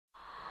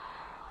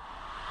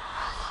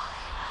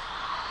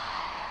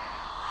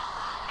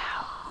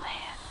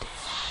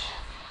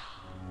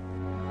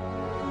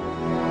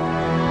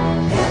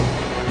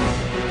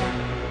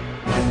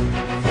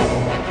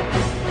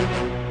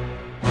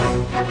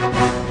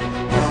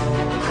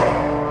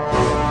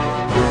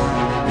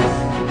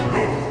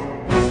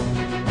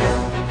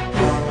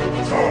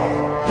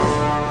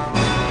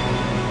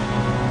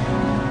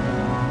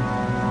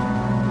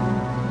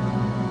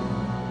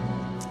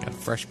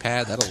fresh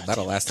pad,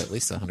 that'll last at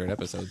least 100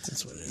 episodes.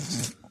 That's what it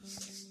is.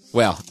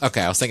 Well,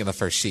 okay, I was thinking the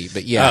first sheet,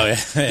 but yeah, Oh, yeah.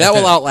 that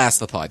will outlast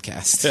the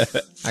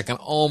podcast. I can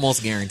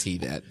almost guarantee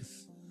that.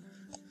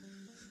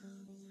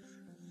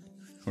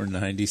 We're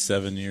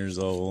 97 years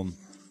old.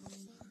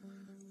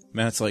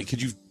 Matt's like,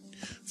 could you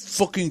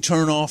fucking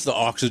turn off the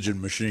oxygen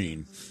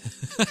machine?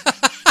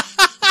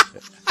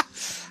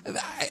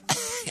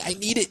 I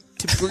need it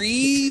to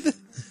breathe.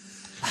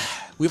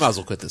 We might as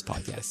well quit this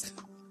podcast.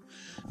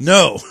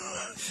 No.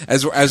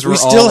 As we're We all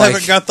still like,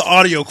 haven't got the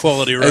audio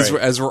quality right.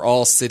 as we're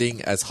all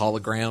sitting as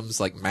holograms,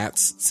 like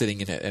Matt's sitting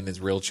in his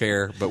real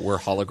chair, but we're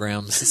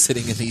holograms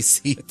sitting in these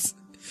seats.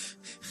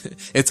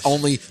 It's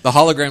only the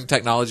hologram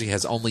technology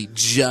has only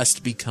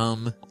just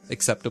become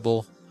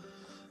acceptable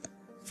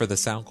for the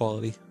sound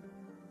quality.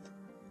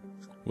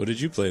 What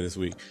did you play this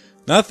week?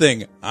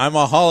 Nothing. I'm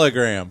a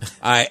hologram.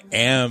 I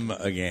am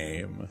a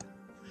game.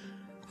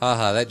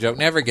 Haha, that joke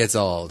never gets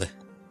old.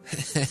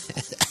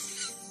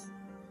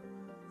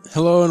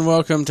 Hello and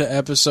welcome to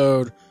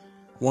episode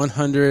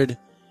 100.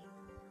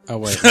 Oh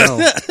wait, no.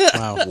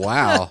 Wow.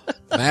 Wow.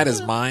 Matt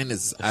mine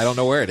is, I don't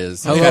know where it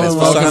is. Hello You had and to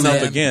welcome sign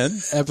up to again.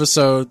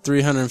 episode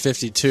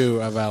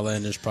 352 of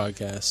Outlandish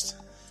Podcast.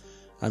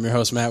 I'm your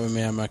host, Matt. With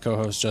me, I'm my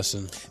co-host,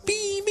 Justin.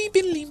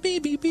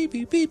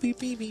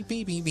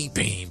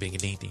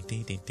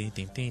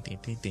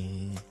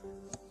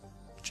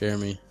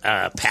 Jeremy.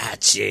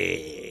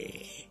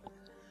 Apache.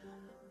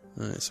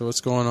 All right, so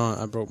what's going on?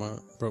 I broke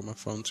my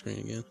phone screen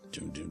again.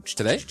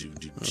 Today?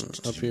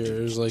 Up here,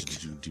 there's like,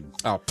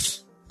 Oh,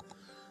 pfft.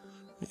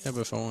 yeah, but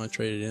if I want to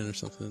trade it in or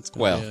something, it's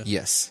gonna Well, be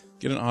yes.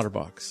 Get an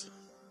OtterBox.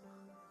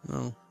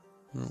 no,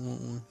 I don't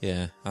want one.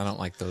 Yeah, I don't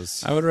like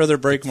those. I would rather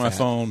break my fat.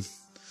 phone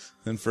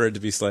than for it to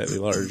be slightly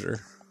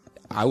larger.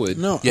 I would.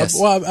 No,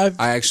 Yes. I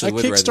actually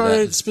would rather kickstarted that.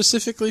 it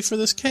specifically for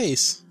this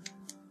case.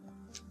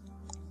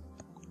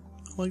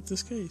 I like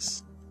this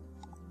case.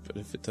 But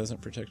if it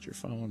doesn't protect your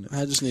phone,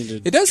 I just need to.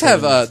 It does trade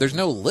have, it. there's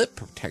no lip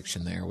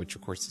protection there, which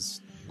of course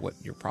is what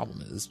your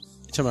problem is.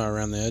 You talking about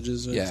around the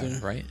edges, right Yeah, there?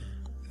 right?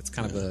 It's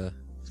kind of a,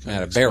 Kind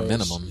at of a bare exposed.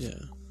 minimum.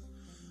 Yeah.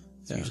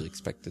 It's usually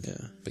expected.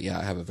 Yeah. But yeah,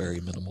 I have a very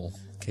minimal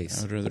I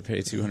case. would rather pay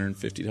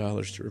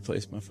 $250 to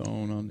replace my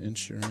phone on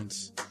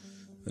insurance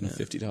than a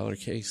 $50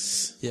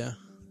 case. Yeah.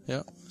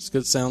 Yeah. It's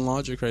good sound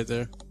logic right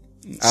there.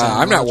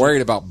 I'm not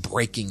worried about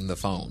breaking the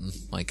phone.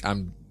 Like,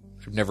 I've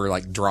never,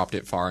 like, dropped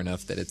it far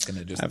enough that it's going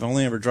to just... I've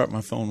only ever dropped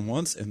my phone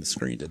once, and the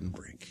screen didn't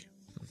break.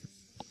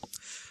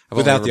 I've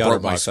Without only the ever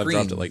broke my OtterBox, I've screen.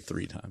 dropped it like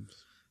 3 times.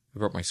 I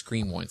broke my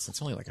screen once.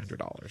 It's only like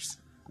 $100.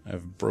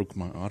 I've broke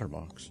my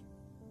OtterBox.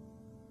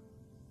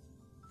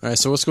 All right.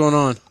 So what's going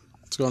on?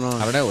 What's going on?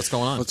 I don't know. What's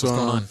going on? What's going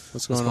on?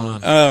 What's going on?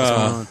 What's Uh,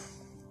 going on?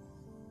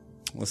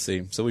 Let's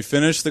see. So we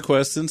finished the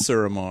quest in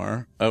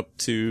Suramar up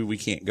to we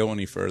can't go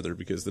any further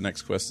because the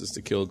next quest is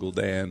to kill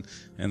Gul'dan,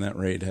 and that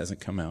raid hasn't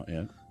come out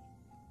yet.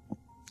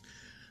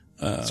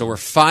 So we're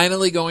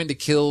finally going to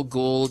kill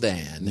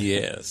Gul'dan.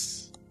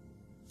 Yes.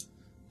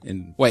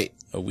 In Wait.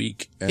 a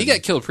week. He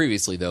got killed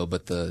previously, though,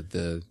 but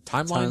the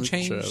timeline Time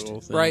changed,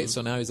 travel thing. right?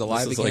 So now he's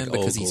alive This is again like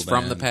because old he's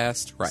from the Gul'dan,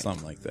 past, right?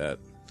 Something like that.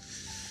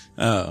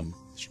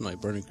 It's from like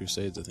Burning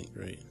Crusades, I think,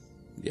 right?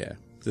 Yeah.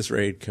 This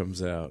raid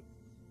comes out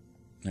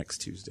next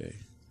Tuesday.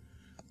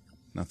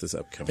 Not this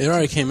upcoming. It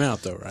already came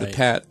out though,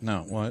 right?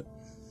 No, what?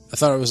 I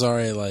thought it was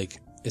already like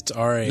it's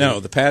already. No,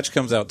 the patch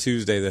comes out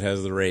Tuesday that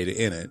has the raid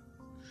in it.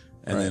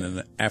 And Right.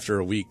 then after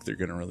a week, they're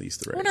going to release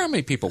the I raid. wonder how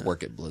many people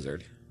work at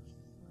Blizzard.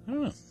 I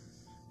don't know.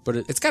 but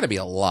It's got to be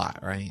a lot,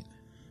 right?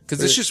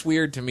 Because it's just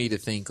weird to me to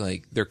think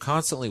like they're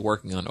constantly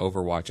working on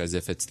Overwatch as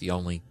if it's the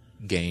only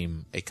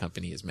game a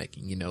company is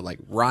making. You know, like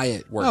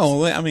Riot works.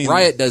 No, I mean,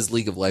 Riot does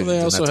League of Legends, they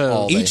and also that's have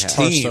all each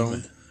they have. team-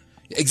 Hearthstone.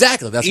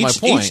 Exactly, that's my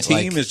point. Each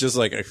team Like, is just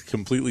like a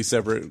completely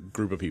separate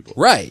group of people.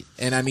 right,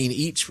 and I mean,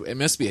 it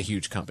must be a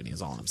huge company.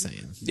 Is all I'm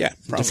saying. Yeah,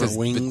 different probably.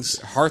 wings.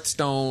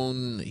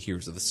 Hearthstone,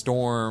 Heroes of the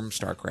Storm,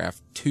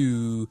 StarCraft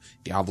 2,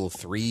 Diablo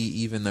 3.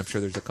 Even I'm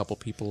sure there's a couple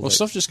people. Well, that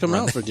stuff just come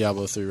run out that. for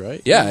Diablo 3,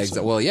 right? Yeah,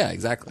 So- well, yeah,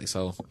 exactly.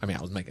 So, I mean,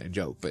 I was making a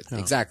joke, but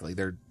exactly,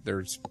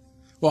 there's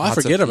Well, I lots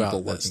of forget people about that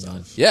working stuff.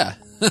 on. Yeah,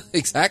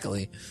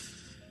 exactly.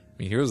 I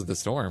mean, Heroes of the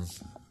Storm.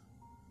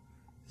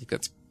 I think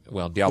that's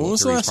Diablo. When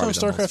was the 3 is last time probably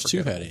the most StarCraft 2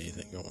 had forgettable.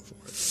 anything going for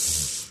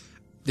it?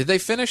 Did they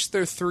finish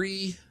their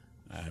 3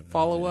 I have no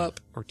follow idea. up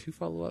or 2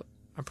 follow up?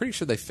 I'm pretty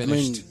sure they I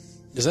finished. mean,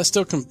 does that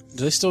still do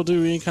they still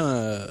do any kind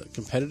of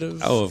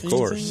competitive? Oh, of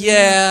course. anything?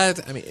 Yeah,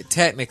 I mean,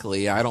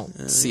 technically, I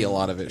don't see a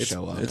lot of it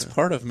show up. It's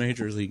part of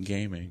Major League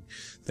Gaming.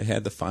 They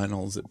had the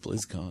finals at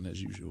BlizzCon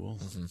as usual.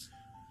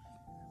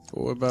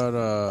 But what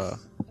about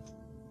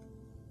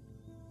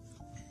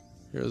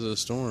Heroes of the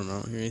Storm? I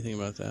don't hear anything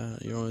about that.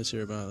 You always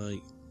hear about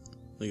like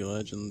League of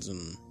Legends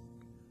and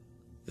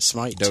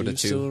Smite Dota 2 2.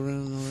 still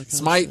around. And all that kind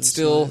Smite of stuff.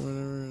 still- Smite, whatever,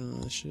 and all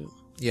that shit.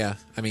 Yeah,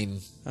 I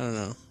mean, I don't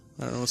know.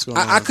 I don't know what's going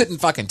on. I couldn't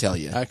fucking tell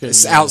you. I couldn't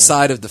It's either.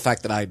 outside of the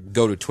fact that I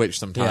go to Twitch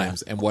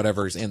sometimes and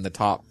whatever's in the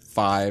top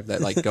 5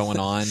 that like going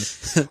on,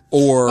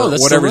 or Oh,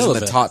 that's whatever's still in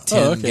the relevant. top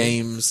 10 Oh, okay.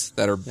 games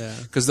that are Yeah.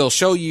 because they'll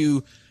show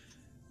you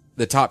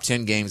the top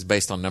 10 games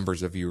based on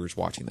numbers of viewers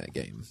watching that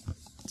game.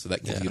 So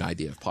that gives you an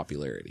idea of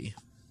popularity.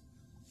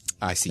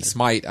 I see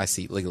Smite. I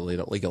see League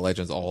of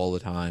Legends all the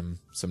time.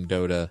 Some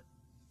Dota,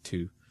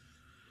 too.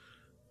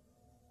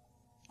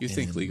 You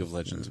think League of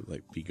Legends would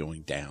like be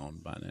going down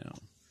by now?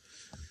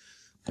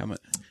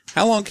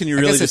 How long can you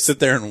really just sit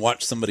there and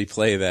watch somebody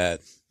play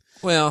that?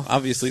 Well,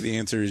 Obviously, the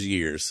answer is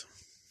years.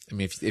 I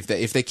mean, if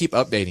they keep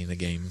updating the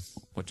game,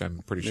 which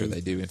I'm pretty sure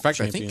they do. In fact,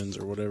 Champions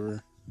or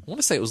whatever. I want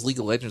to say it was League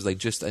of Legends. They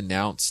just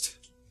announced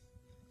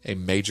a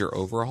major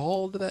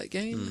overhaul to that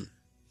game.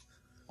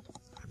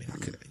 I mean, I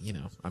could,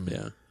 I'm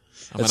an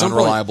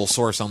unreliable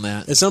source on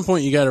that. At some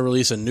point, you got to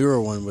release a newer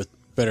one with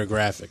better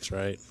graphics,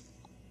 right?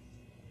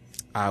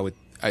 I would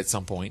at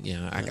some point,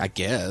 I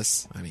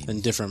guess. I mean,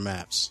 And different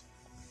maps.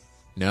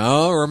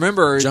 no,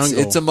 remember it's Jungle.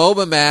 a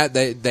MOBA map.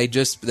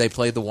 They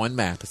play the one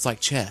map. It's like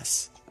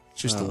chess.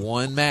 It's just the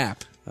one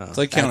map. It's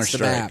like That's Counter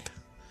the map. Strike.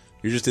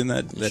 You're just in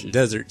that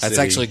desert. That's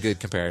city. actually a good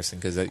comparison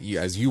because,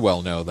 as you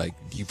well know, like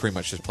you pretty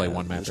much just play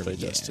one map. I just play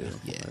every Dust 2.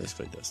 Yeah. I just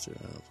play Dust 2.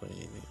 I don't play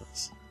anything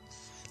else.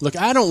 Look,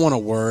 I don't want to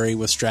worry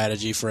with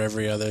strategy for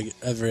every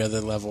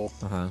other level.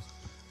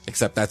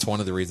 Except that's one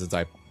of the reasons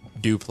I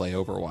do play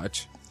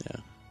Overwatch. Yeah.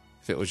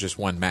 If it was just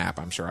one map,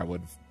 I'm sure I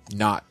would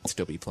not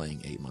still be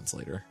playing 8 months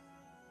later.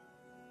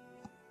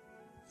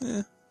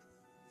 Yeah.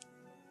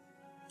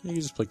 You can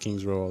just play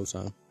King's Row all the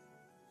time.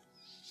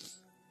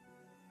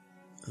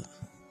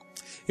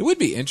 It would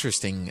be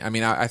interesting. I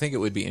mean, I think it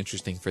would be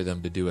interesting for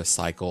them to do a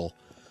cycle.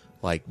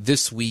 Like,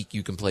 this week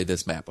you can play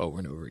this map over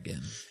and over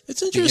again.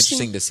 It's It'd be interesting.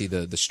 interesting to see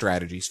the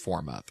strategies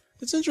form up.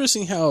 It's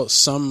interesting how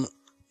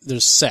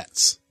there's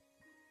sets.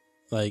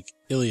 Like,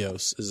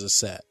 Ilios is a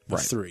set of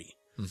Right. 3.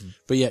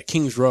 But yet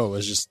King's Row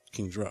is just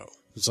King's Row.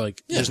 It's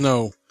like, there's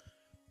no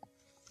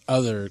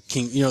other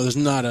King, there's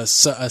not a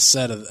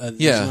set of,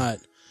 there's not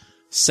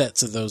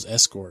sets of those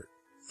escort,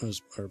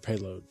 or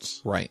payloads.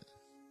 Right.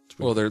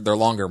 Well, they're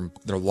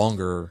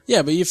longer.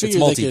 Yeah, but you figure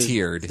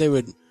multi-tiered. They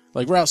would,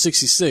 like Route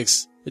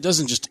 66, it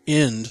doesn't just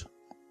end,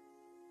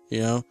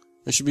 There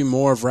should be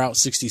more of Route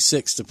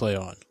 66 to play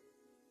on.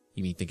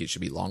 You mean think it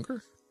should be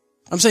longer?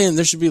 I'm saying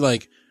there should be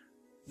that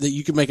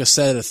you could make a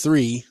set of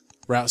 3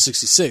 Route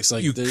 66,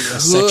 like You there's a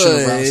section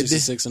of Route could.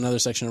 66, another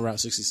section of Route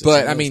 66.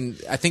 But I mean,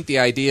 I think the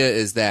idea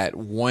is that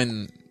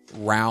one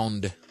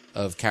round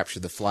of Capture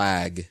the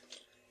Flag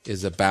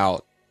is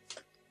about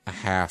a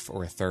half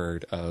or a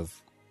third of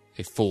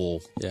a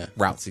full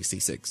Route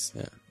 66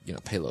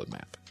 payload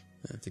map.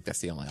 I think that's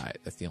the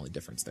only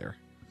difference there.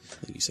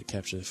 I think you said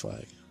capture the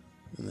flag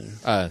in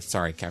there.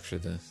 Sorry, capture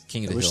the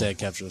King of I the wish Hill. they had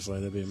capture the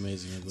flag. That'd be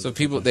amazing. So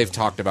they've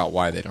talked about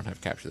why they don't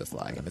have Capture the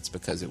Flag, and it's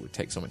because it would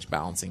take so much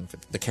balancing.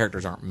 The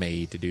characters aren't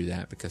made to do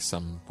that because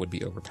some would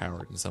be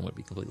overpowered and some would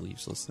be completely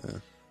useless.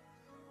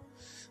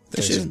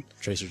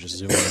 Tracer just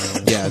zooming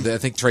out. Yeah, I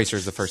think Tracer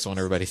is the first one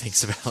everybody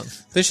thinks about.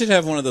 They should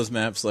have one of those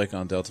maps like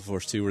on Delta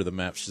Force 2 where the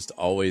map's just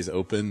always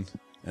open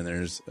and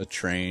there's a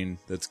train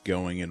that's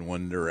going in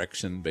one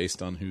direction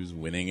based on who's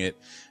winning it.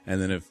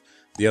 And then if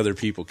the other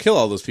people kill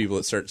all those people,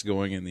 it starts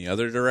going in the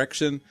other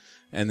direction.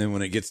 And then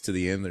when it gets to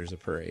the end, there's a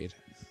parade.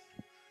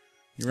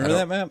 You remember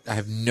that map? I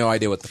have no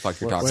idea what the fuck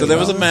you're talking So about. there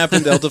was a map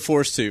in Delta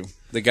Force 2.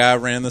 The guy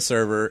ran the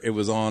server. It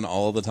was on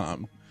all the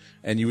time.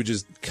 And you would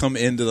just come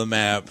into the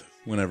map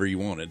whenever you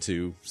wanted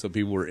to. So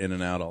people were in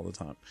and out all the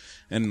time.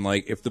 And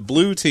if the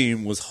blue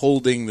team was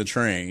holding the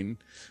train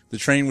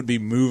would be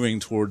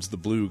moving towards the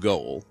blue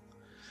goal.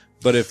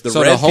 But if the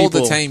red to hold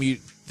people, the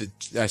team,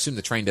 I assume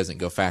the train doesn't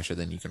go faster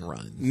than you can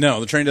run. No,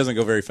 the train doesn't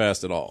go very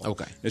fast at all.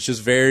 Okay. It's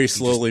just very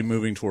slowly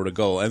moving toward a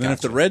goal. And then if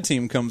the red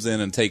team comes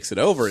in and takes it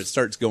over, it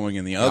starts going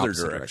in the other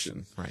Opposite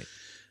direction. Right.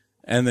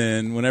 And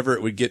then whenever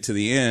it would get to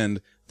the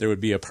end, there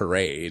would be a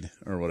parade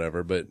or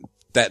whatever, but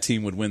that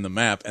team would win the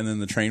map, and then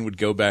the train would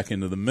go back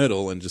into the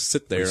middle and just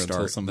sit there Restart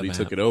until the somebody map.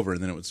 took it over,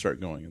 and then it would start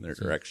going in their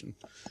direction.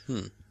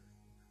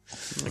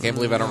 I can't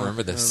believe I don't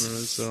remember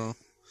this. So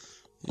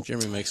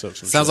Jeremy makes up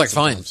some Sounds shit like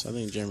fun. sometimes. I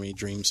think Jeremy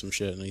dreams some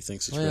shit and he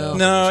thinks it's Well, real.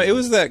 No, it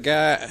was that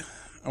guy.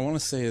 I want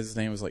to say his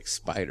name was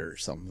Spider or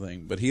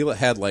something, but he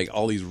had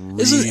all these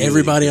really... Isn't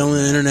everybody on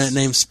the internet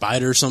named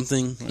Spider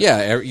something?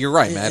 Yeah, you're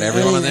right, Matt.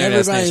 Everyone on the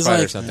internet named everybody's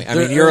Spider like- something. I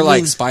they're- mean, you're I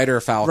like mean-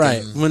 Spider Falcon,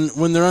 Right.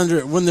 When they're I'm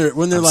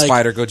like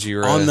Spider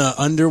Gojira, on the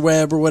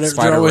underweb or whatever,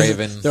 Spider they're always,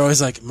 Raven. They're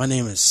always like, my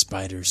name is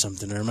Spider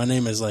something, or my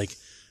name is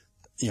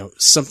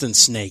something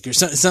Snake or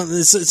something.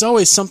 It's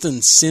always something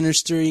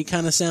sinister-y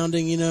kind of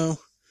sounding,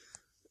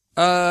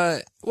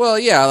 Well,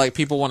 yeah,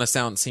 people want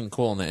to seem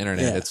cool on the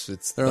internet. Yeah.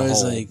 It's They're the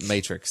always whole like-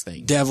 Matrix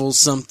thing. Devil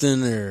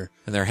something or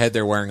And their head,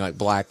 they're wearing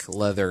black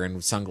leather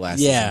and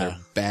sunglasses. Yeah.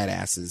 And they're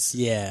badasses.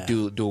 yeah,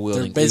 dual they're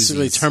wielding.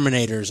 basically Uzis.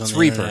 Terminators on It's the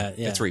Reaper. internet.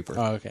 Yeah. It's Reaper.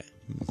 Oh, okay.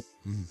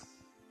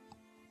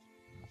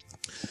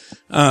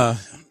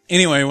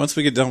 Anyway, once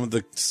we get done with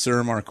the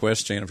Suramar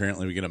quest chain,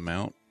 apparently we get a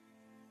mount.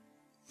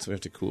 So we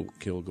have to kill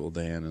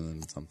Gul'dan and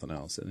then something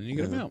else, and then you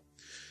get a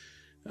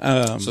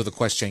mount. So the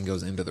quest chain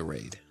goes into the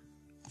raid.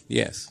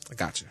 Yes. I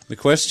gotcha. The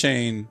quest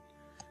chain,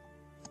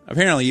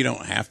 apparently you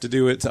don't have to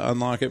do it to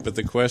unlock it, but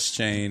the quest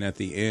chain at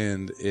the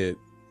end, it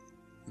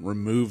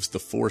removes the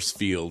force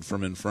field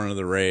from in front of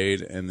the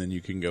raid, and then you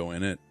can go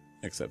in it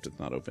except it's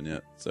not open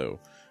yet. So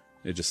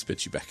it just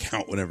spits you back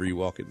out whenever you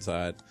walk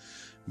inside.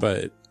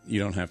 But you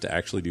don't have to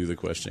actually do the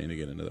quest chain to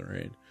get into the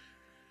raid.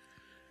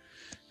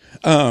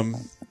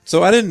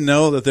 So I didn't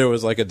know that there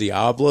was like a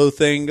Diablo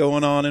thing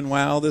going on in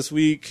WoW this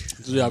week.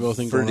 The Diablo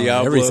thing for going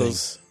on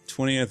Diablo's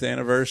 20th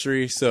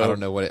anniversary. So I don't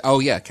know what. Oh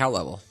yeah, cow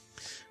level.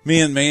 Me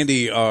and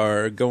Mandy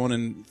are going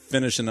and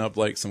finishing up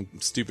like some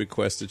stupid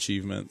quest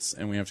achievements,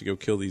 and we have to go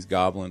kill these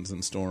goblins in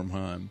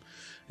Stormheim.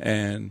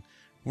 And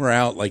we're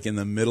out like in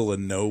the middle of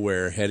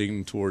nowhere,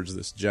 heading towards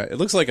this giant. It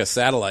looks like a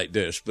satellite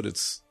dish, but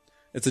it's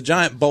a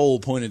giant bowl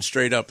pointed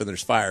straight up, and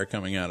there's fire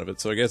coming out of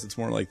it. So I guess it's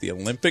more like the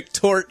Olympic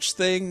torch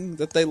thing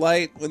that they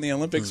light when the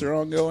Olympics are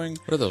ongoing.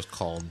 What are those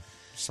called?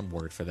 Some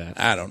word for that.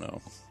 I don't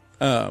know.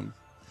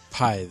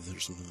 Pythe or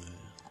something like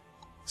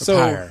that. So,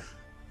 pyre.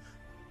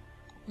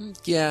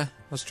 Yeah,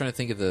 I was trying to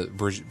think of the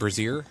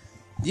brazier.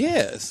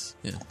 Yes.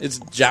 Yeah. It's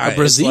giant. A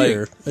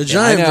brazier? It's A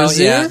giant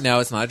brazier? Yeah, no,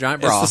 it's not a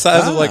giant bra. It's the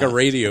size of like a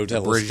radio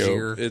telescope.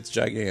 brazier. It's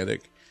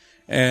gigantic.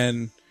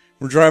 And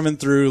we're driving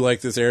through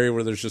like this area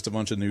where there's just a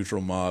bunch of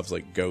neutral mobs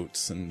like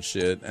goats and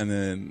shit. And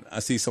then I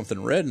see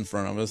something red in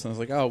front of us, and I was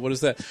like, oh, what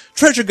is that?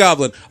 Treasure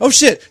goblin. Oh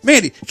shit,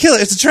 Mandy, kill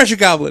it. It's a treasure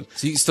goblin.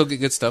 So you can still get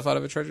good stuff out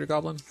of a treasure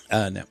goblin?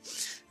 No.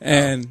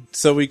 And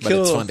so we But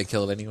kill. it's fun to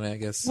kill it anyway, I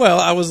guess. Well,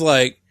 I was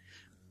like,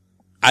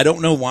 I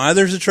don't know why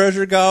there's a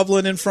treasure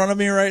goblin in front of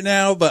me right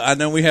now, but I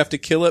know we have to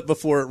kill it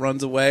before it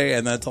runs away,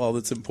 and that's all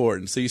that's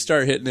important. So you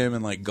start hitting him,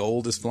 and like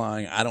gold is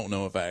flying. I don't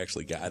know if I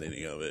actually got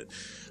any of it.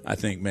 I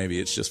think maybe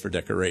it's just for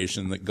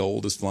decoration that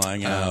gold is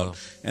flying out,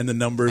 and the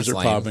numbers are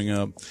popping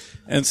up.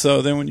 And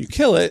so then when you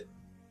kill it,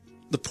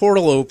 the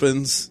portal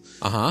opens,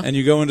 and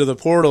you go into the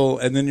portal,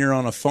 and then you're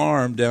on a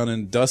farm down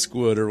in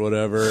Duskwood or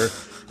whatever,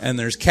 and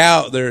there's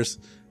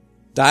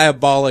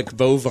diabolic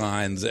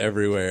bovines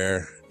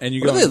everywhere. And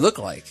you What do they look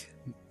like?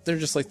 They're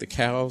just like the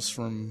cows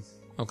from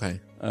Okay.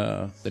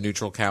 The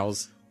neutral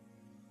cows.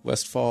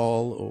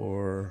 Westfall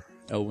or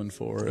Elwyn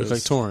Forest. It's like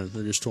Tauren.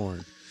 They're just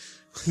Tauren.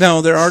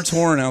 No, there are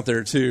Tauren out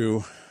there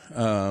too,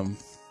 that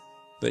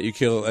you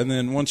kill. And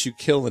then once you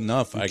kill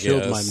enough, I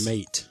Killed guess. my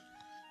mate.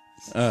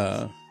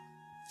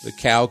 The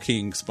Cow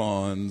King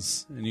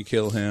spawns, and you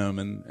kill him,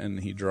 and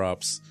he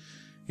drops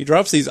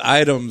these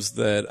items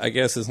that I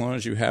guess as long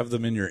as you have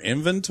them in your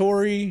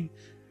inventory,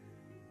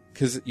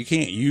 because you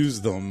can't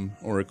use them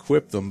or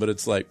equip them, but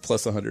it's like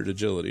plus 100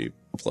 agility,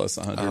 plus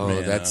 100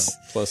 mana,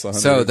 plus 100.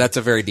 So that's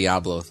a very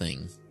Diablo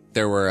thing.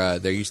 There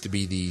used to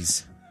be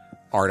these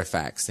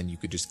artifacts, and you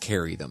could just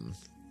carry them,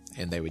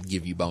 and they would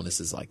give you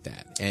bonuses like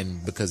that.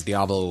 And because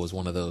Diablo was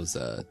one of those,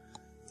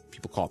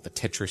 people call it the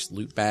Tetris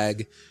loot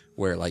bag,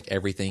 where like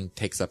everything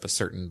takes up a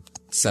certain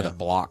set of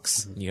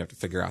blocks, and you have to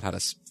figure out how to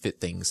fit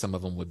things. Some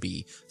of them would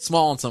be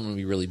small, and some would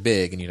be really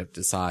big, and you'd have to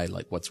decide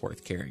like what's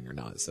worth carrying or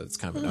not. So it's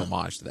kind of an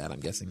homage to that, I'm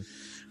guessing.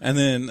 And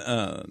then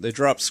they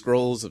drop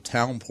scrolls of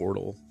Town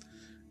Portal,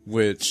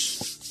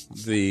 which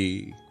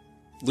the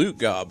loot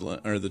goblin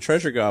or the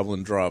treasure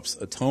goblin drops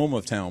a tome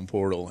of Town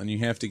Portal, and you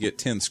have to get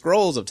 10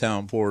 scrolls of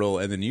Town Portal,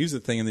 and then use the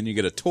thing, and then you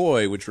get a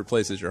toy which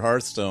replaces your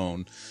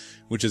Hearthstone,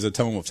 which is a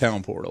tome of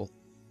Town Portal.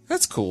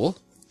 That's cool.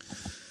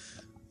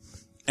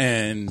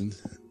 And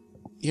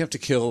you have to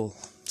kill.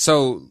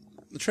 So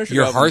the treasure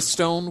your goblin.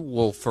 Hearthstone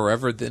will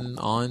forever then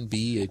on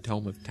be a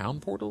tome of Town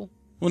Portal?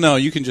 Well, no,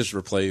 you can just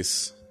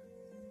replace.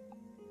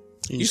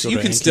 You go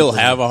to can still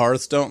have a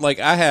Hearthstone. Like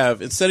I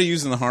have, instead of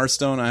using the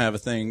Hearthstone, I have a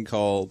thing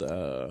called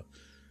oh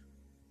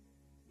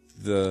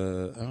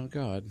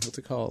god, what's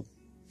it called?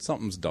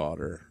 Something's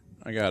Daughter.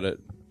 I got it,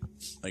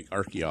 like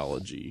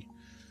archaeology.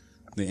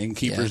 The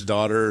Innkeeper's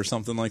Daughter or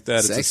something like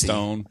that. Sexy. It's a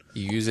stone.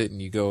 You use it and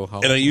you go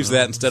home. And I use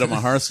that instead of my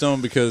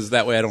Hearthstone because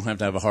that way I don't have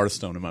to have a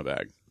Hearthstone in my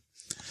bag.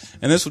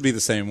 And this would be the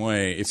same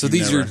way. If so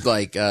these are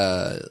like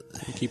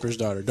Keeper's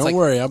Daughter. Don't like,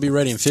 worry, I'll be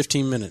ready in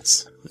 15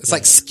 minutes. It's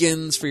like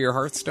skins for your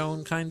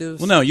Hearthstone, kind of.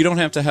 Well, no, you don't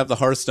have to have the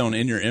Hearthstone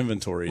in your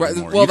inventory Right,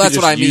 anymore. well, You can that's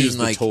just what I mean. use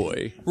the Like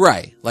toy.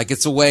 Right. Like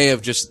it's a way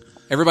of just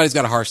everybody's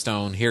got a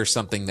Hearthstone. Here's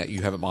something that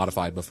you haven't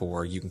modified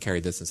before. You can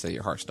carry this instead of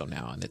your Hearthstone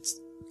now, and it's.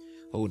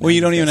 Well,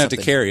 you don't even have to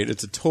carry it.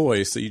 It's a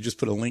toy, so you just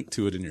put a link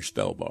to it in your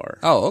spell bar.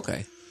 Oh,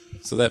 okay.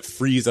 So that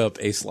frees up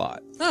a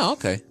slot. Oh,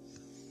 okay.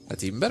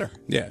 That's even better.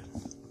 Yeah.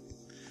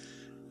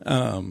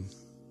 But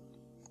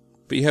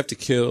you have to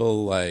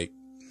kill like.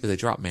 Do they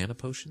drop mana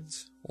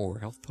potions or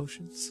health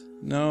potions?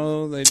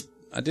 No,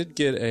 I did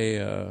get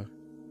a.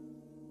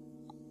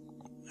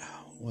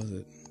 What was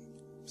it?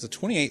 It was a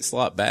 28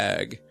 slot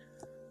bag.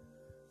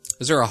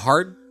 Is there a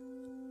hard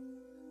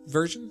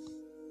version?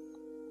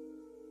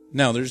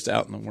 No, they're just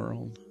out in the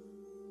world.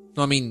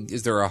 No, I mean,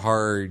 is there a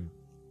hard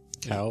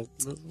Cow?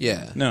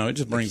 Yeah. No, it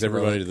just brings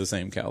everybody to the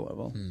same cow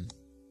level.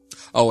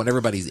 Oh, and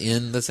everybody's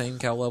in the same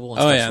cow level? And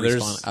Oh, stuff's yeah,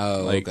 there's, respawn-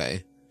 Oh, like-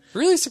 okay.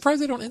 Really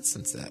surprised they don't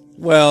instance that.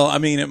 Well, I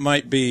mean, it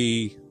might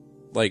be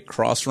like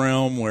Cross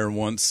Realm, where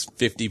once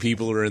 50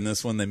 people are in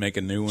this one, they make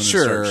a new one and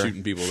start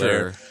shooting people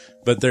there.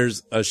 But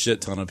there's a shit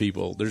ton of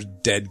people. There's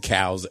dead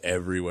cows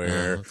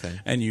everywhere. Oh, okay.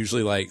 And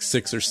usually like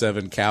 6 or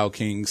 7 cow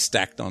kings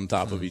stacked on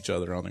top of each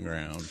other on the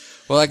ground.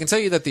 Well, I can tell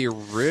you that the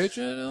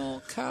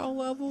original cow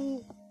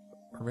level,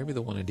 or maybe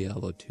the one in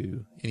Diablo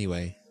 2.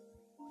 Anyway,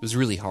 it was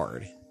really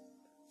hard.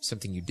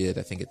 Something you did,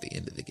 I think, at the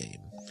end of the game.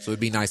 So it'd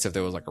be nice if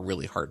there was like a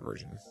really hard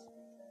version.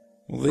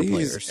 Well,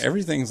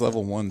 everything's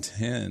level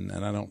 110,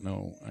 and I don't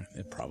know.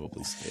 It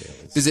probably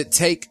scales. Does it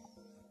take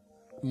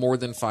more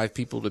than 5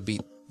 people to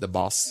beat the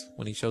boss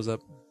when he shows up?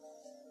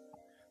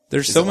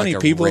 There's so many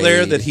people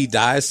there that he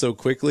dies so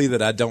quickly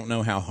that I don't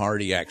know how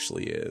hard he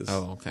actually is.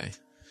 Oh, okay.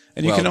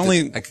 And you can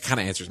only... That kind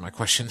of answers my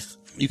question.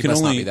 You can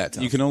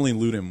only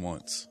loot him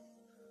once.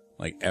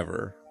 Like,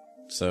 ever.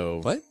 So...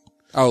 What?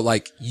 Oh,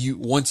 like,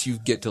 once you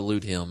get to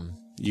loot him,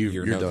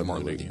 you're no done more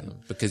looting him.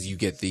 Because you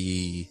get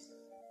the...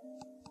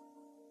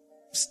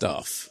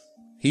 stuff.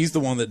 He's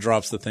the one that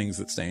drops the things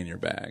that stay in your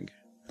bag.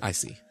 I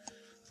see.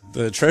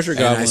 The treasure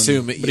goblin... I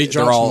assume but he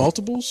drops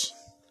multiples?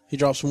 He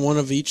drops one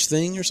of each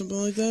thing or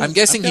something like that? I'm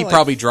guessing he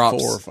probably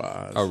drops 4 or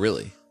 5. Oh,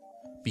 really?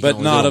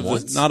 But not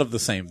of the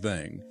same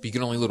thing. But you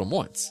can only loot them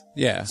once.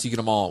 Yeah. So you get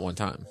them all at one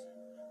time.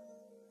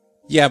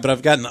 Yeah, but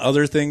I've gotten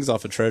other things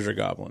off of treasure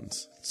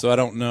goblins. So I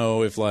don't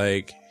know if,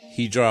 like,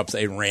 he drops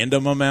a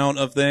random amount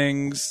of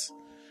things,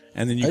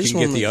 and then you can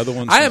get the other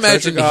ones from I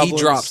imagine he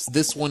drops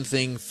this one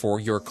thing for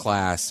your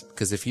class,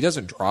 because if he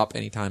doesn't drop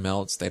anytime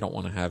else, they don't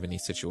want to have any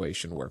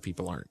situation where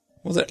people aren't.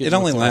 Well, it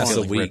only lasts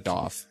a week. Ripped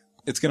off.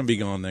 It's going to be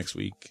gone next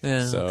week.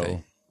 Yeah,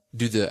 so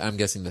okay. I'm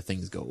guessing the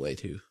things go away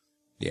too.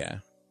 Yeah.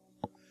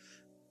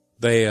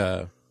 They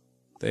have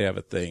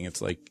a thing.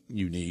 It's like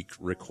unique,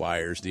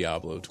 requires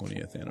Diablo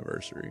 20th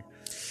anniversary.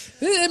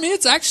 I mean,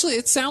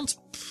 it sounds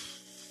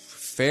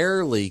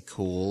fairly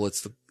cool.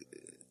 It's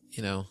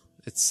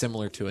it's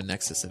similar to a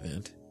Nexus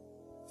event.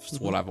 Which is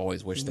what I've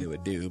always wished they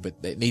would do, but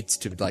it needs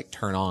to like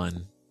turn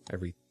on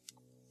every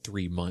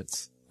 3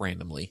 months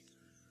randomly.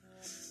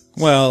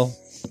 Well,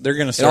 they're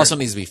going to start... It also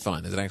needs to be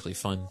fun. Is it actually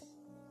fun?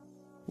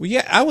 Well,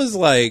 yeah, I was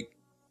like...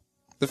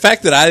 The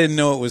fact that I didn't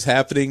know it was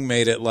happening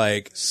made it,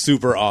 like,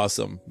 super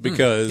awesome.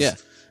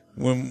 Because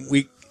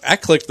I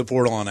clicked the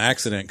portal on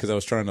accident because I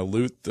was trying to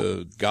loot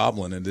the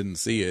goblin and didn't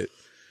see it.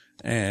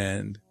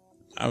 And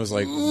I was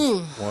like,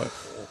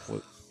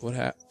 what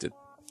happened?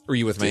 Were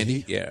you with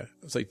Mandy? Yeah.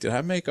 I was like, did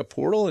I make a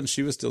portal? And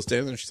she was still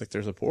standing there. She's like,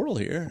 there's a portal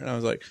here. And I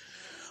was like...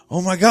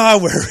 Oh my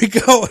God, where are we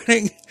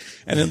going?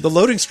 And then the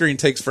loading screen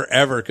takes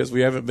forever because we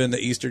haven't been to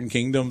Eastern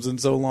Kingdoms in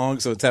so long.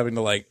 So it's having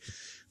to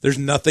there's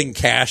nothing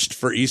cached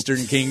for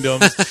Eastern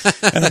Kingdoms.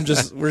 And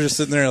we're just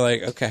sitting there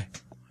like, okay.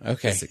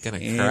 Is it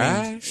going to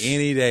crash?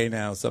 Any day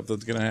now,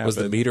 something's going to happen. Was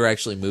the meter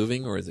actually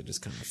moving or is it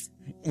just kind of...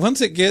 Once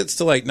it gets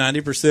to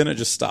 90%, it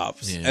just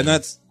stops. Yeah. And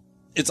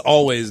it's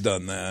always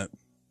done that.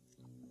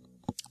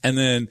 And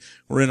then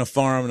we're in a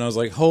farm and I was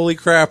like, holy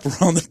crap, we're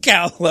on the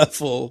cow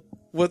level.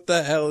 What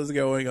the hell is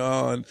going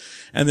on?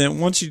 And then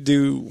once you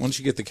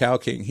get the Cow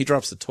King, he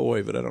drops a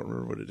toy, but I don't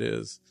remember what it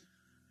is.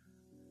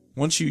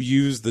 Once you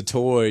use the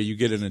toy, you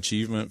get an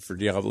achievement for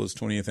Diablo's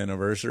 20th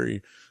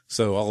anniversary.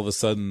 So all of a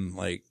sudden,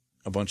 like,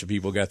 a bunch of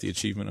people got the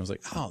achievement. I was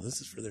like, oh, this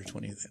is for their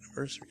 20th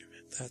anniversary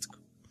event. That's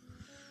cool.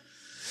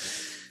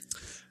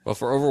 Well,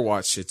 for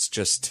Overwatch, it's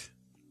just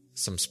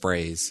some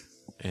sprays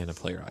and a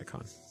player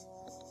icon.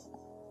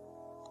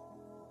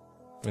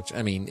 Which,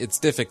 I mean, it's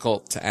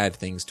difficult to add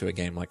things to a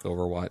game like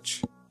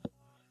Overwatch. I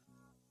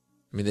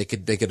mean, they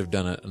could have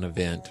done an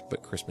event,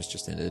 but Christmas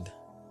just ended.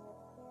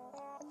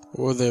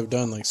 What would they have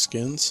done, like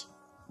skins?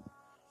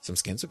 Some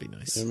skins would be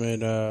nice. They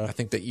made, I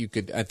think there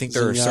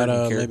are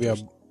certain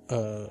characters.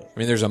 I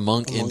mean, there's a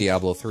monk in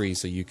Diablo 3,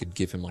 so you could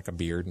give him like a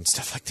beard and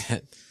stuff like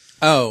that.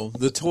 Oh,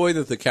 the toy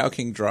that the Cow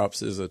King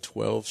drops is a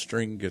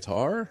 12-string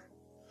guitar?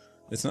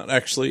 It's not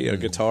actually a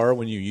guitar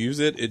when you use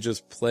it. It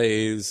just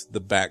plays the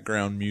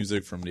background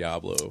music from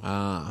Diablo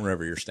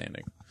wherever you're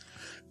standing.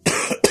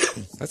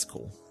 That's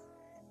cool.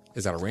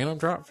 Is that a random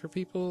drop for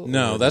people?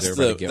 No, that's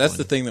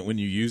the thing that when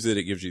you use it,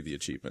 it gives you the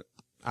achievement.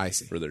 I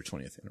see. For their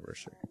 20th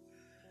anniversary.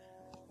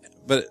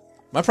 But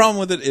my problem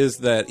with it is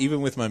that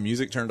even with my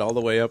music turned all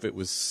the way up, it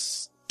was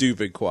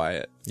stupid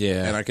quiet.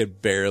 Yeah. And I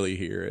could barely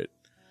hear it.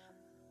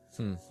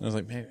 And I was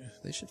like, man,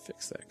 they should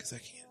fix that because I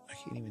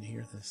can't even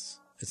hear this.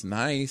 It's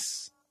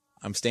nice.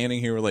 I'm standing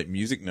here with like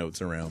music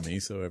notes around me,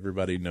 so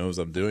everybody knows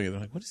I'm doing it.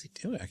 They're like, "What is he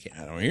doing?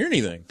 I don't hear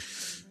anything."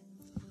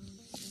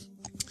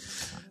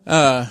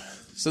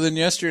 So then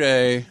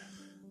yesterday,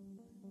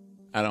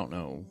 I don't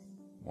know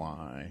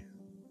why.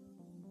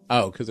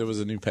 Oh, because there was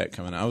a new pet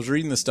coming out. I was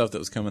reading the stuff that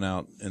was coming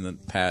out in the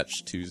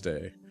patch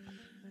Tuesday,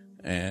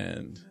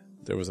 and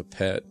there was a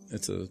pet.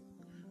 It's a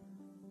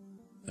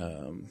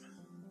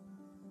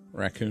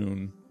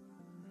raccoon,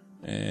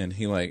 and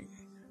he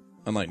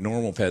unlike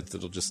normal pets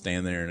that'll just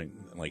stand there and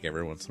like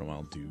every once in a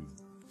while do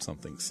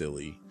something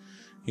silly,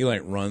 he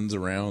runs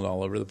around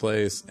all over the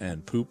place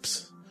and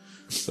poops.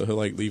 So he'll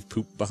leave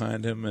poop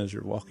behind him as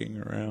you're walking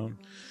around.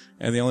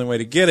 And the only way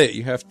to get it,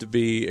 you have to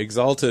be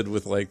exalted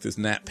with this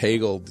Nat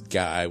Pagel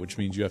guy, which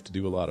means you have to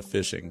do a lot of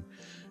fishing.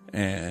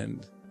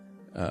 And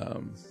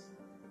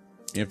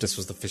this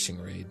was the fishing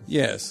raid.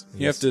 Yes.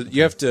 You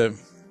have to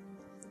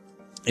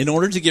in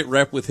order to get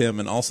rep with him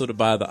and also to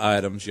buy the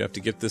items, you have to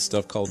get this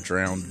stuff called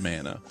drowned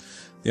mana.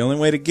 The only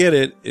way to get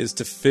it is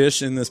to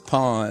fish in this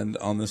pond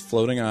on this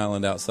floating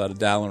island outside of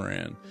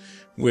Dalaran,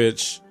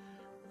 which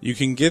you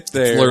can get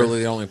there. It's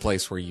literally the only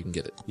place where you can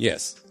get it.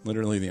 Yes,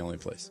 literally the only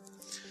place.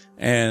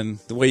 And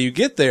the way you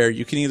get there,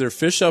 you can either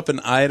fish up an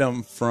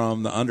item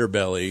from the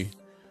underbelly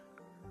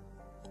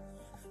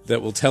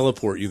that will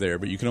teleport you there,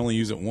 but you can only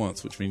use it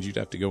once, which means you'd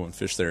have to go and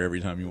fish there every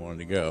time you wanted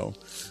to go.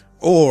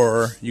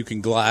 Or you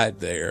can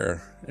glide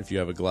there if you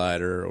have a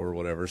glider or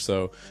whatever.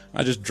 So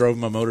I just drove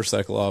my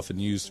motorcycle off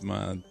and used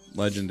my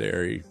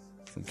legendary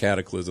from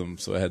Cataclysm,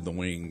 so I had the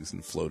wings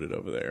and floated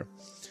over there.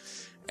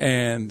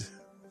 And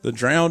the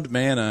drowned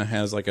mana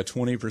has like a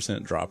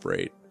 20% drop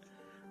rate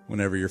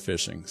whenever you're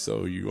fishing.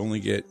 So you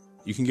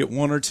can get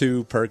 1 or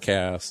 2 per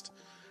cast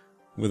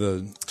with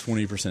a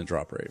 20%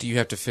 drop rate. Do you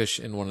have to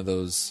fish in one of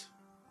those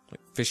like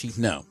fishy?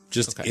 No,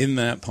 just in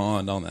that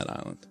pond on that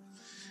island.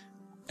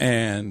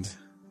 And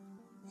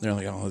they're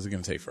like, "Oh, is it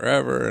going to take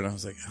forever?" And I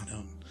was like, "I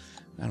don't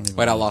even."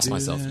 Wait, I lost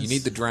myself. You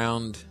need the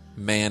drowned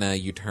mana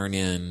you turn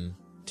in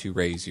to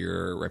raise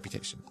your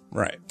reputation.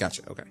 Right.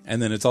 Gotcha. Okay.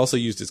 And then it's also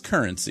used as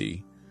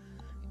currency.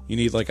 You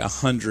need like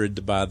 100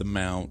 to buy the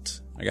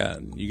mount.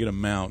 You get a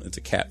mount. It's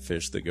a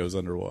catfish that goes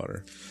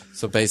underwater.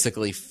 So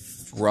basically,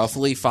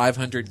 roughly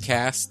 500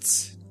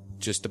 casts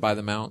just to buy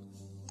the mount.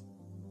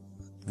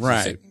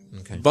 Right.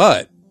 Okay.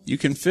 But you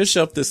can fish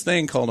up this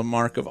thing called a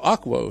Mark of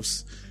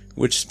Aquos,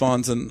 which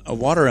spawns a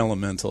water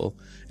elemental.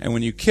 And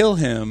when you kill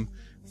him,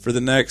 for the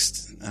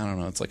next, I don't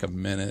know, it's like a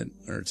minute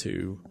or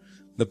 2,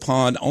 the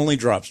pond only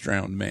drops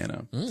drowned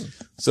mana.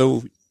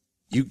 So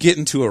you get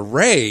into a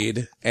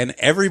raid and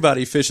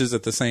everybody fishes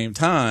at the same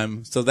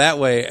time. So that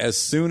way, as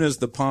soon as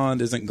the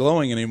pond isn't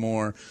glowing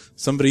anymore,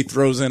 somebody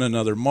throws in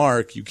another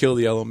mark, you kill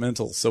the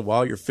elemental. So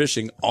while you're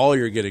fishing, all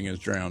you're getting is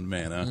drowned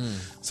mana.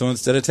 So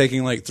instead of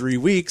taking like 3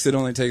 weeks, it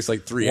only takes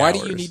like 3 hours.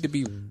 Why do you need to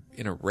be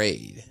in a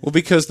raid? Well,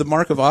 because the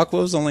Mark of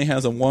Aquos only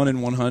has a 1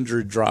 in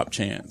 100 drop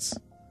chance.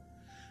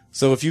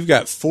 So if you've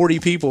got 40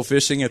 people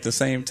fishing at the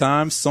same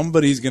time,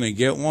 somebody's going to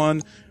get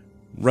one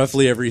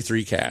roughly every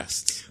 3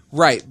 casts.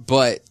 Right,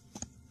 but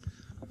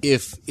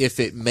if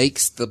it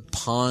makes the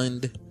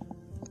pond,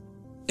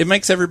 it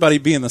makes everybody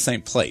be in the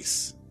same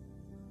place.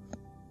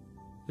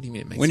 What do you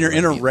mean? It makes when you're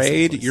in a everybody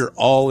raid, you're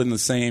all in the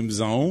same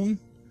zone.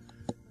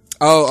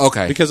 Oh,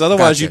 okay. Because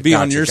otherwise you'd be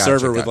on your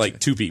server with like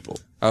 2 people.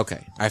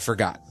 Okay, I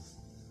forgot.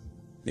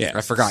 Yeah.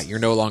 I forgot. You're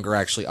no longer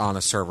actually on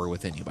a server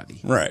with anybody.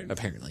 Right.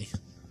 Apparently.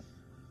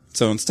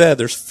 So instead,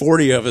 there's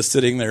 40 of us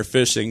sitting there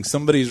fishing.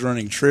 Somebody's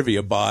running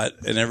Trivia Bot,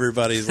 and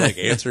everybody's like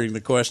answering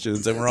the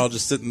questions, and we're all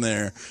just sitting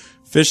there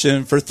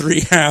fishing for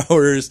 3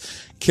 hours,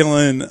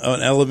 killing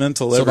an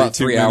elemental every 2 minutes.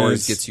 So about 3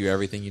 hours gets you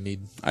everything you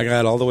need. I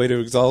got all the way to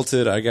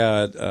Exalted. I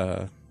got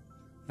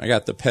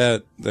the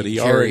pet that he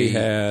already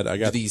had. I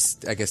got these.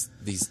 I guess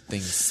these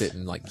things sit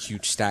in like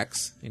huge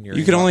stacks in your.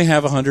 You can only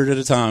have 100 at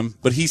a time,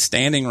 but he's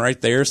standing right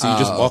there, so you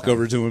just walk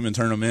over to him and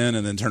turn them in,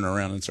 and then turn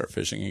around and start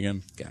fishing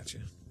again. Gotcha.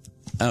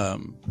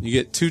 You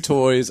get 2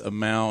 toys, a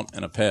mount,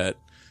 and a pet,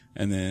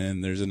 and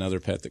then there's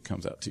another pet that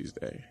comes out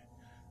Tuesday.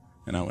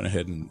 And I went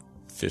ahead and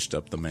fished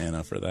up the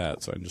mana for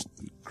that, so I just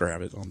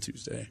grab it on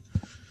Tuesday.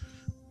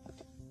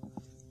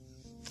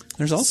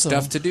 There's also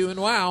stuff to do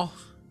in WoW.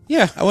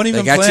 Yeah, I wasn't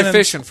even. They got you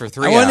fishing for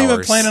 3 hours. I wasn't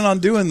even planning on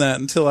doing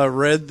that until I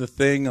read the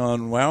thing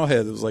on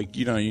Wowhead. It was like,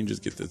 you can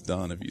just get this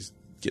done if you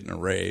get in a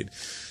raid.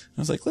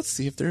 I was like, let's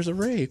see if there's a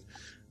raid.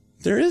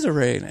 There is a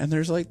raid, and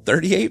there's like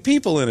 38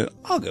 people in it.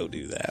 I'll go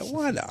do that.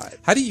 Why not?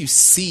 How do you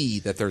see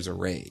that there's a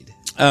raid?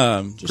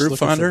 Group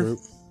Finder.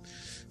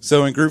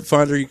 So in Group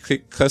Finder, you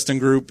click Custom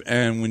Group,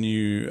 and when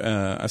you,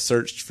 I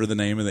searched for the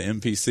name of the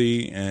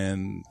NPC,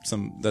 and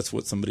that's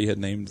what somebody had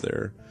named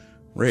their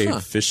raid,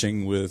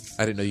 fishing with.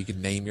 I didn't know you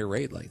could name your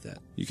raid like that.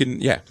 You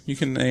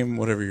can name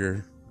whatever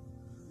your.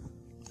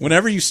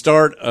 Whenever you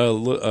start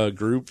a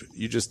group,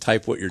 you just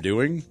type what you're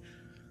doing.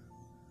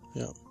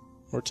 Yeah.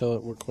 Or tell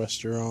it what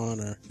quest you're on,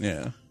 or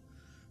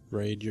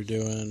raid you're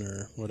doing,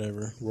 or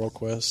whatever. World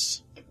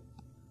quests.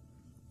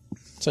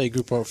 That's how you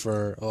group up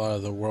for a lot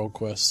of the world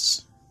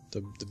quests.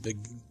 The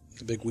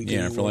big weekend.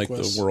 Yeah, for like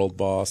quests. the world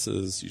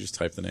bosses, you just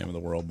type the name of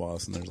the world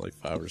boss, and there's like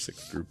 5 or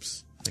 6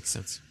 groups. Makes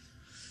sense.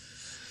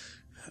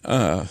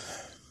 But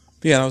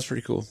yeah, that was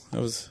pretty cool.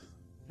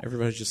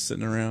 Everybody just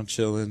sitting around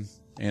chilling,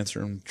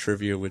 answering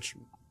trivia, which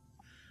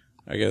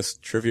I guess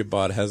Trivia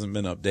Bot hasn't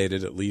been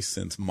updated at least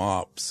since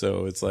MOP,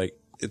 so it's like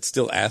it's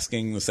still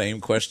asking the same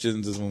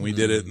questions as when we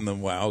did it in the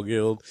WoW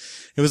Guild.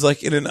 It was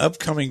like, in an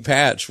upcoming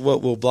patch,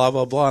 what will blah,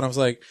 blah, blah. And I was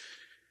like,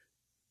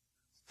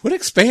 what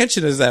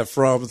expansion is that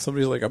from? And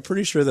somebody's like, I'm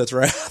pretty sure that's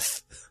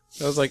Wrath.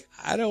 I was like,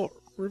 I don't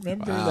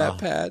remember that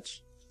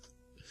patch.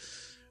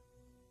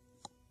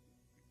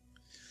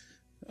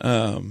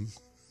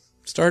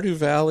 Stardew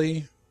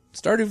Valley.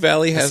 Stardew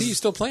Valley has... I see you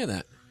still playing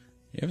that.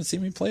 You haven't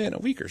seen me play it in a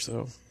week or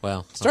so.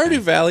 Well, Stardew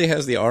Valley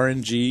has the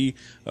RNG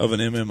of an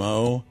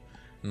MMO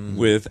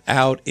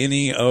without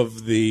any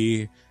of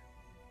the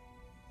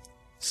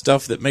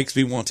stuff that makes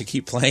me want to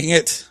keep playing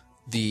it.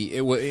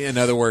 In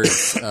other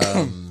words,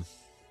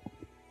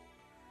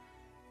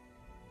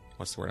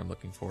 what's the word I'm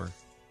looking for?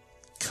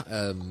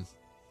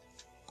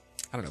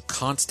 I don't know,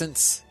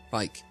 constants,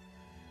 like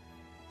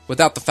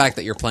without the fact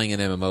that you're playing an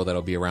MMO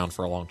that'll be around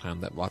for a long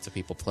time, that lots of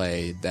people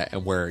play, that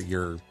and where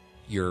your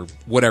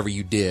whatever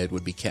you did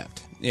would be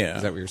kept. Yeah.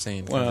 Is that what you're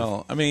saying?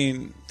 Well, I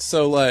mean,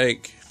 so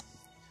like,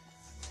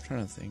 I'm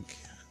trying to think.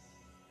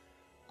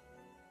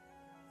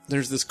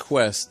 There's this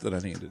quest that I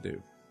need to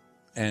do,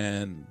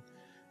 and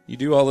you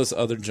do all this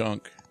other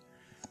junk,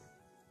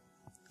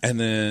 and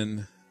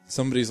then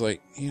somebody's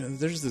like,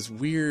 there's this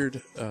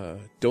weird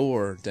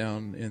door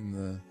down in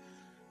the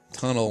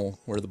tunnel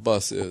where the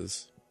bus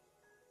is.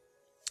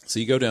 So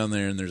you go down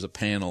there, and there's a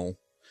panel,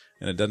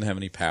 and it doesn't have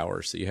any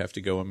power, so you have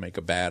to go and make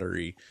a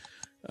battery.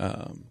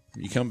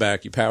 You come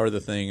back, you power the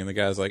thing, and the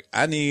guy's like,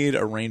 I need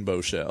a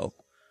rainbow shell.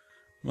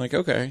 I'm like,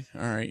 okay,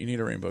 all right, you need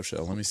a rainbow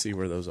shell. Let me see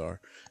where those are.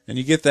 And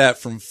you get that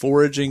from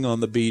foraging on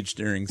the beach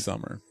during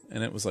summer.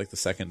 And it was like the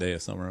second day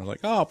of summer. I was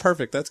like, oh,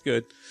 perfect, that's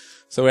good.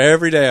 So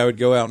every day I would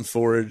go out and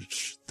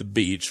forage the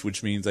beach,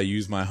 which means I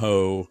use my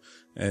hoe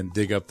and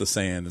dig up the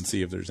sand and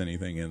see if there's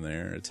anything in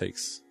there. It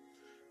takes,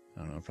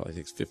 I don't know, it probably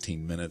takes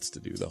 15 minutes to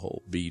do the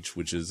whole beach,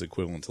 which is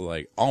equivalent to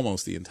like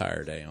almost the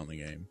entire day on the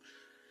game.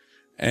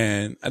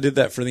 And I did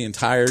that for the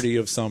entirety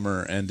of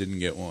summer and didn't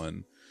get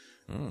one.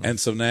 And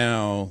so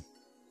now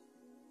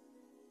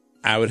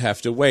I would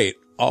have to wait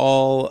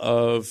all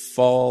of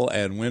fall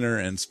and winter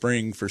and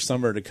spring for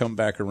summer to come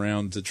back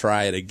around to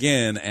try it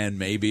again, and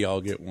maybe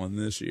I'll get one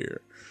this year.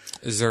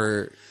 Is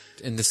there,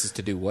 and this is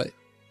to do what?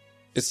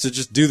 It's to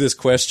just do this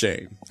quest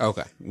chain.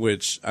 Okay.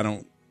 Which I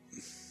don't...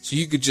 So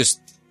you could just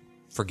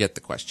forget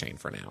the quest chain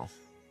for now.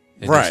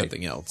 And right. do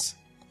something else.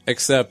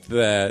 Except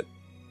that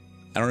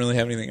I don't really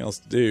have anything else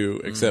to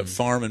do except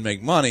farm and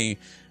make money,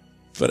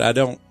 but I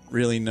don't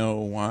really know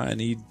why I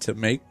need to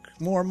make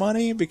more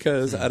money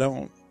because I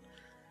don't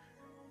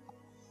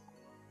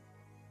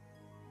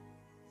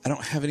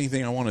have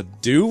anything I want to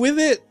do with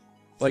it.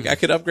 Like, I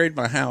could upgrade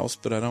my house,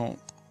 but I don't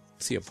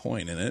see a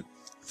point in it.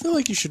 I feel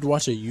like you should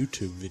watch a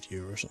YouTube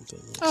video or something.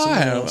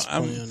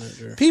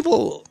 Like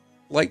people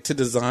like to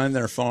design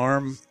their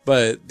farm,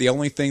 but the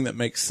only thing that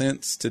makes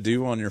sense to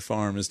do on your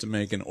farm is to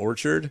make an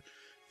orchard,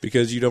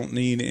 because you don't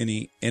need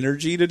any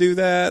energy to do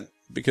that,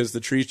 because the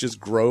trees just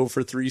grow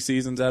for 3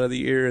 seasons out of the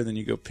year, and then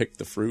you go pick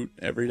the fruit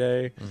every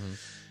day.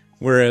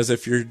 Whereas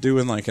if you're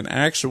doing like an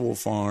actual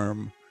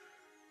farm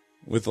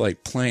with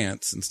like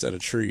plants instead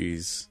of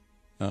trees,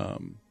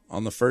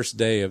 on the first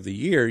day of the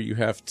year, you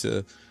have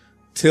to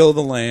till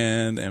the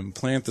land and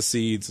plant the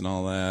seeds and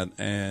all that,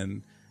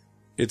 and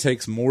it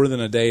takes more than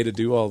a day to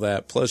do all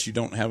that. Plus, you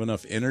don't have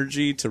enough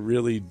energy to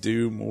really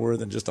do more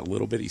than just a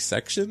little bitty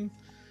section.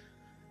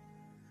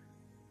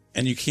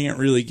 And you can't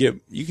really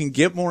you can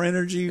get more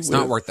energy. It's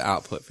not worth the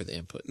output for the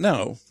input.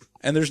 No.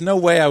 And there's no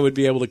way I would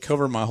be able to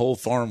cover my whole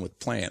farm with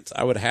plants.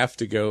 I would have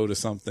to go to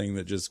something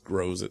that just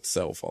grows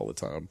itself all the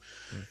time.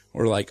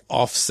 Or like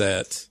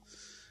offset.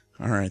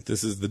 All right,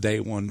 this is the day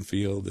 1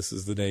 field. This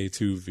is the day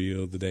 2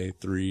 field, the day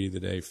 3, the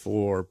day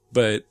 4.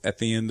 But at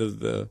the end of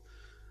the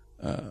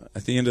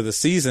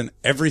season,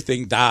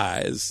 everything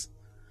dies.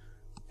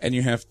 And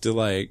you have to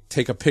like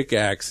take a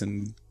pickaxe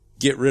and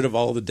get rid of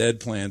all the dead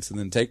plants, and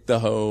then take the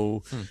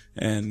hoe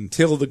and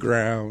till the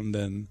ground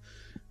and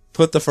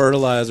put the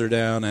fertilizer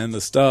down and the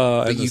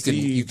stuff. But and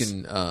you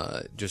can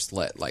just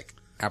let like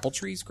apple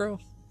trees grow.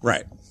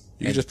 Right.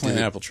 You can just plant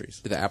apple trees.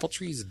 Do the apple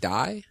trees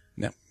die?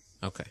 No.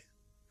 Okay.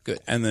 Good.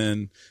 And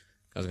then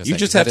you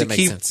just have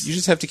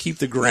to keep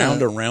the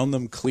ground around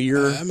them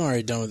clear. I'm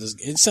already done with this.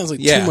 It sounds like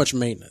too much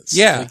maintenance.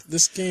 Yeah. Like,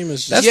 this game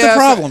is just... That's the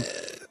problem.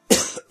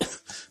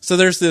 So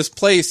there's this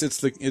place,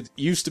 it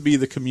used to be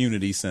the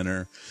community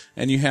center,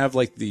 and you have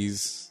like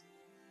these,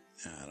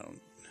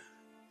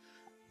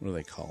 what do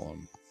they call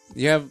them?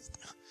 You have,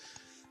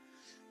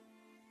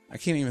 I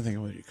can't even think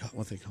of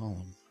what they call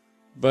them.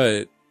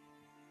 But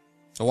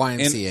a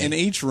YMCA. In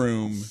each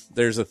room,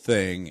 there's a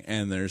thing,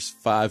 and there's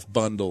 5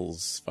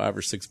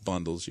 or 6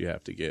 bundles you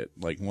have to get.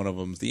 Like, one of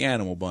them's the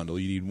animal bundle.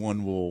 You need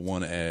 1 wool,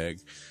 1 egg.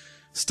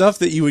 Stuff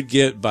that you would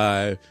get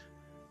by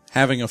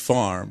having a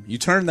farm. You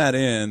turn that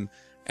in,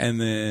 and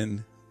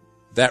then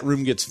that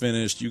room gets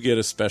finished. You get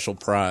a special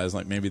prize,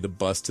 like maybe the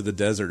bus to the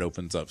desert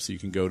opens up so you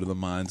can go to the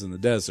mines in the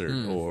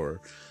desert, or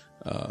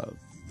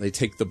they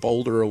take the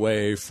boulder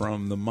away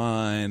from the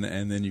mine,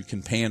 and then you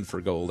can pan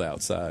for gold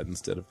outside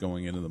instead of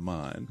going into the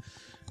mine.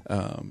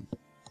 And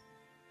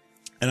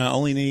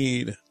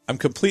I'm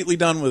completely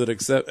done with it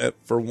except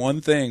for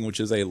one thing, which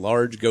is a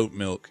large goat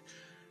milk.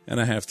 And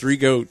I have 3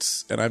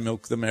 goats, and I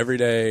milk them every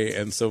day,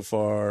 and so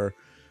far,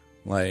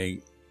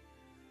 like,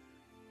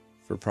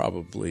 for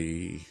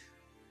probably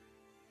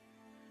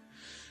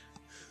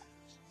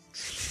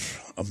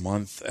a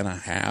month and a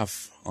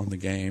half on the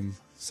game.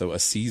 So a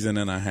season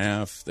and a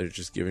half, they're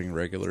just giving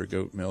regular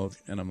goat milk,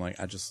 and I'm like,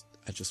 I just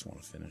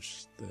want to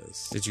finish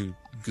this. Did you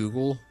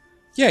Google?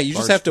 Yeah, you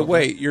just have to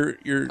wait. Your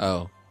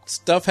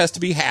stuff has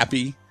to be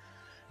happy,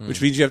 which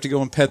means you have to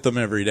go and pet them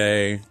every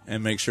day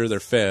and make sure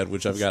they're fed,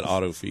 which I've got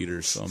auto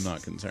feeders, so I'm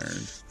not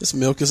concerned. This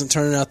milk isn't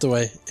turning out the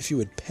way if you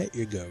would pet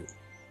your goat.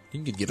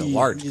 You could get a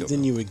large goat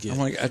Then milk. you would get. I'm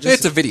like,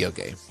 It's a video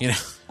game, you know.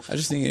 I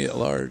just need a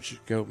large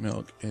goat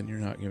milk, and you're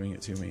not giving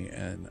it to me,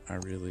 and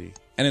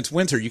and it's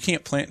winter. You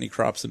can't plant any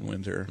crops in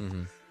winter,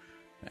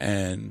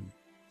 and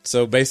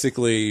so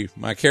basically,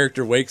 my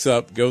character wakes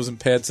up, goes and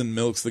pets and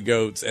milks the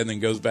goats, and then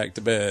goes back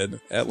to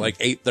bed at like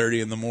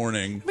 8:30 in the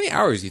morning. How many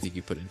hours do you think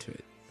you put into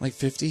it? Like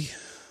 50.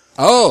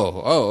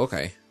 Oh,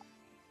 okay.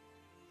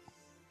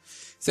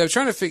 So I'm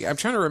trying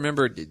to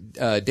remember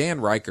Dan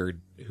Reichard,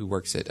 who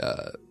works at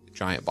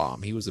Giant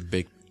Bomb. He was a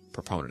big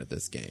proponent of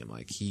this game.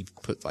 Like he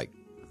put like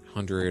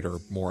 100 or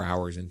more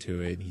hours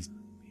into it. He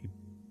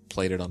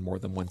played it on more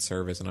than one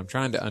service, and I'm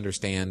trying to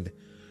understand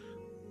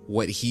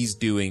what he's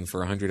doing for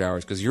 100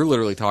 hours, because you're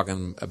literally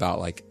talking about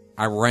like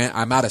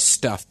I'm out of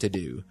stuff to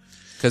do.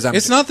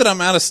 It's not that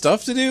I'm out of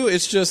stuff to do.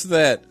 It's just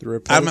that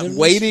I'm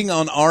waiting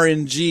on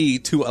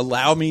RNG to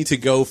allow me to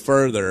go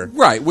further.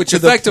 Right, which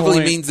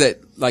effectively means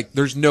that like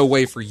there's no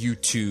way for you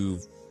to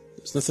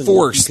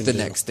force the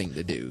next thing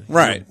to do.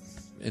 Right.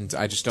 And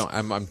I just don't.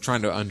 I'm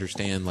trying to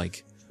understand.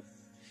 Like,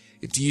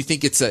 do you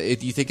think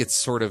it's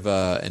sort of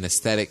an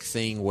aesthetic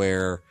thing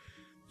where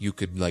you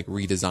could like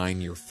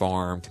redesign your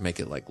farm to make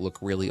it like look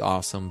really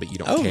awesome, but you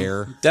don't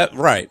care?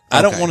 Right. Okay.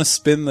 I don't want to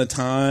spend the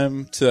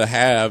time to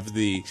have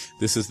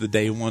this is the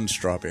day 1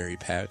 strawberry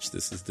patch.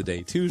 This is the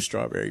day 2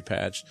 strawberry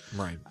patch.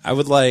 Right. I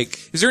would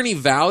like. Is there any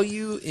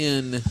value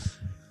in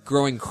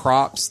growing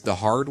crops the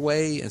hard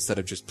way instead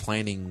of just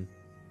planting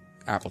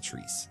apple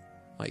trees?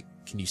 Like,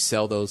 can you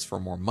sell those for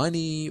more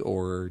money,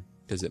 or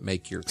does it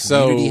make your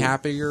community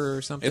happier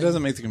or something? It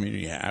doesn't make the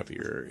community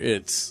happier.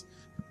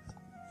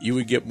 You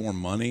would get more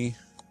money.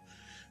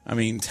 I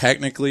mean,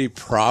 technically,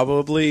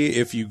 probably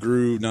if you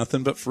grew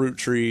nothing but fruit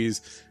trees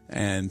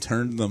and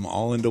turned them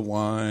all into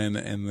wine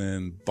and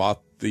then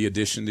bought the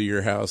addition to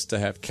your house to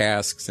have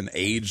casks and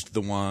aged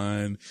the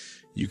wine,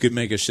 you could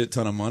make a shit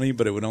ton of money,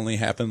 but it would only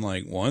happen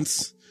like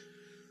once.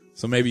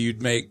 So maybe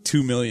you'd make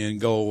 2 million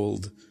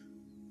gold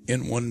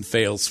in one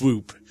fell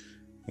swoop.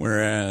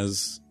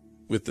 Whereas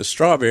with the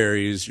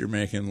strawberries, you're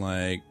making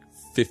like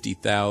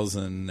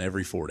 50,000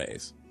 every 4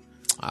 days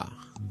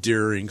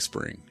during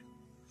spring.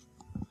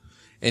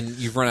 And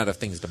you've run out of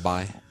things to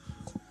buy,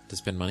 to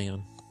spend money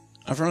on?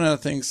 I've run out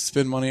of things to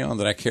spend money on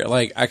that I care.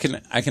 Like, I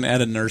can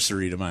add a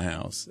nursery to my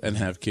house and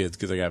have kids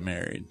because I got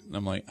married. And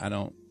I'm like,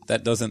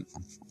 that doesn't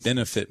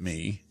benefit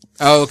me.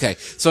 Oh, okay.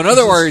 So in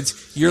other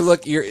words, you're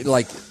like,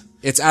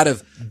 it's out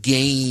of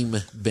game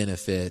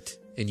benefit,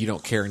 and you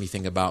don't care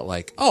anything about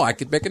like, oh, I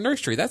could make a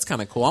nursery. That's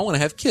kind of cool. I want to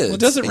have kids. Well,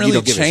 it doesn't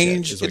really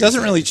change. It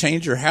doesn't really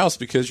change your house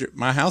because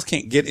my house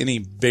can't get any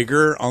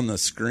bigger on the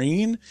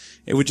screen.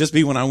 It would just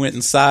be when I went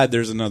inside,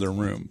 there's another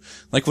room.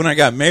 Like when I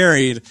got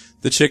married,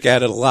 the chick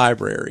added a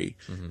library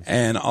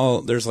and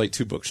there's like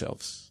 2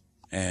 bookshelves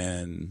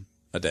and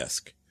a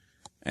desk.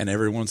 And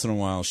every once in a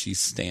while she's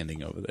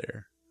standing over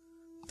there.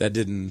 That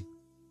didn't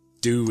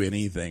do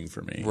anything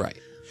for me. Right.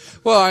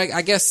 Well,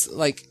 I guess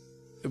like,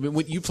 I mean,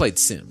 when you played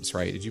Sims,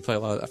 right? Did you play a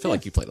lot? I feel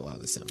like you played a lot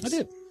of The Sims. I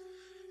did.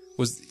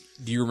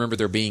 Do you remember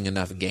there being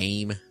enough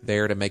game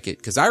there to make it?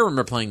 Because I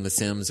remember playing The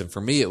Sims, and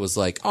for me, it was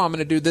like, oh, I'm going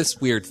to do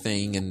this weird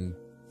thing, and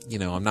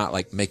I'm not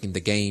like making the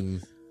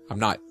game. I'm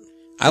not.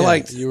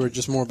 You were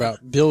just more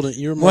about building.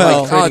 You were more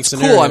like, creating it's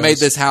scenarios. cool. I made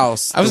this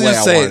house. I was going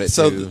to say.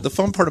 So the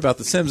fun part about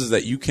The Sims is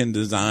that you can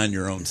design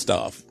your own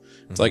stuff.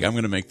 It's like, I'm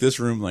going to make this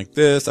room like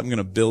this. I'm going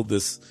to build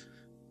this.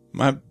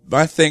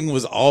 My thing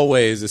was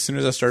always, as soon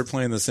as I started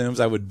playing The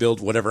Sims, I would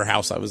build whatever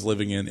house I was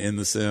living in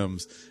The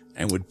Sims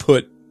and would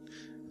put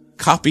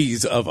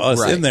copies of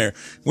us in there.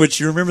 Which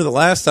you remember the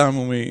last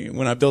time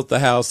when I built the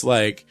house,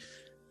 like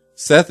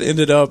Seth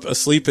ended up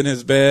asleep in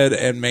his bed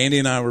and Mandy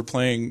and I were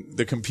playing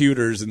the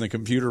computers in the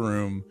computer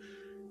room.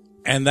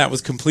 And that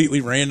was completely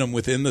random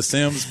within The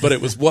Sims, but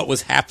it was what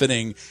was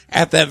happening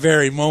at that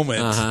very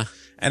moment.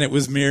 And it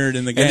was mirrored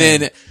in the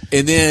game.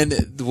 And then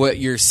what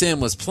your Sim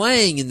was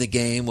playing in the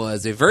game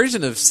was a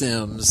version of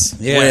Sims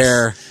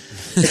where...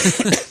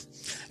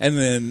 And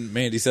then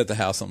Mandy set the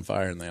house on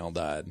fire and they all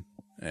died.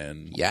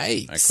 And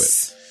yikes. I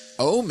quit.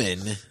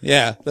 Omen.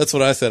 Yeah, that's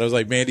what I said. I was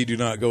like, Mandy, do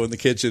not go in the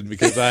kitchen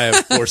because I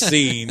have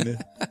foreseen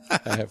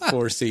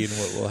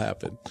what will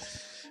happen.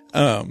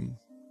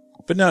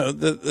 But no,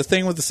 the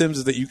thing with The Sims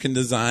is that you can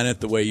design it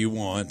the way you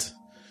want.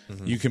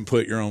 You can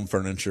put your own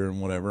furniture and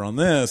whatever. On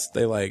this,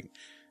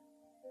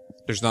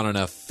 there's not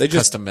enough. They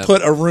just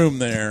put a room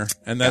there,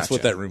 and that's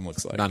what that room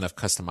looks like. Not enough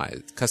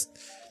customized.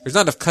 There's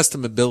not enough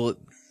customization.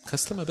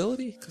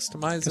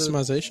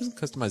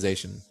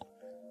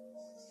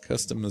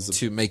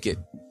 To make it.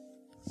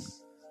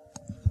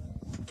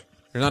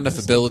 There's not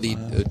enough ability to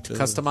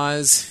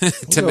customize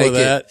to make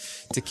it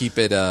to keep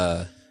it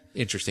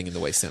interesting in the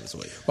way Sims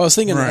would. Well, I was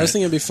thinking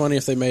it'd be funny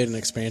if they made an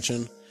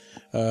expansion.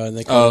 And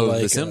they call it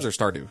like The Sims or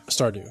Stardew?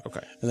 Stardew.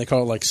 Okay. And they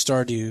call it like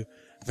Stardew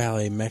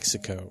Valley,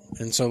 Mexico.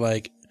 And so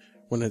like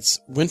when it's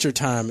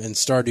wintertime in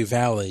Stardew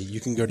Valley, you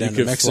can go down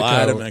to Mexico,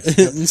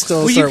 and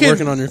still start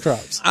working on your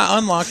crops. I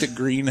unlocked a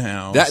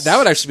greenhouse. That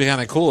would actually be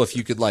kind of cool if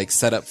you could like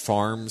set up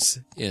farms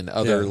in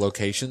other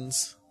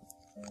locations.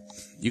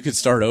 You could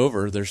start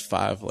over. There's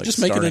 5 like just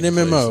make it an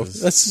MMO.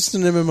 places. That's just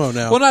an MMO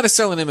now. Well, not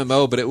necessarily an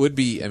MMO, but it would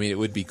be. I mean, it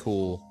would be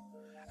cool.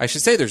 I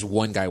should say there's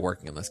one guy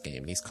working on this game,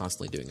 and he's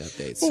constantly doing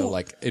updates. So,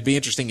 like, it'd be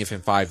interesting if in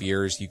 5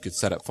 years you could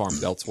set up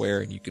farms elsewhere,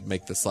 and you could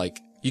make this like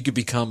you could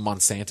become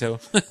Monsanto.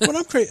 But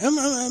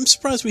I'm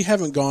surprised we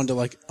haven't gone to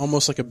like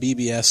almost like a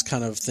BBS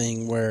kind of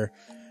thing where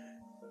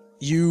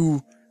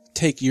you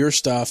take your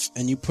stuff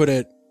and you put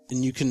it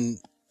and you can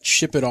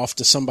ship it off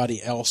to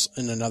somebody else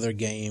in another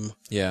game.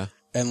 Yeah.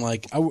 And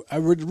like, I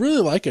would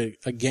really like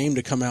a game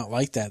to come out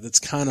like that. That's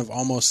kind of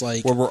almost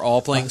like where we're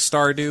all playing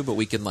Stardew, but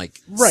we can like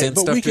send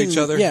stuff to each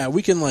other. Yeah,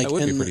 we can like. That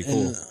would be pretty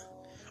cool.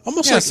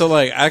 Almost Yeah, like so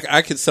like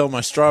I could sell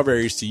my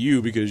strawberries to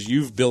you because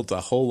you've built a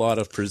whole lot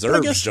of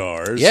preserve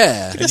jars.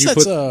 Yeah. I guess And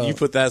that's you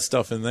put that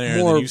stuff in there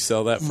and more then you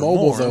sell that for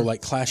mobile more. though,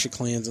 like Clash of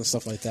Clans and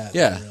stuff like that.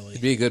 Yeah, really.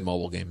 it'd be a good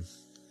mobile game.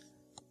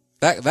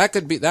 That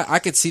could be that. I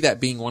could see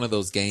that being one of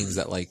those games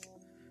that like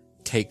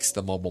takes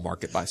the mobile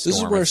market by storm.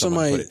 This is where if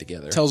someone somebody put it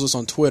together. tells us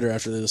on Twitter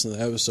after they listen to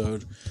the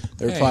episode.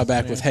 They reply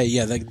back with, "Hey,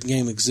 yeah, that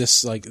game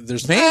exists. Like,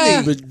 there's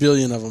Mandy, a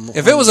billion of them.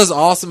 If it was as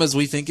awesome as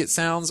we think it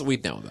sounds,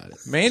 we'd know about it.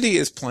 Mandy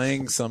is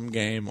playing some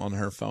game on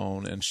her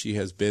phone and she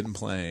has been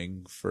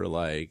playing for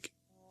like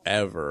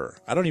ever.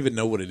 I don't even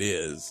know what it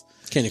is.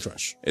 Candy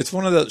Crush. It's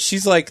one of the,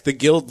 she's like the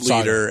guild Saga.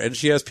 leader and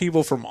she has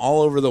people from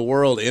all over the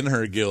world in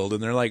her guild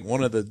and they're like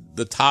one of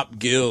the top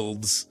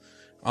guilds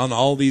on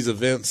all these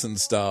events and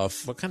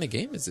stuff. What kind of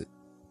game is it?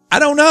 I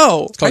don't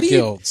know. It's called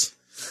Guilds.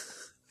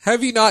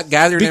 Have you not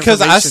gathered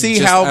Because information I see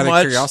just how out of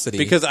much curiosity?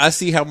 because I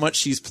see how much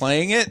she's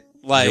playing it.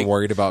 Like, You're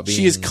worried about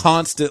she is being-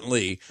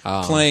 constantly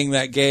playing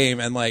that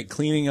game and like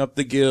cleaning up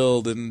the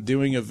guild and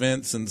doing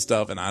events and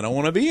stuff. And I don't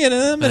want to be in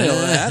the middle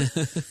of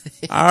that.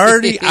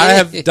 I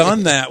have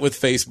done that with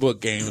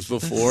Facebook games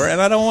before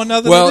and I don't want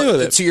nothing to do with Well,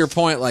 it. to your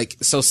point, like,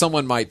 so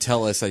someone might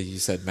tell us, as you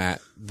said,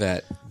 Matt,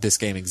 that this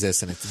game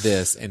exists and it's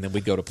this, and then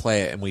we'd go to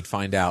play it and we'd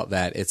find out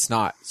that it's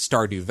not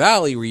Stardew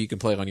Valley where you can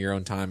play it on your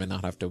own time and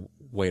not have to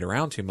wait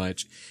around too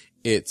much.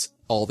 It's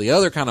all the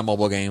other kind of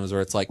mobile games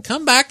where it's like,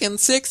 come back in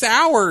 6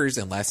 hours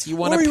unless you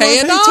want to pay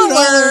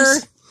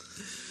 $1.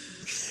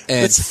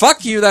 And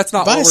fuck you, that's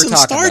not Buy what we're some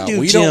talking about. Stardew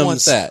We don't want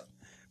gems. that.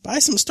 Buy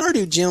some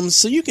Stardew gems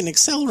so you can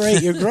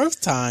accelerate your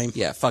growth time.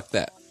 Yeah, fuck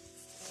that.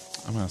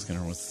 I'm asking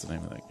her what's the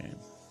name of that game.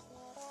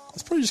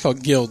 It's probably just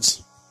called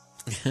Guilds.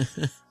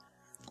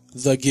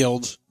 The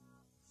Guild.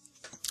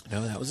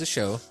 No, that was a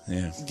show.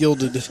 Yeah.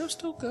 Gilded. The show's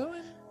still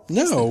going?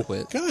 No.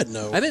 quit. God,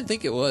 no. I didn't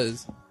think it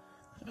was.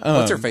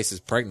 What's her face is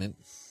pregnant.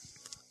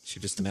 She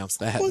just announced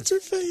that. What's her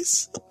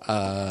face?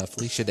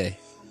 Felicia Day.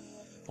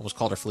 Almost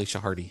called her Felicia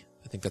Hardy.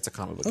 I think that's a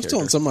comic book I was character.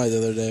 telling somebody the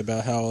other day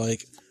about how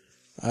like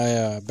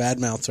I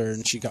badmouthed her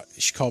and she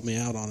called me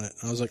out on it.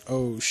 I was like,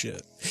 oh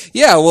shit.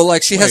 Yeah, well,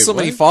 like she has Wait, so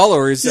many what?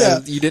 followers, Yeah.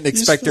 and you didn't You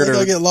just expect feel her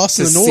like to I get lost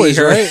to in the see noise,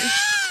 her. right?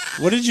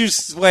 What did you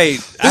wait?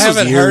 I was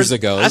haven't years heard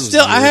ago. I This was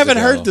still I years haven't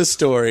ago. heard the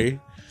story.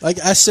 Like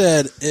I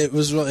said, it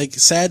was like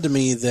sad to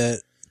me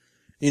that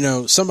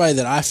somebody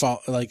that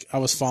I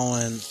was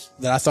following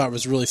that I thought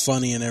was really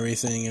funny and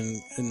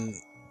everything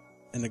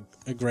and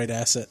a great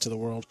asset to the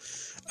world.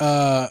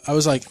 I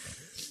was like,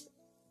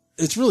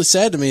 it's really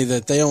sad to me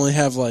that they only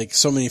have like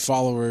so many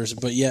followers,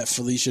 but yet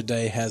Felicia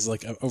Day has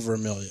like over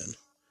 1 million.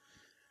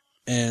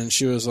 And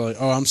she was like,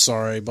 "Oh, I'm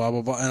sorry, blah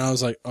blah blah," and I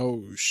was like,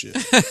 "Oh shit!"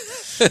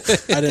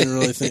 I didn't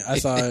really think. I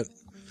thought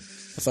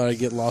I'd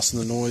get lost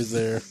in the noise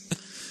there.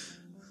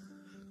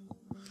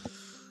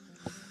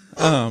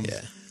 Yeah.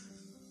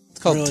 It's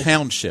called Really?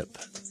 Township.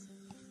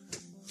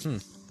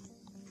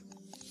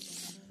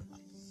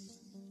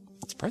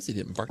 Surprised he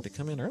didn't bark to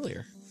come in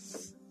earlier.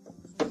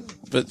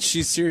 But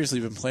she's seriously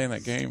been playing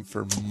that game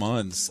for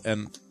months,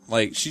 and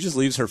like she just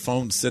leaves her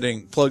phone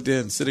plugged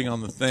in, sitting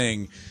on the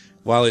thing,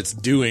 while it's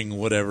doing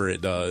whatever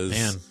it does.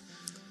 Man.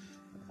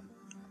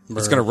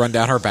 It's going to run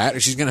down her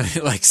battery. She's going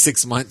to, like,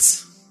 6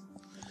 months.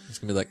 It's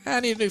going to be like, I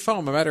need a new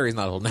phone. My battery's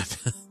not holding up.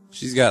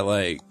 She's got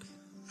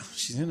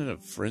she's ended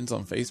up friends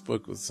on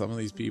Facebook with some of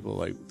these people.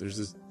 Like, there's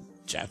this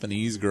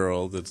Japanese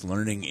girl that's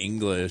learning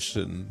English,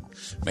 and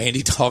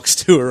Mandy talks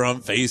to her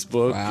on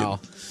Facebook. Wow.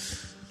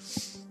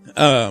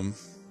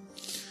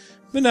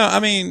 But no, I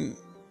mean,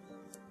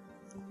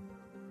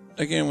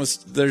 again,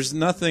 there's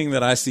nothing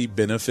that I see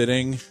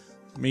benefiting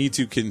me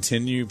to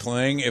continue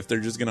playing if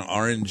they're just going to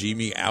RNG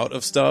me out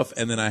of stuff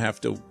and then I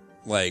have to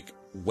like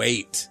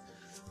wait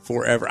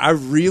forever. I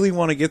really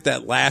want to get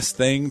that last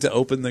thing to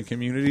open the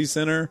community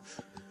center,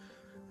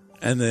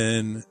 and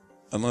then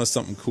unless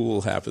something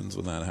cool happens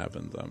when that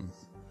happens, I'm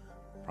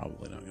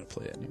probably not going to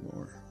play it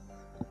anymore.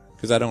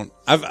 Because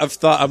I've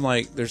thought, I'm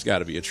like, there's got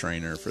to be a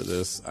trainer for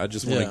this. I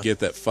just want to get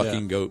that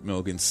fucking goat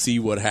milk and see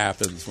what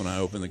happens when I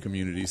open the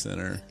community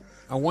center.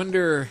 I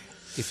wonder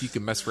if you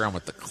can mess around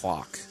with the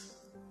clock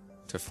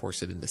to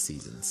force it into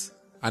seasons.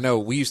 I know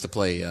we used to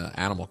play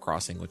Animal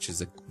Crossing, which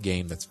is a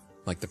game that's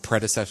like the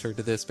predecessor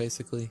to this,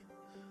 basically.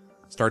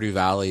 Stardew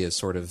Valley is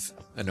sort of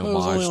an Well, it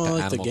was homage only to on,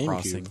 like, the Animal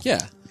GameCube. Crossing.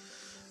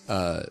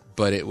 Yeah.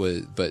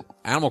 But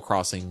Animal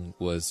Crossing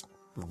was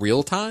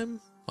real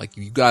time. Like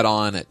you got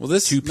on at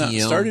 2 p.m.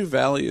 Stardew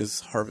Valley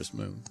is Harvest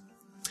Moon.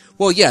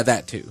 Well, yeah,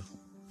 that too.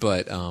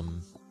 But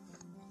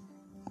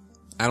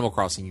Animal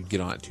Crossing, you'd get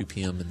on at 2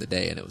 p.m. in the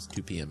day, and it was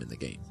 2 p.m. in the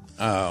game.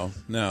 Oh,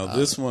 no,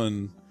 this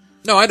one...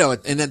 No, I know,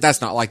 and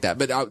that's not like that.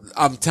 But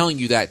I'm telling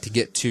you that to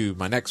get to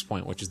my next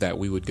point, which is that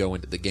we would go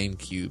into the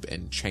GameCube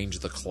and change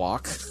the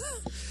clock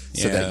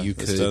so that you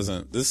could.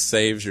 This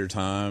saves your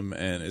time,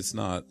 and it's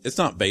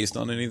not based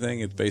on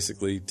anything. It's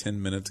basically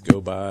 10 minutes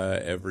go by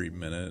every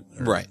minute,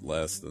 or right?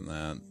 Less than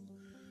that.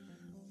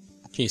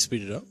 Can you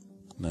speed it up?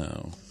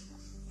 No,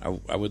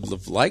 I would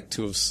have liked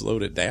to have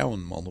slowed it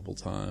down multiple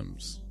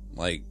times,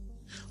 like.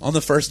 On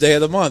the first day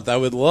of the month, I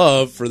would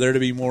love for there to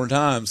be more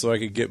time so I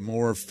could get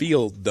more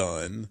field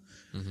done.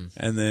 Mm-hmm.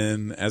 And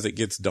then as it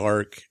gets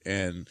dark,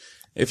 and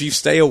if you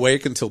stay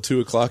awake until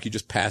 2 o'clock, you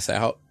just pass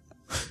out.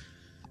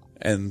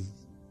 And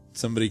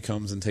somebody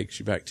comes and takes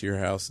you back to your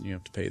house, and you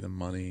have to pay them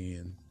money.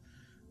 And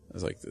I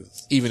was like,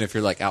 this. Even if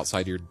you're like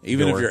outside your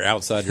Even door. if you're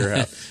outside your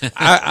house.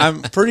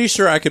 I'm pretty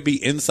sure I could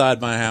be inside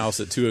my house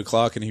at 2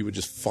 o'clock, and he would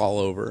just fall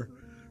over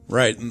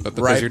right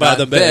by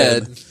the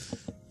bed.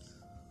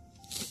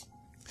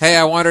 Hey,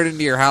 I wandered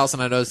into your house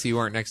and I noticed you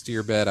weren't next to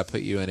your bed. I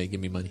put you in it.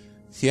 Give me money.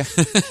 Yeah.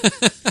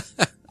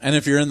 And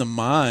if you're in the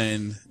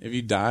mine, if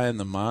you die in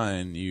the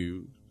mine,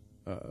 you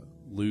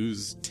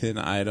lose 10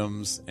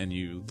 items and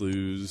you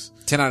lose...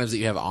 10 items that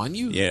you have on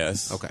you?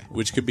 Yes. Okay.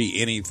 Which could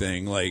be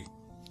anything. Like,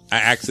 I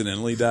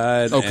accidentally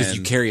died. Oh, because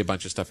you carry a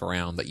bunch of stuff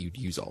around that you'd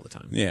use all the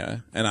time. Yeah.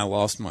 And I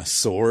lost my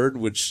sword,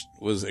 which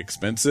was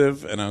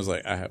expensive. And I was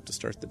like, I have to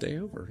start the day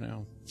over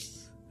now.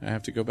 I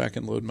have to go back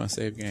and load my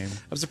save game.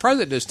 I'm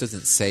surprised it just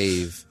doesn't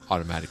save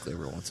automatically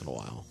every once in a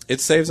while.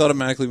 It saves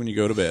automatically when you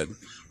go to bed.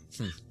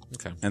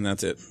 Okay. And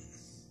that's it.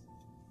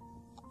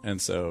 And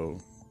so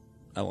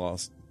I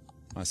lost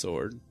my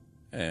sword,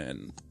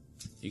 and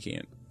you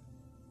can't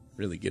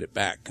really get it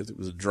back because it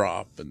was a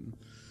drop. And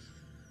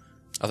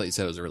I thought you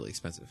said it was really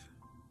expensive.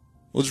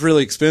 Well, it's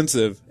really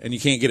expensive, and you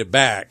can't get it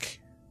back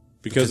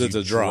because it's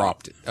a drop.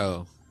 Dropped it.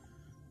 Oh.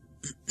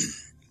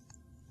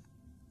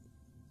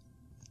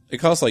 It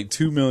costs like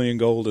 2 million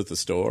gold at the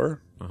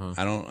store.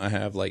 I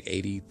have like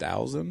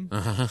 80,000,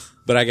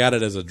 but I got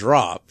it as a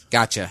drop.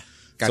 Gotcha.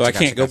 So I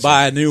can't go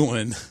buy a new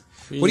one.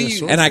 What do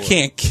you? And I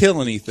can't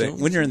kill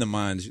anything. When you're in the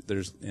mines,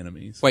 there's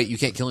enemies. Wait, you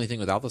can't kill anything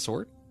without the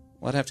sword?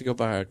 Well, I'd have to go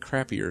buy a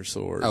crappier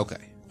sword.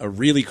 Okay. A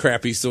really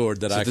crappy sword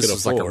that I could afford.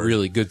 This was like a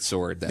really good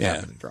sword that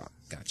happened to drop.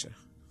 Gotcha.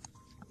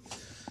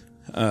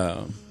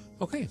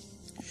 Okay.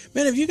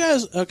 Man, have you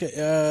guys...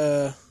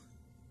 Okay,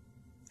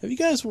 have you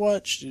guys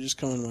watched... It just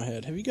come in my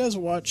head. Have you guys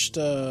watched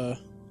PC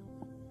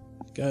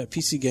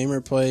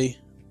Gamer play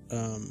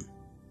Elite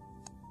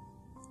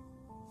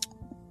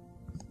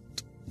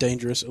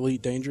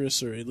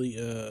Dangerous, or Elite...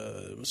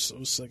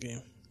 what's that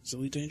game? Is it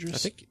Elite Dangerous? I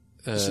think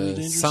Elite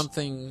Dangerous?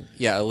 something...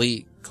 Yeah,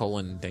 Elite :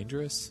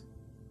 Dangerous.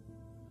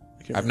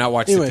 I've not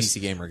watched the PC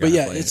Gamer guy. But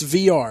yeah, play it's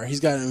it. VR. He's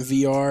got it in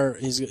VR.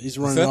 He's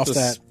running off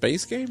that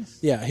space game.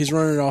 Yeah, he's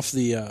running it off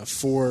the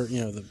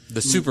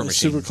the super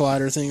machine, super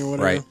collider thing or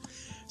whatever. Right.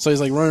 So he's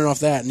like running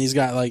off that, and he's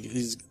got like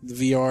the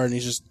VR, and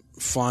he's just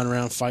flying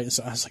around fighting.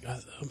 So I was like, oh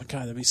my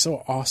god, that'd be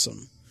so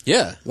awesome.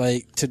 Yeah,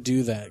 like to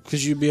do that,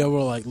 because you'd be able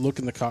to like look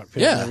in the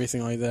cockpit and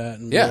everything like that,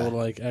 and be able to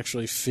like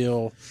actually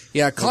feel.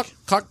 Yeah,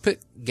 cockpit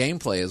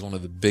gameplay is one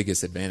of the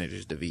biggest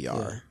advantages to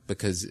VR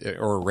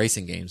or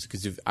racing games,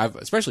 because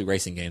especially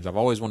racing games, I've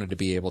always wanted to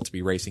be able to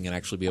be racing and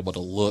actually be able to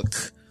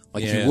look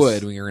like you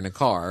would when you're in a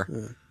car.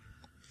 Yeah.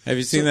 Have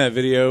you seen that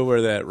video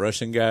where that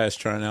Russian guy is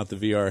trying out the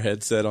VR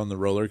headset on the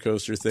roller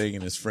coaster thing,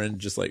 and his friend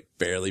just like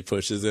barely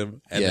pushes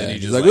him, and then he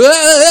just like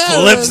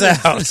flips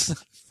out,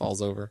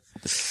 falls over.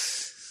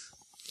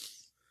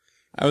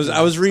 I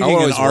was reading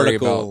an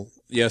article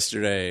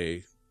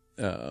yesterday.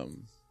 It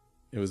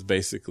was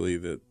basically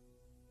that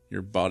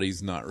your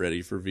body's not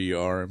ready for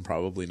VR and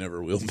probably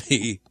never will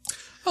be.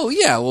 Oh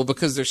yeah, well,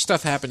 because there's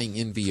stuff happening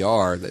in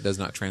VR that does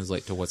not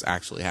translate to what's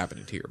actually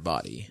happening to your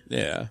body.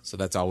 Yeah. So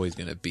that's always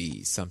going to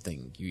be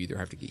something you either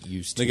have to get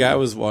used to. The guy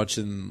was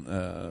watching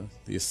the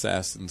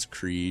Assassin's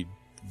Creed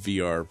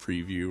VR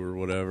preview or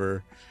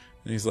whatever,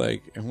 and he's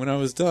like, and when I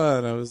was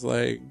done, I was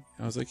like,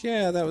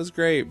 yeah, that was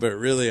great, but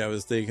really I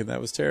was thinking that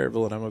was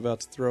terrible and I'm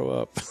about to throw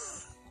up.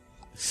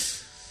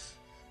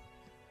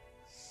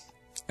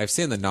 I've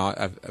seen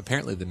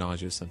apparently the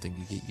nausea is something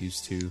you get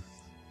used to.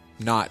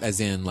 Not as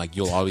in, like,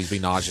 you'll always be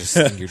nauseous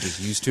and you're just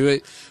used to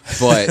it,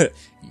 but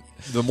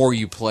the more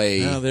you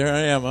play... Oh, there I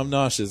am. I'm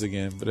nauseous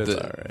again, but it's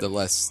all right. The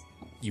less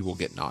you will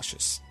get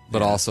nauseous.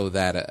 But also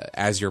that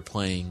as you're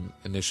playing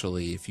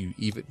initially,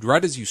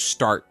 right as you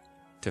start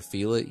to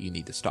feel it, you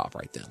need to stop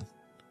right then.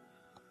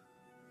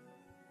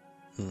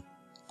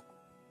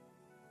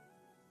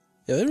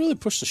 Yeah, they really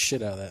pushed the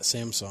shit out of that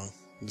Samsung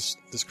this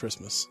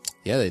Christmas.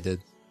 Yeah, they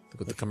did.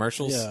 With the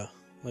commercials? Yeah.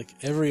 Like,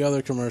 every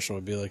other commercial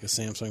would be like a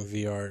Samsung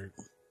VR...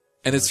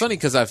 And it's funny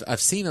because I've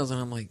seen those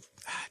and I'm like,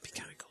 it'd be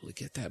kind of cool to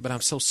get that, but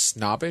I'm so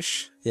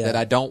snobbish that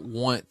I don't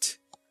want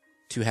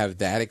to have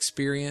that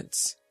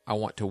experience. I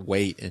want to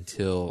wait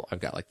until I've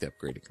got like the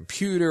upgraded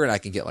computer and I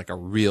can get like a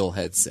real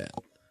headset.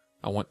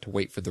 I want to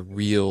wait for the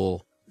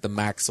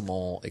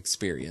maximal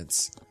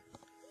experience.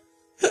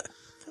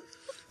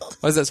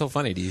 Why is that so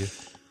funny to you?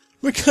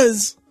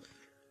 Because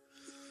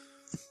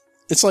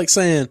it's like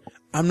saying,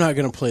 I'm not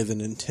going to play the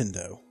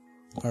Nintendo.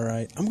 All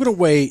right? I'm going to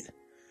wait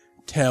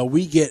till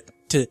we get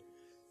to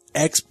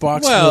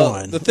Xbox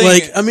One. The thing,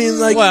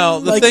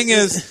 the thing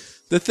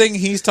is, the thing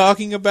he's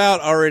talking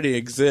about already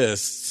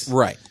exists.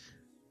 Right.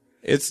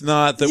 It's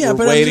not that we're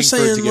waiting for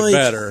it to get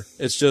better.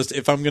 It's just,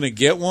 if I'm going to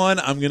get one,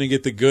 I'm going to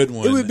get the good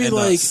one and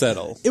not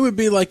settle. It would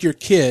be like your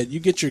kid. You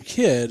get your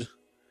kid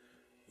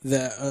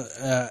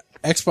the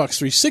Xbox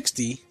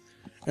 360,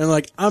 and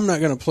like, I'm not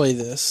going to play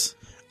this.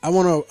 I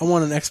want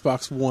an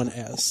Xbox One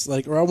S,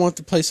 like, or I want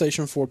the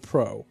PlayStation 4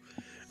 Pro,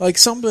 like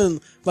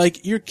something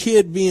like your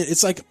kid being.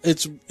 It's like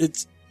it's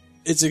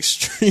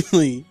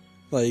extremely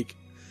like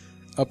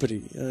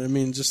uppity. I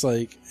mean, just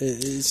like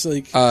it's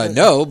like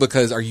no,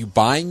 because are you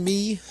buying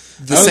me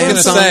the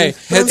Samsung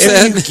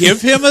headset? If you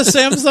give him a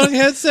Samsung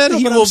headset,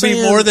 he will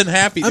be more than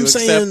happy to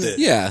accept it.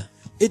 Yeah,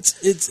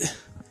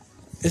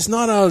 it's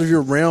not out of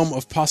your realm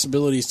of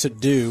possibilities to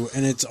do,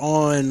 and it's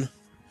on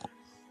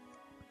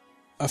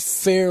a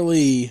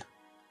fairly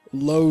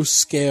low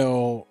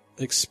scale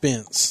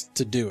expense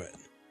to do it.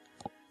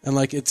 And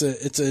like it's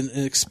an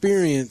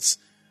experience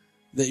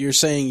that you're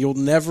saying you'll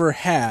never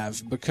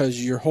have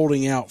because you're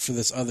holding out for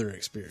this other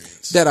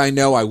experience. That I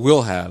know I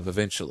will have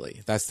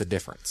eventually. That's the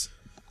difference.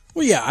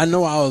 Well, yeah, I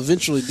know I'll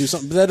eventually do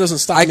something, but that doesn't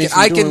stop me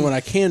from doing what I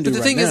can do right now. But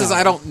the thing is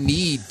I don't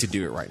need to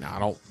do it right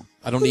now.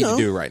 I don't need to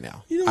do it right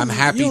now. I'm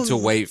happy to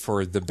wait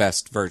for the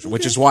best version,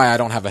 which is why I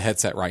don't have a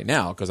headset right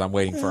now, because I'm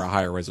waiting for a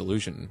higher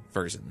resolution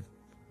version.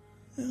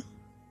 Yeah.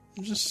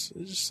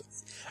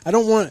 I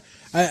don't want,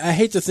 I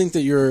hate to think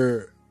that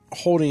you're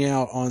holding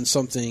out on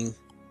something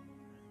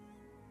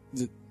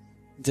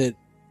that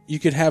you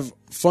could have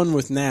fun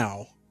with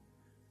now,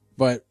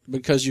 but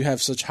because you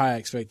have such high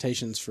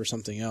expectations for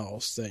something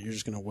else that you're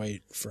just going to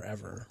wait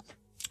forever.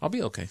 I'll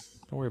be okay.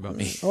 Don't worry about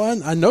me.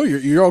 Well, I know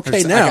you're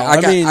okay now.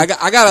 I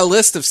got a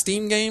list of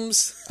Steam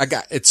games.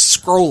 It's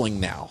scrolling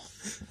now.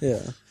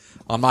 Yeah.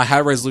 On my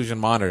high resolution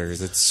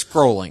monitors, it's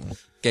scrolling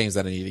games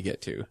that I need to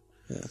get to.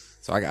 Yeah.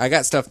 So I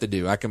got stuff to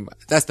do.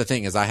 That's the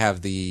thing, is I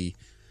have the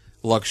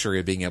luxury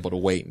of being able to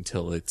wait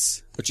until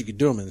it's. But you could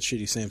do them in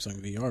shitty Samsung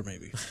VR,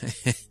 maybe.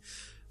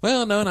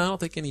 Well, no, I don't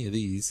think any of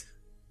these.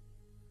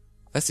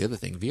 That's the other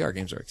thing. VR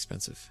games are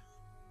expensive.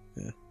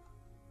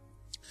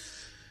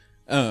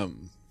 Yeah.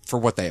 For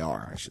what they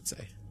are, I should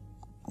say.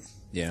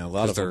 Yeah, a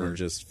lot of them are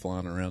just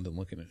flying around and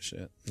looking at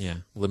shit. Yeah,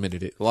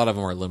 limited. A lot of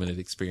them are limited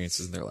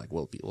experiences, and they're like,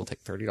 "We'll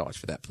take $30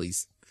 for that,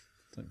 please."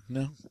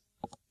 No,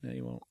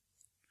 you won't.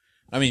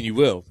 I mean, you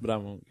will, but I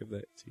won't give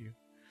that to you.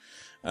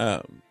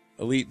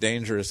 Elite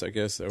Dangerous, I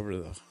guess, over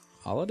the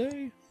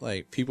holiday,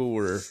 like people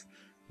were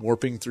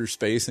warping through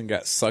space and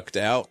got sucked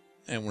out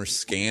and were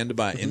scanned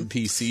by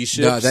NPC ships.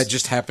 No, that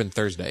just happened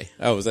Thursday.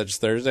 Oh, was that just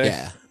Thursday?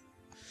 Yeah.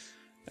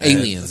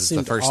 Aliens is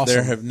the first. Awesome.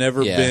 There have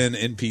never been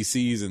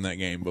NPCs in that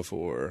game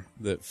before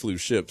that flew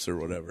ships or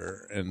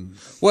whatever. And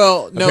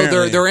well, no,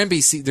 they're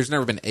NPC. There's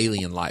never been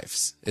alien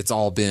lives. It's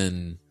all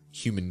been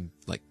human.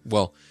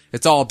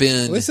 It's all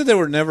been. Well, they said there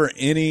were never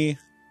any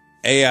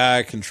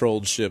AI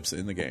controlled ships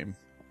in the game.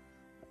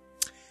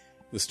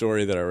 The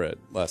story that I read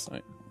last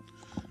night.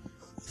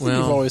 Well,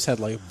 you've always had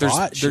like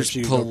bots. There's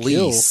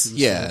police.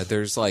 Yeah,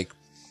 there's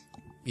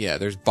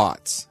there's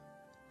bots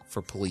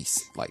for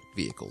police like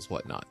vehicles,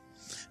 whatnot.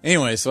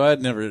 Anyway, so I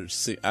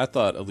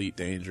thought Elite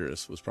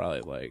Dangerous was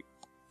probably like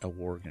a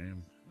war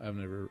game. I've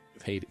never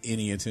paid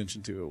any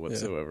attention to it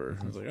whatsoever.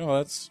 Yeah. I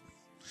was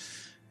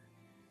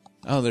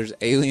like, there's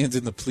aliens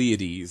in the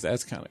Pleiades.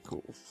 That's kind of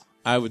cool.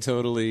 I would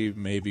totally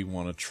maybe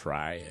want to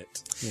try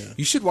it. Yeah.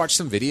 You should watch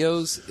some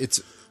videos.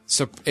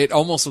 It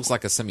almost looks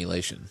like a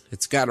simulation.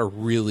 It's got a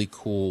really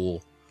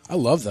cool. I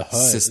love the HUD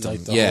system.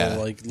 Like the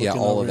whole, looking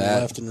all over of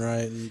that, left and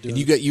right, and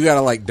you got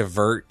to like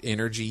divert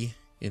energy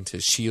into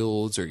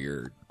shields or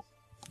your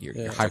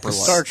hyper like a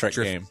Star Trek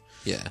game.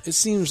 Yeah, it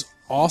seems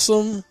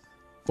awesome,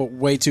 but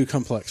way too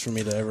complex for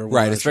me to ever.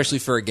 Right, especially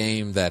for a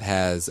game that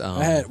has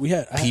we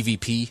had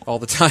PvP all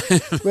the time.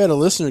 We had a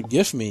listener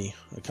gift me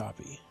a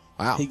copy.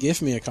 Wow, he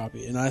gifted me a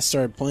copy, and I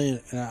started playing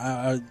it, and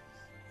I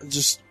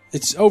just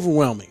it's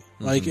overwhelming.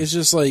 Mm-hmm. Like it's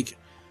just like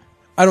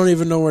I don't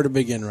even know where to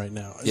begin right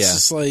now. It's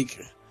just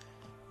like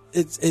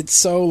it's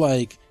so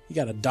like you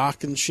got to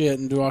dock and shit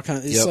and do all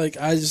kinds. It's like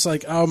I just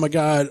like oh my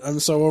god, I'm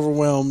so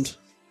overwhelmed.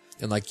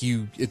 And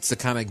it's the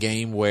kind of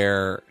game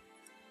where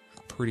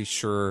I'm pretty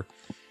sure,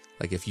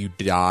 like if you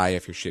die,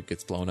 if your ship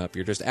gets blown up,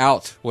 you're just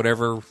out.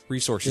 Whatever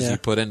resources you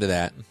put into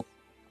that.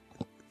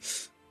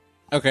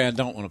 Okay, I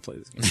don't want to play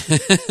this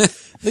game.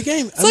 The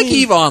game, it's like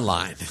EVE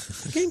Online.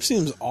 The game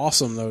seems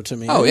awesome though to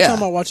me. Oh, Every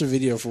time I watch a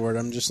video for it,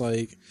 I'm just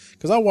like,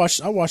 because I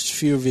watched a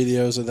few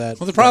videos of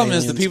that. Well, the problem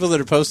is the people that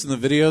are posting the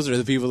videos are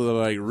the people that are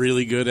like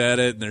really good at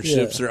it, and their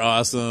ships are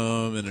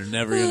awesome, and they're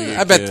never going to get.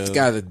 I bet the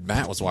guy that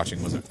Matt was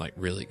watching wasn't like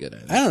really good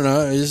at it. I don't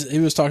know. He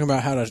was talking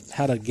about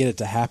how to get it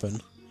to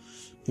happen.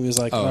 He was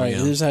like, all right,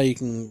 here's how you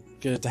can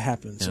get it to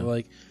happen. Yeah. So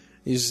like,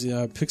 He's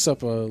picks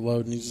up a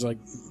load and he's like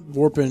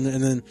warping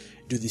and then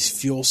do these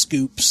fuel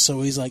scoops.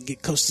 So he's like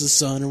get close to the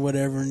sun or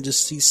whatever and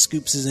just he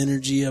scoops his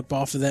energy up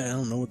off of that. I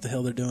don't know what the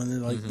hell they're doing. They're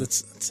like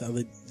that's how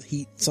they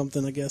heat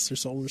something, I guess, or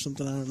solar or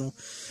something. I don't know.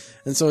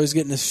 And so he's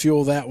getting his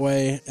fuel that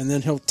way, and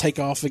then he'll take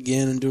off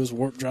again and do his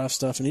warp drive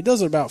stuff. And he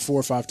does it about 4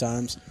 or 5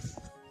 times.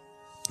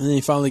 And then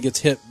he finally gets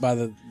hit by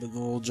the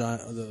little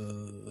giant,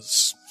 the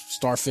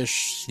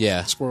starfish,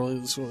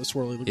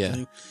 swirly looking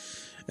thing,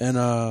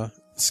 and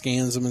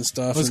scans them and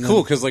stuff. Well, it's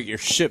cool because like your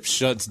ship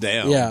shuts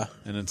down,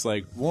 and it's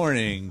like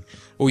warning.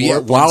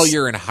 Well, while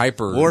you're in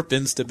warp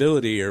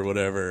instability or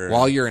whatever,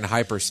 while you're in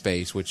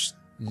hyperspace, which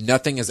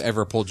nothing has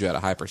ever pulled you out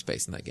of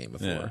hyperspace in that game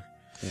before. Yeah.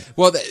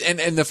 Well,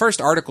 and the first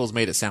articles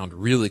made it sound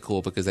really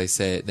cool because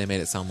they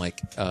made it sound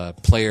like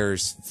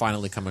players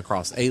finally come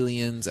across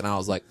aliens, and I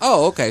was like,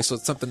 oh, okay, so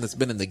it's something that's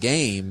been in the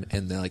game,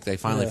 and then like they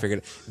finally figured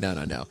it.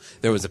 No.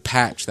 There was a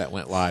patch that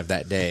went live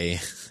that day.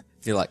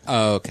 You're like,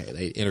 oh, okay,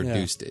 they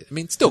introduced it. I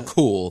mean, it's still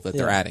cool that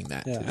they're adding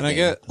that. To the and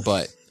game,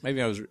 but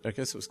maybe I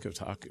guess it was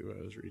Kotaku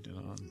I was reading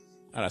on.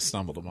 I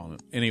stumbled upon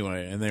it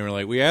anyway, and they were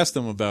like,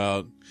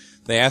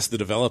 they asked the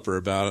developer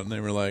about it, and they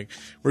were like,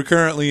 we're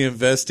currently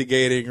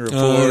investigating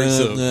reports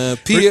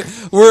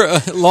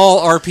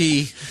LOL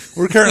RP.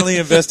 We're currently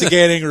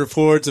investigating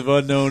reports of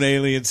unknown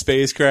alien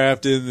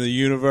spacecraft in the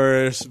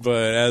universe,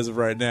 but as of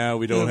right now,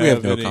 we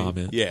have no any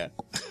comment. Yeah.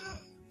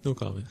 No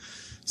comment.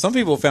 Some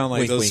people found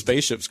like those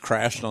spaceships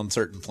crashed on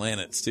certain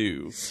planets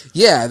too.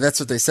 Yeah, that's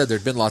what they said.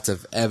 There'd been lots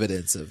of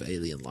evidence of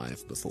alien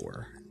life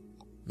before.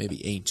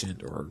 Maybe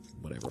ancient or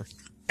whatever.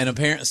 And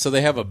apparently, so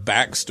they have a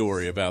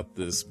backstory about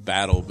this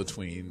battle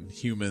between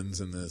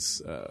humans and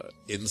this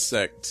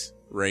insect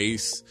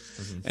race,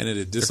 and it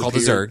had disappeared.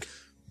 They're called the Zerg.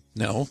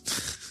 No,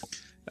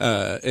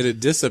 it had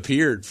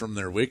disappeared from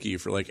their wiki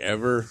for like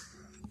ever,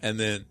 and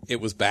then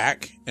it was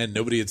back, and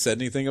nobody had said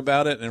anything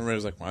about it, and everybody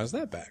was like, "Why is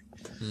that back?"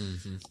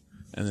 Mm-hmm.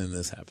 And then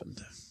this happened.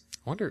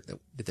 I wonder,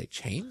 did they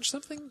change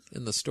something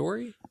in the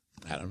story?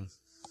 I don't know.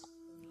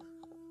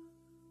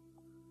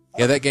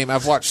 Yeah, that game.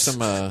 I've watched some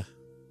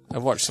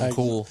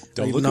cool.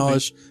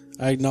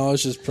 I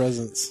acknowledge his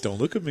presence. Don't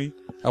look at me.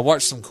 I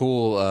watched some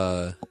cool.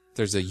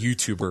 There's a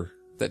YouTuber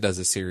that does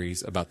a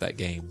series about that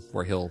game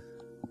where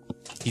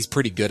he's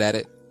pretty good at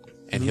it,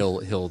 and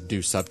he'll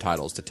do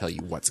subtitles to tell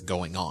you what's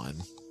going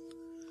on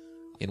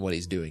in what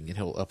he's doing, and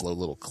he'll upload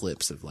little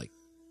clips of like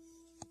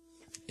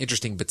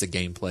interesting bits of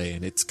gameplay,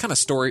 and it's kind of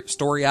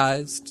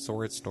storyized.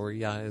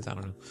 I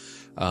don't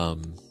know.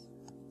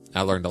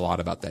 I learned a lot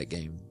about that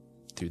game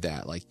through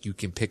that. Like you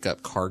can pick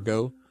up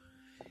cargo,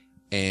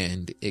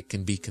 and it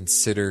can be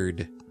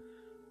considered,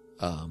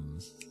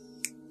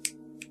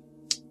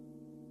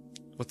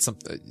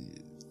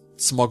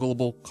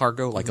 smuggleable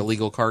cargo, like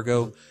illegal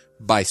cargo,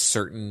 by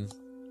certain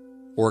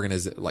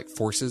like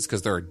forces,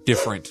 because there are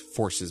different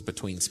forces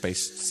between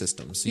space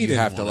systems. So you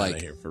have to like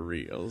here for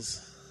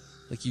reals.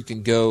 Like you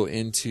can go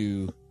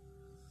into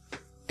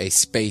a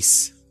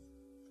space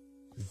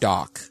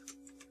dock,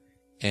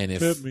 and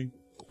if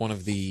one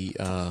of the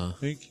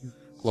Thank you.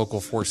 local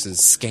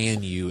forces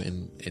scan you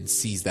and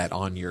sees that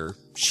on your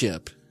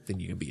ship, then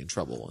you can be in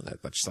trouble. And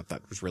I just thought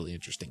that was really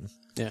interesting.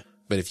 Yeah.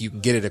 But if you can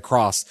get it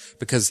across,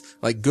 because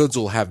like goods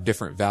will have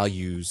different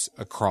values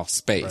across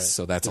space, right.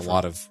 So that's a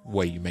lot of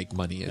way you make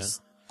money is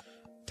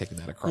taking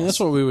that across. I mean, that's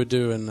what we would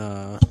do in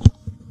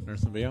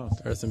Earth and Beyond.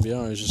 Earth and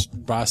Beyond is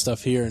just buy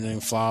stuff here and then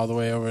fly all the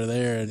way over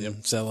there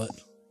and sell it.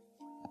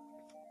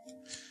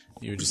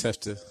 You would just have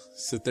to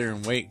sit there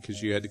and wait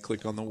because you had to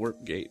click on the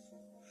warp gate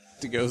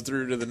to go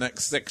through to the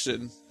next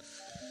section.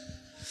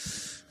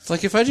 It's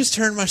like, if I just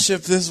turn my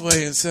ship this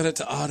way and set it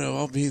to auto,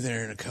 I'll be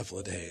there in a couple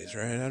of days,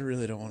 right? I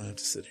really don't want to have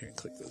to sit here and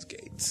click those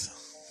gates.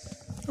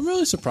 I'm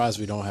really surprised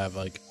we don't have,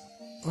 like,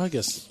 well, I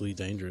guess Fleet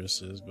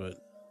Dangerous is, but,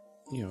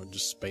 you know,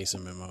 just space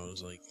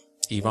MMOs, like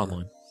EVE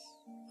Online.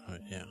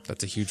 Yeah.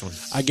 That's a huge one.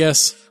 I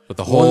guess with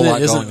the whole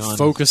lot isn't going on.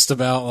 Focused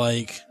about,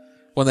 like,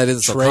 one that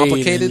isn't so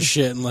complicated and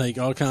shit and like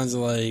all kinds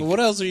of like. Well, what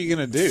else are you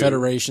gonna do?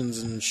 Federations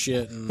and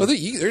shit. And well,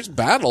 there's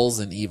battles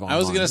in EVE Online. I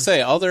was gonna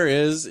say all there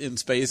is in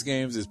space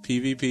games is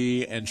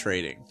PvP and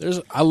trading.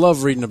 I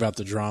love reading about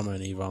the drama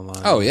in EVE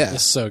Online. Oh yeah,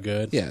 it's so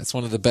good. Yeah, it's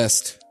one of the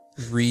best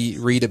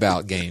read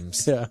about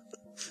games. Yeah,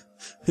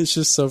 it's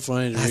just so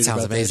funny to read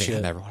sounds about amazing. That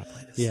shit. I never want to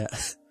play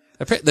this.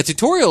 Yeah, the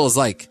tutorial is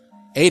like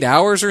 8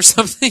 hours or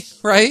something,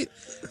 right?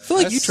 I feel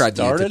like you tried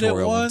to do a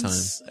tutorial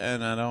once, one time,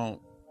 and I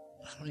don't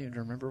even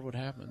remember what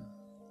happened.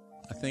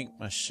 I think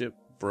my ship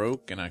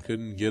broke and I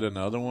couldn't get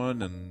another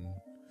one, and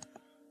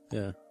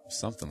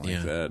something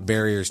like that.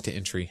 Barriers to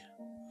entry.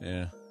 Yeah.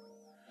 Anyway.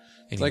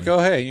 It's like, oh,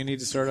 hey, you need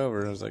to start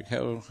over. I was like,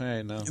 oh,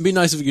 hey, no. It'd be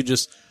nice if you could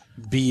just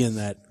be in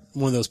that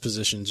one of those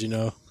positions, you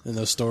know, in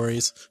those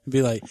stories. It'd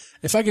be like,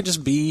 if I could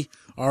just be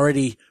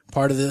already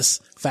part of this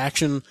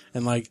faction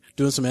and like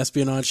doing some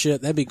espionage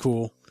shit, that'd be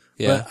cool.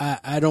 Yeah. But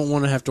I don't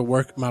want to have to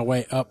work my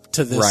way up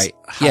to this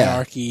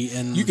hierarchy. Yeah.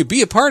 And you could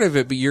be a part of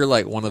it, but you're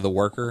like one of the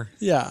worker.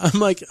 Yeah, I'm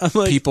like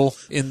people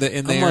in there.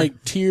 I'm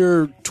like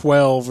tier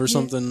 12 or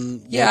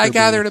something. Yeah, I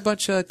gathered a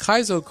bunch of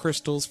Kaizo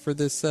crystals for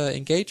this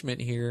engagement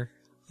here.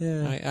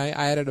 Yeah. I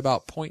added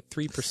about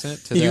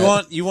 0.3% to that.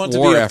 You want to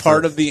war be a effort.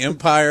 part of the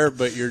Empire,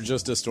 but you're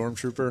just a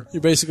stormtrooper.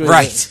 You're basically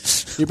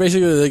Right. You're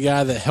basically the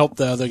guy that helped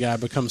the other guy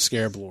become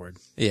Scarab Lord.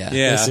 Yeah.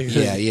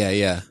 Yeah.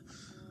 Yeah.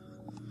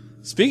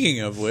 Speaking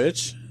of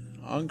which,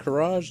 on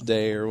Courage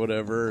Day or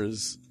whatever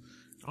is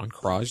On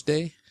Courage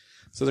Day?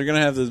 so they're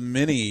gonna have the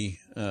mini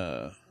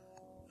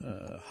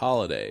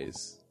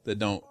holidays that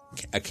don't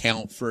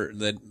account for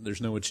that.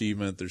 There's no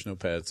achievement, there's no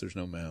pets, there's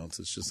no mounts.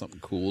 It's just something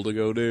cool to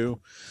go do.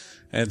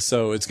 And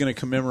so it's going to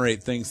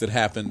commemorate things that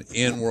happened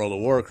in World of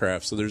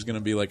Warcraft. So there's going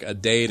to be like a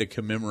day to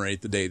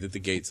commemorate the day that the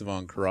gates of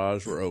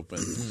Ahn'Qiraj were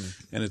opened.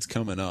 And it's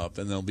coming up.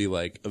 And there'll be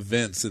like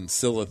events in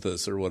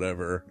Silithus or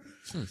whatever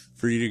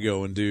for you to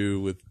go and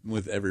do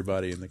with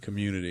everybody in the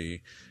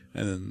community.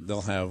 And then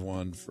they'll have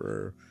one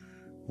for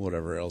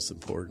whatever else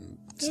important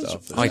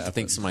stuff. I like to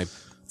think so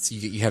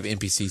you have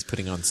NPCs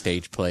putting on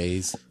stage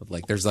plays.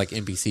 Like there's like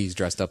NPCs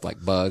dressed up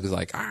like bugs,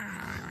 like,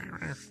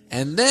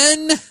 and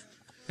then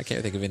I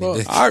can't think of any. Well,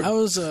 I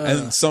was,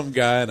 and some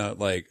guy in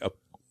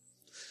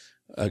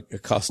a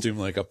costume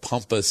like a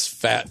pompous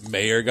fat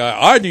mayor guy.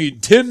 I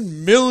need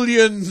 10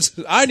 million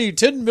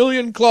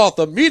cloth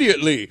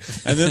immediately.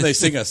 And then they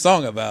sing a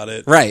song about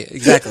it. Right,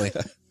 exactly.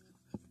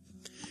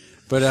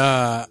 But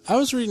I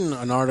was reading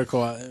an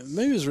article,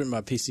 maybe it was written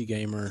by PC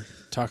Gamer,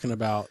 talking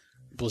about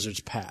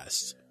Blizzard's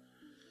past.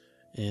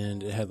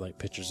 And it had like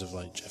pictures of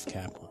like Jeff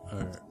Kaplan.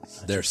 Or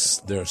Their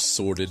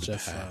sordid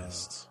Jeff,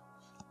 past.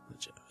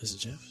 is it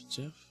Jeff?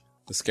 Jeff?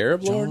 The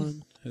Scarab Lord?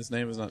 John? His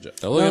name is not Jeff.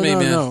 Don't look at me,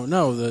 man.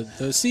 No, the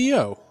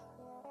CEO of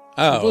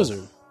Oh.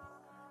 Blizzard.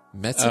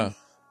 Metzen?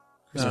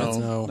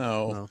 No.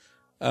 No.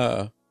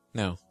 No.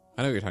 I know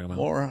what you're talking about.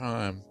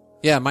 Morheim.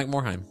 Yeah, Mike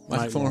Morheim.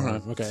 Mike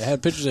Morheim. Okay, it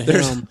had pictures of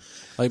him,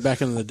 like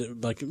back in the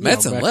like.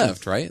 Metzen back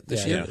left, right?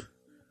 This Yeah, year? yeah.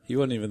 He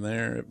wasn't even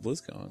there at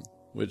BlizzCon,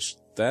 which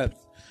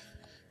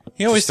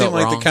he always Just felt seemed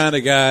like wrong. the kind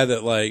of guy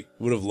that like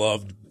would have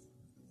loved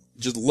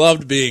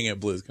being at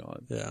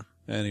BlizzCon. Yeah.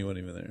 And he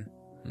wasn't even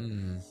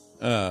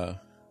there.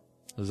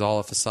 It was all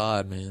a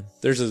facade, man.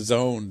 There's a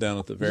zone down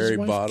at the very His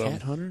wife bottom.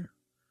 Cat Hunter.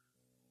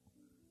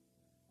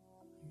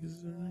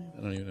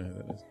 I don't even know who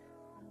that is.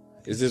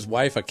 Is his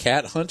wife a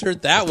cat hunter?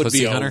 That would Pussy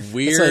be hunter? a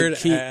weird.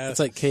 It's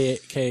like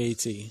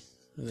KAT. I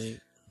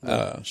think.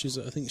 I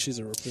think she's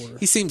a reporter.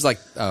 He seems like,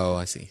 oh,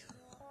 I see.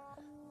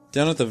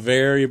 Down at the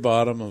very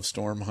bottom of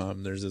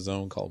Stormheim, there's a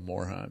zone called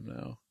Morheim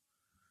now.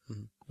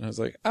 And I was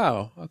like,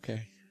 oh,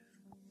 okay.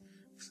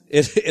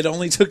 It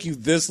only took you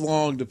this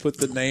long to put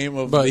the name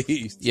of the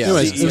Yeah.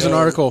 Anyways, CEO. there was an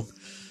article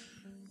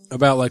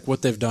about like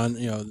what they've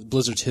done,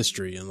 Blizzard's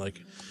history and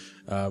like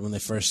when they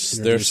first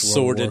Their introduced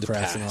World of sordid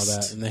Warcraft and all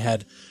past. that, and they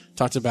had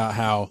talked about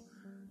how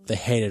they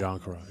hated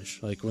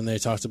Ahn'Qiraj. Like when they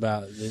talked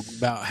about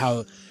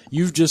how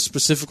you've just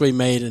specifically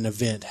made an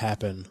event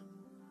happen,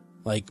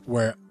 like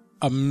where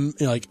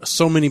like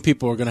so many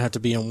people are going to have to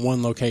be in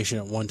one location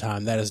at one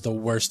time. That is the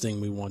worst thing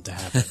we want to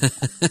happen.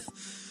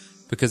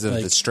 Because of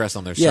Like, the stress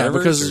on their Yeah, servers?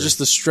 because or- of just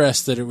the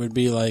stress that it would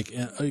be like,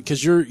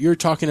 because you're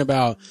talking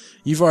about,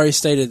 you've already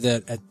stated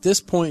that at this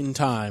point in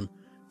time,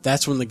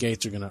 that's when the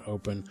gates are going to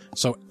open.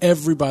 So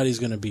everybody's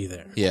going to be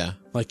there. Yeah.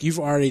 Like you've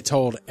already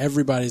told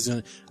everybody's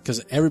going to,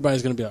 because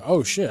everybody's going to be like,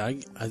 oh shit,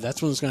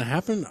 that's when it's going to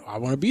happen. I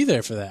want to be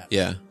there for that.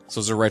 Yeah. So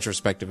it's a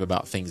retrospective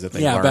about things that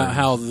they Yeah, learned. about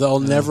how they'll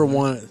never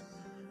want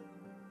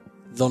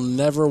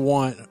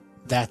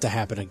that to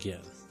happen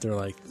again. They're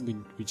like, we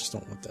just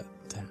don't want that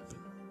to happen.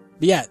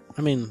 But yeah,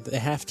 I mean, they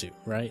have to,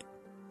 right?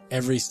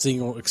 Every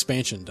single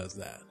expansion does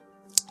that.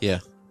 Yeah.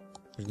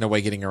 There's no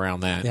way getting around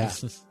that. Yeah.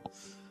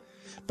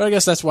 But I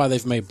guess that's why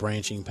they've made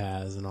branching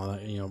paths and all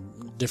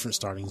that, different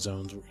starting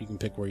zones where you can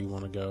pick where you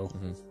want to go.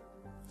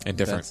 And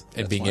different. That's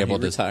and being why he able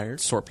to retired.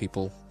 sort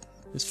people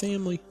His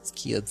family. as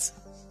kids.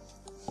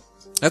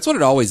 That's what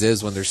it always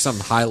is when there's some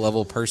high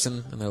level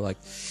person and they're like,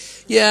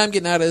 yeah, I'm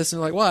getting out of this.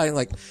 And they're like, why?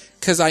 Like,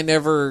 because I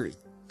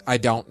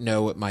don't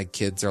know what my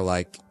kids are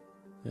like.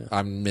 Yeah.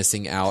 I'm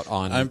missing out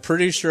on. I'm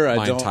pretty sure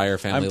My entire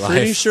family I'm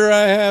pretty life. sure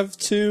I have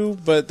two,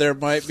 but there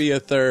might be a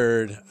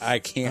third. I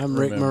can't I'm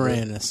Rick remember.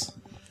 Moranis.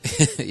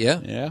 yeah.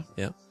 Yeah.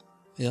 Yeah.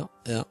 Yeah.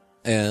 Yeah.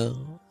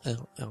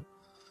 Yeah.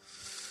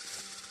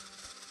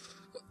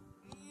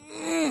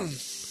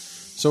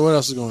 So what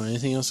else is going on?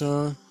 Anything else going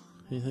on?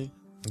 Anything?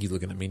 You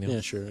looking at me now?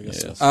 Yeah, sure. I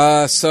guess Yes.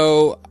 so.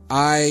 So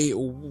I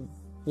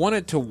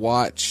wanted to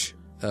watch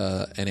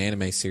an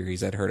anime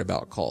series I'd heard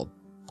about called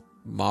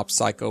Mob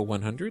Psycho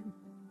 100.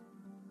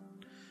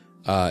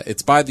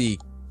 It's by the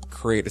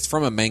creator. It's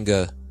from a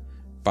manga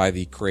by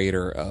the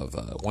creator of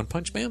One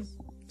Punch Man.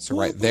 So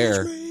right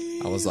there,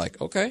 I was like,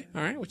 okay,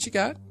 all right, what you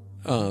got?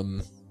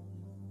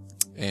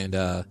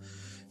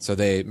 So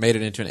they made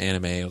it into an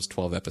anime. It was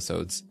 12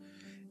 episodes,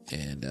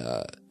 and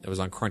it was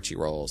on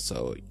Crunchyroll.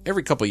 So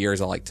every couple of years,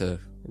 I like to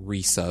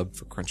resub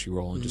for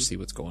Crunchyroll and just see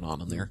what's going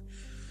on there.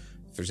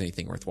 If there's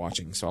anything worth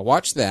watching. So I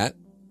watched that.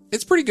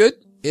 It's pretty good.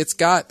 It's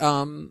got,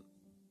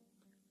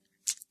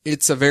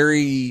 it's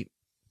very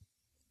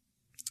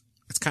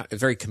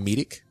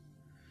comedic,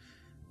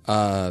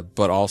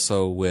 but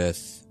also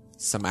with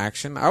some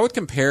action. I would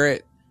compare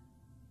it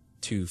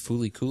to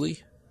Fooly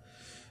Cooly,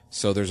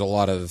 So there's a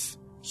lot of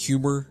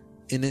humor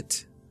in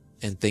it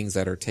and things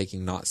that are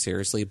taken not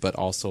seriously, but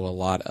also a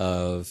lot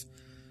of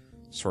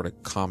sort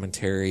of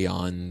commentary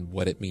on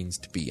what it means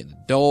to be an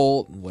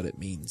adult and what it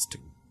means to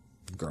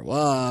grow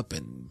up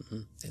and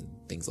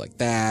things like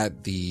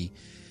that. The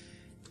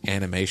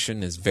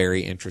animation is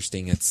very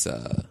interesting. It's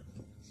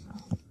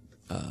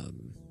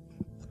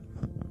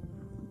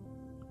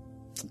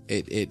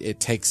it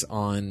takes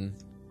on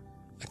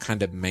a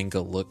kind of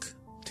manga look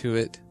to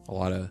it. A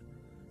lot of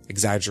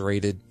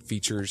exaggerated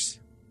features.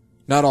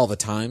 Not all the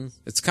time.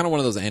 It's kind of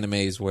one of those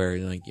animes where,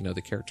 like, you know,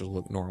 the characters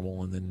look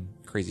normal and then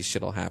crazy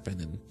shit will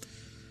happen,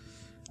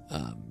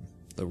 and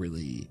they'll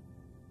really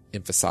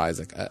emphasize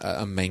like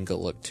a manga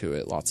look to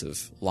it. Lots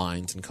of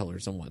lines and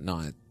colors and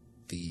whatnot.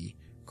 The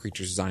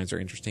creatures' designs are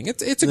interesting.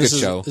 It's a good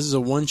show. This is a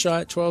one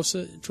shot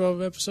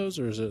 12 episodes,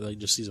 or is it like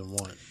just season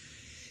 1?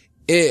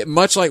 It,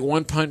 much like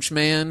One Punch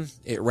Man,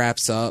 it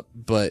wraps up,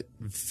 but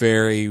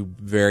very,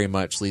 very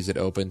much leaves it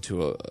open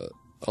to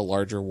a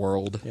larger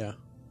world. Yeah.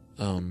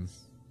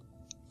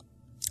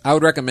 I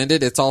would recommend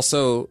it. It's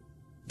also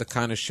the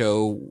kind of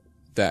show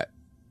that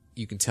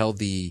you can tell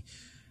the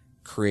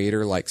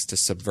creator likes to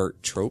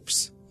subvert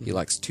tropes. He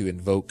likes to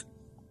invoke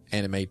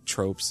anime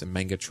tropes and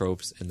manga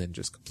tropes and then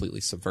just completely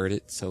subvert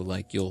it. So,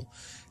 like, you'll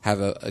have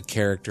a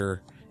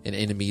character, an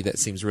enemy that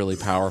seems really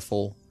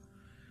powerful,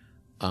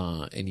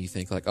 and you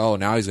think, like, oh,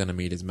 now he's going to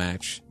meet his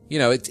match. You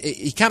know,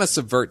 he kind of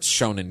subverts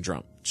Shonen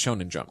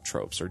Jump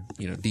tropes, or,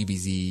 you know,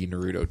 DBZ,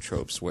 Naruto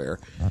tropes, where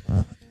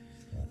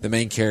the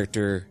main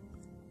character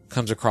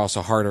comes across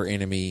a harder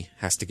enemy,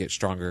 has to get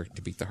stronger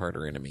to beat the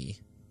harder enemy.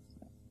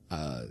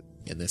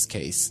 In this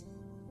case,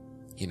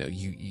 you know,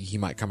 he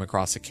might come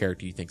across a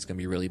character you think is going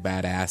to be really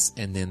badass,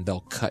 and then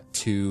they'll cut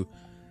to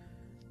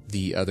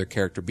the other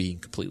character being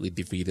completely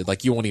defeated.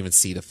 Like, you won't even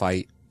see the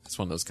fight. It's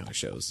one of those kind of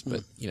shows.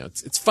 But, you know,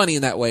 it's funny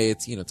in that way.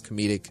 It's, you know, it's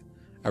comedic.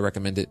 I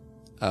recommend it.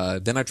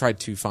 Then I was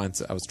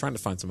trying to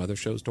find some other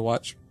shows to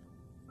watch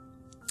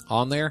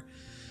on there.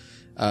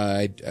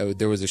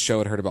 There was a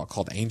show I'd heard about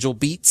called Angel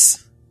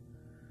Beats,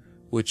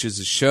 which is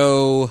a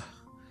show.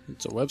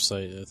 It's a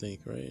website, I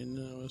think, right?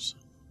 No,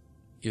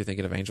 You're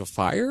thinking of Angel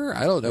Fire?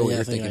 I don't know what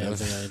you're thinking of. I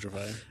think Angel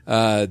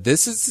Fire.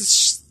 This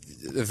is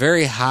a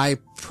very high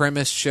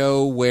premise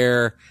show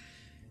where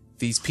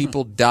these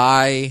people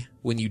die.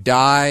 When you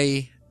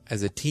die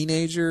as a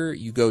teenager,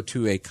 you go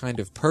to a kind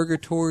of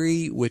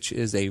purgatory, which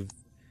is a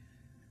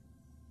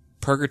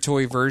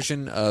purgatory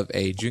version of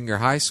a junior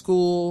high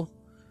school.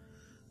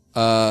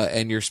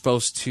 And you're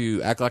supposed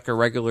to act like a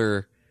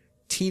regular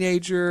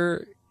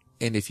teenager.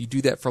 And if you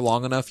do that for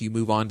long enough, you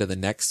move on to the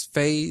next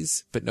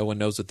phase, but no one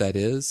knows what that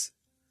is.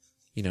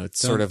 You know, it's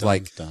sort of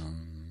like,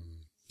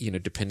 you know,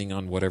 depending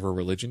on whatever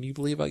religion you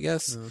believe, I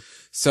guess.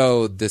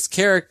 So this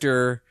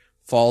character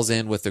falls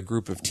in with a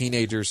group of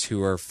teenagers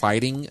who are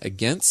fighting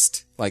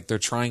against, like, they're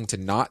trying to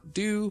not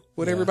do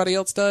what everybody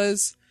else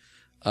does,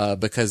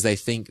 because they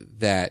think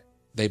that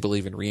they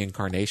believe in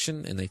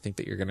reincarnation, and they think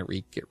that you're going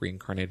to get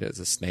reincarnated as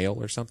a snail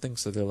or something.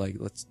 So they're like,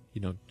 let's,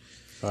 you know,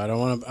 I don't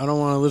want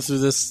to live through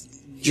this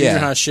junior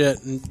high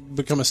shit and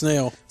become a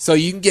snail. So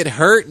you can get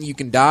hurt and you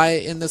can die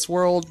in this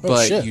world,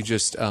 but you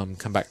just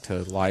come back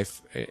to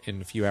life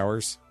in a few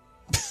hours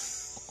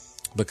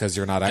because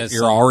you're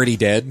already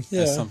dead.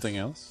 Yeah. As something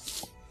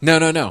else?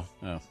 No.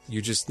 Oh.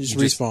 You just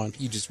respawn.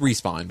 You just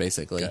respawn,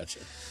 basically. Gotcha.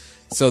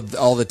 So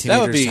all the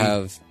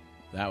teenagers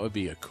that would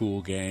be a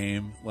cool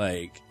game.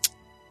 Like,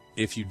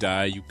 if you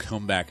die, you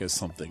come back as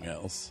something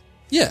else.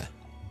 Yeah,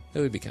 that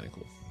would be kind of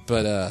cool.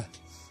 But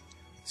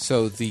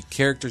so the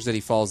characters that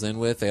he falls in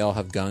with, they all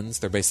have guns.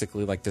 They're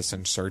basically like this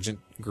insurgent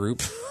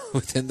group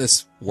within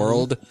this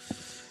world.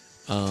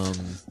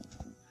 And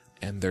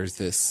there's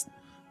this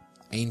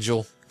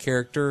angel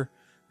character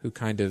who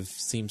kind of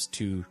seems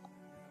to,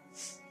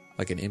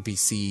 like, an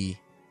NPC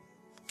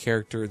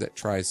character that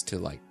tries to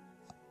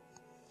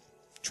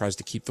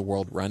keep the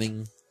world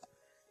running,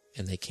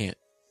 and they can't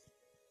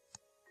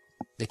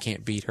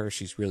beat her.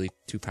 She's really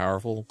too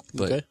powerful.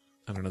 But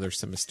I don't know, there's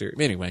some mystery.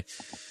 Anyway,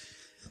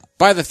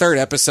 by the third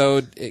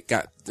episode, it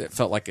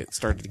felt like it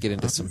started to get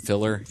into some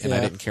filler, and I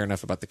didn't care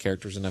enough about the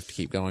characters enough to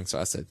keep going, so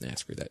I said, nah,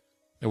 screw that.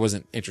 It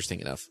wasn't interesting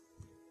enough.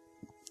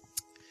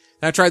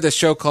 Then I tried this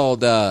show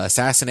called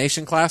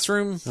Assassination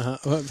Classroom. Well,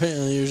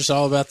 apparently you're just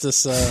all about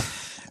this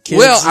kids.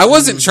 Well, I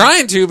wasn't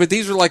trying to, but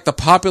these were like the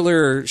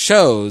popular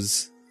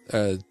shows.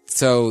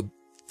 So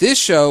this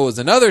show was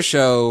another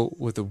show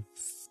with a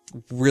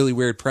really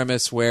weird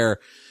premise where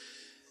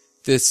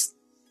this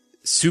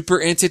super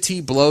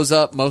entity blows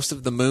up most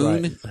of the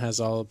moon. Right. Has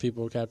all the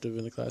people captive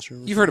in the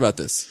classroom. You've heard about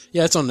this?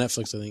 Yeah, it's on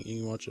Netflix, I think. You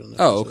can watch it on Netflix.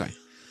 Oh, okay.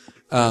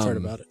 I've heard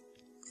about it.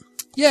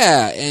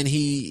 Yeah, and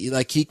he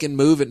can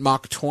move at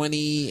Mach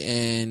 20,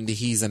 and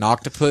he's an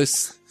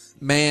octopus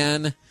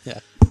man.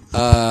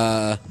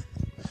 Yeah.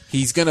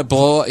 He's gonna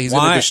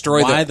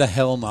destroy Why the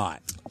hell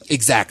not?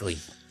 Exactly.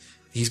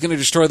 He's gonna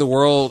destroy the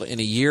world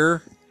in a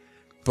year,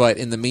 but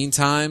in the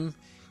meantime,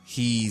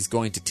 he's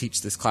going to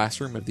teach this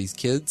classroom of these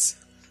kids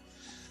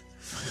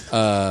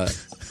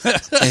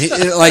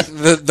like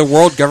the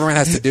world government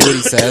has to do what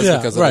he says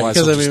because otherwise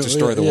he'll just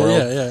destroy the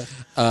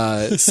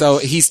world. So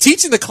he's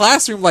teaching the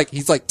classroom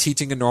he's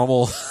teaching a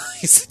normal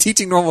he's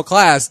teaching normal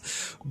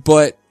class,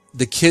 but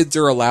the kids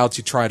are allowed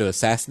to try to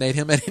assassinate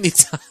him at any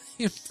time.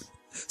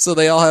 So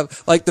they all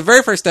have the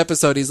very first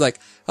episode. He's like,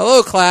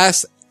 "Hello,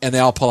 class," and they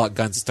all pull out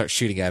guns and start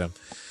shooting at him.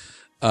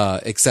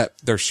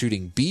 Except they're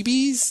shooting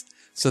BBs,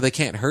 so they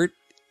can't hurt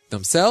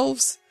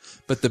themselves.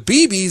 But the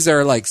BBs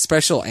are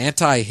special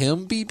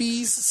anti-him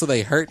BBs, so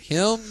they hurt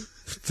him.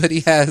 But he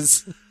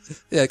has,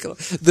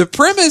 the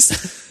premise,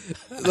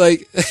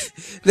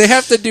 they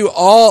have to do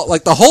all,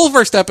 the whole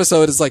first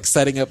episode is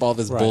setting up all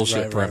this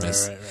bullshit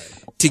premise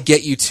to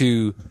get you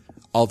to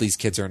all these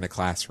kids are in a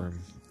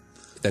classroom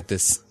that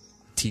this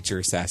teacher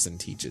assassin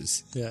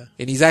teaches. Yeah.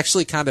 And he's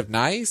actually kind of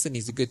nice and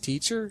he's a good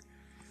teacher.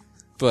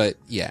 But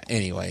yeah,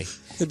 anyway.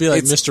 It'd be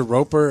like Mr.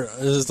 Roper.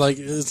 It's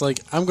like,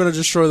 I'm going to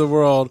destroy the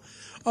world.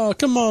 Oh,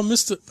 come on,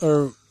 Mr.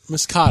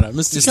 Cotta.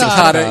 Mr.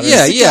 Cotta.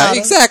 Yeah,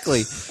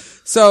 exactly.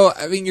 So,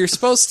 I mean, you're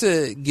supposed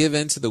to give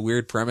in to the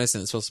weird premise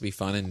and it's supposed to be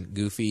fun and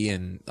goofy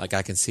and I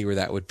can see where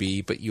that would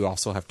be, but you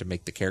also have to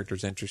make the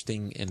characters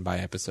interesting. And by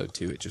episode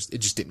 2, it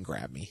just didn't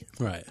grab me.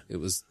 Right. It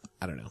was,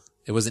 I don't know.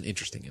 It wasn't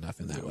interesting enough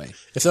in that way.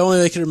 If only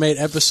they could have made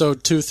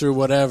episode 2 through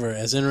whatever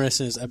as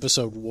interesting as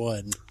episode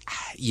 1.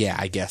 Yeah,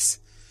 I guess.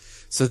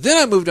 So then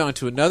I moved on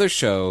to another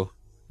show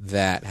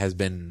that has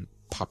been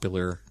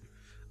popular,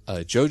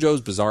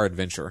 JoJo's Bizarre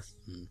Adventure.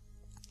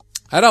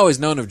 I'd always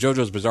known of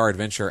JoJo's Bizarre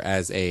Adventure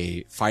as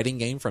a fighting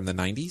game from the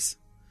 90s.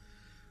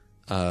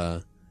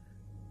 And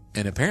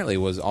apparently it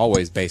was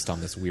always based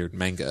on this weird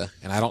manga.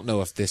 And I don't know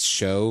if this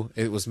show,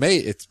 it was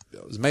made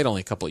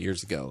only a couple of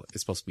years ago.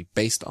 It's supposed to be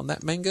based on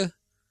that manga.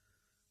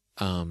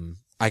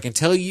 I can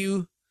tell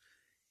you,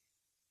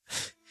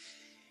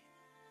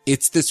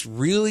 it's this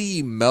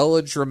really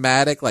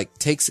melodramatic,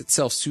 takes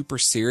itself super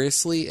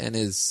seriously and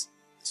is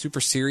super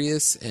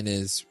serious and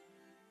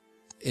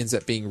ends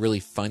up being really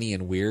funny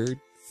and weird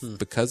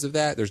because of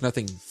that. There's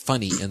nothing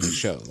funny in the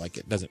show.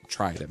 It doesn't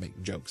try to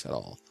make jokes at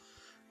all.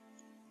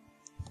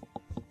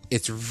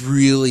 It's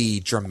really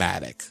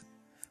dramatic,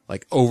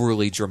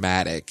 overly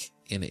dramatic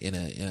in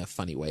a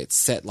funny way. It's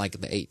set in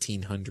the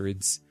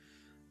 1800s,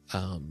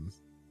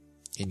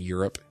 in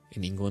Europe,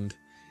 in England.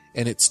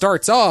 And it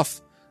starts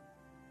off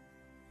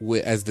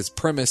as this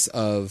premise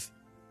of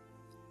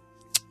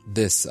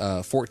this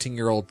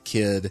 14-year-old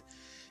kid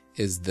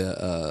is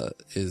the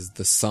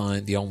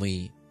son, the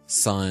only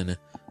son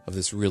of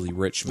this really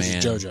rich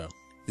man. This is JoJo.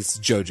 This is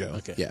JoJo.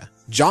 Okay. Yeah.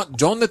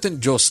 Jonathan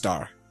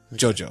Joestar.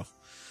 JoJo.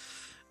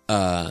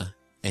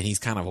 And he's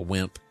kind of a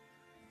wimp.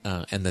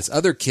 And this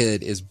other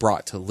kid is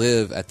brought to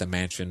live at the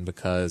mansion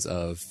because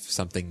of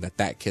something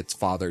that kid's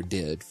father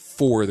did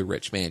for the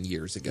rich man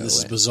years ago. This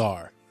is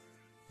bizarre.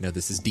 No,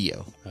 this is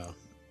Dio.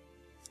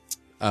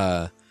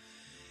 Oh.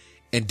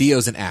 And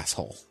Dio's an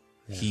asshole.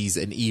 Yeah. He's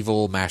an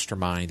evil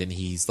mastermind, and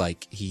he's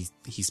he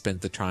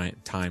spent the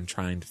time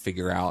trying to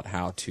figure out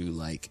how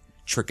to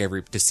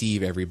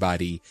deceive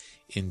everybody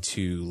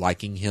into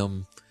liking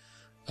him,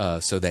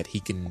 so that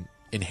he can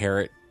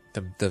inherit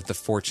the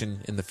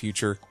fortune in the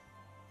future.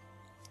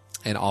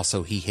 And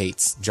also he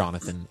hates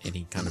Jonathan and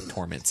he kind of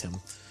torments him,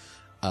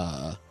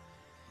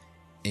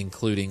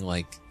 including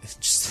I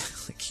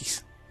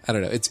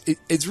don't know.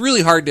 It's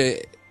really hard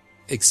to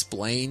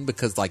explain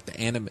because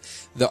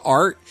the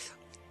art,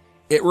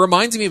 it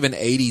reminds me of an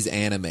 80s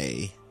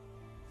anime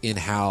in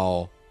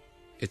how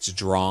it's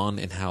drawn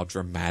and how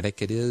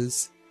dramatic it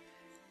is.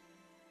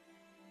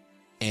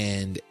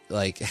 And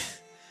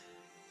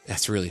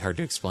that's really hard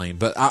to explain,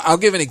 but I'll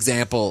give an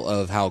example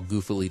of how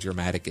goofily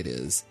dramatic it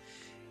is.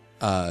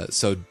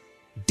 So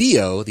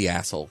Dio, the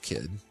asshole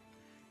kid,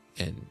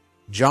 and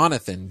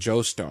Jonathan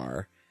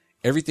Joestar,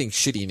 everything's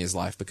shitty in his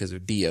life because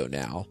of Dio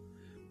now,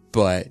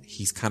 but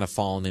he's kind of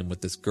fallen in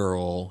with this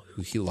girl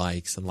who he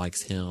likes and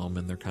likes him,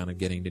 and they're kind of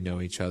getting to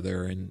know each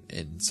other,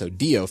 and so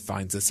Dio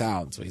finds this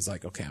out, and so he's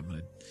like, okay, I'm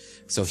gonna,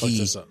 so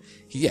he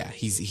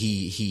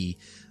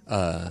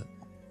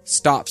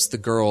stops the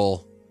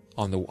girl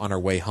on her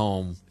way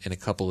home, and a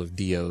couple of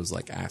Dio's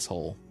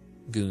asshole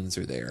goons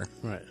are there.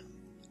 Right.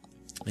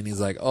 And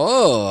he's like,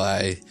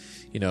 oh,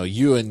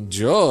 you and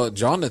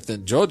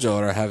Jonathan, JoJo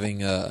are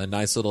having a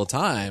nice little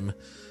time.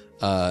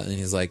 And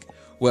he's like,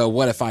 well,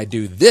 what if I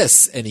do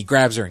this? And he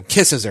grabs her and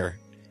kisses her.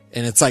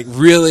 And it's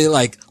really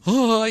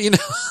oh,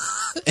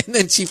 and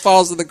then she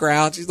falls to the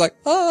ground. She's like,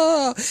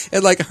 oh,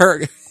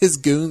 and his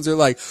goons are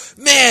like,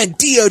 man,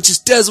 Dio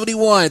just does what he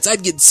wants.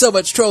 I'd get in so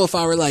much trouble if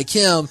I were like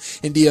him.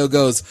 And Dio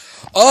goes,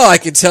 oh, I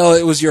can tell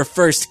it was your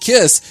first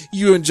kiss.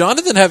 You and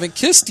Jonathan haven't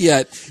kissed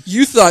yet.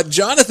 You thought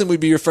Jonathan would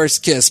be your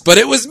first kiss, but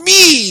it was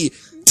me,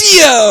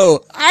 Dio.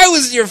 I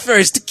was your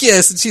first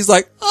kiss. And she's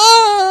like,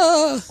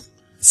 oh.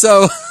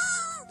 So,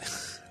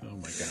 oh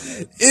my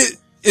God.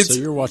 So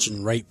you're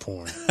watching rape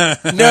porn.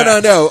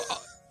 No.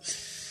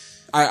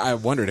 I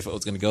wondered if it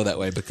was going to go that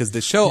way because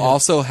the show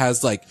also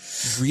has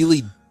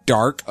really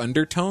dark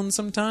undertones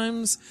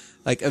sometimes.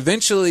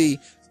 Eventually,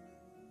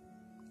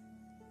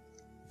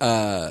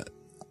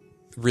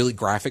 really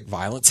graphic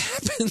violence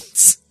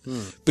happens.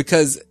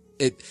 Because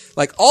it,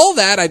 like, all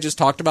that I just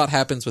talked about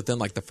happens within,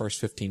 like, the first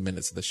 15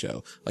 minutes of the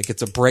show. Like,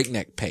 it's a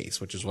breakneck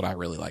pace, which is what I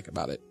really like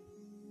about it.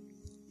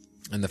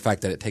 And the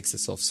fact that it takes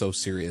itself so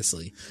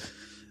seriously.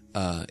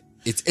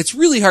 It's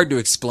really hard to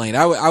explain.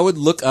 I would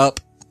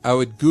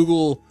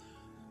Google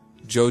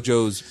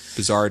JoJo's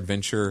Bizarre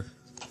Adventure.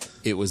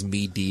 It was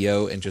me,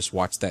 Dio, and just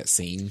watch that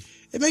scene.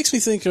 It makes me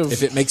think of,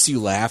 if it makes you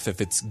laugh,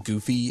 if it's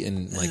goofy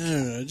and like, I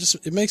don't know,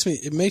 it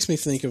makes me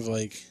think of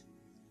like,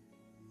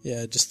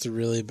 yeah, just the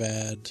really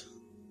bad,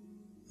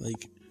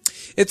 like,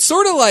 it's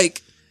sort of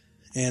like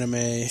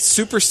anime,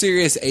 super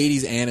serious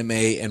 80s anime,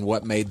 and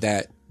what made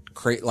that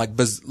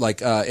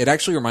it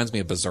actually reminds me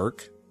of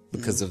Berserk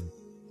because of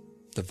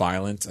the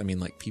violence. I mean,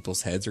 like,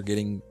 people's heads are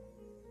getting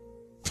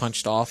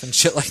punched off and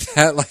shit like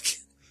that. Like,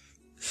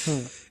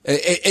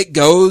 it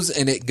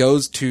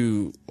goes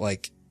to,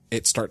 like,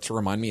 it starts to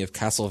remind me of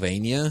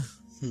Castlevania.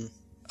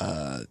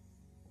 I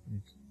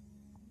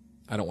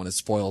don't want to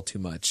spoil too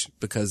much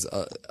because,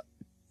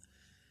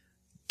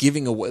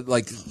 giving away,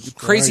 like,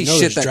 crazy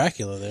shit that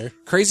Dracula there.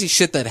 Crazy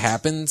shit that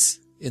happens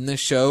in this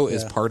show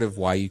is part of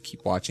why you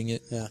keep watching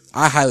it. Yeah.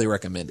 I highly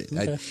recommend it.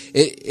 Okay.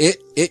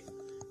 It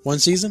one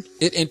season?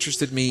 It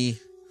interested me.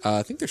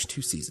 I think there's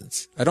 2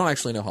 seasons. I don't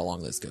actually know how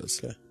long this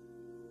goes. Okay.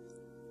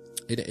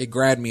 It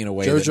grabbed me in a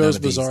way. JoJo's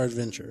Bizarre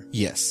Adventure.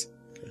 Yes.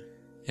 Okay.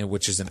 And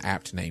which is an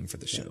apt name for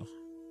the show.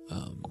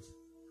 I'm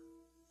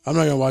not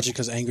going to watch it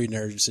because Angry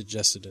Nerd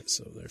suggested it,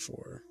 so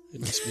therefore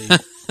it must be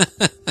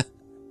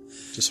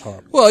just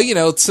horrible. Well, you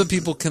know, some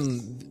people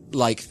can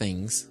like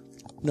things.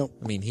 Nope.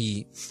 I mean,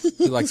 he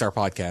likes our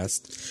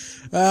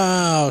podcast.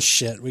 Oh,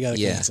 shit. We got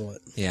to cancel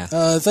it. Yeah.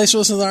 Thanks for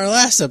listening to our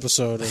last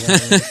episode.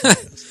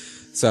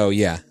 So,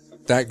 yeah.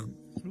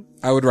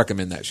 I would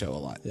recommend that show a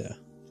lot. Yeah.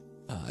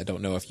 I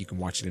don't know if you can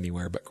watch it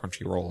anywhere but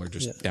Crunchyroll or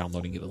just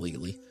downloading it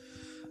illegally.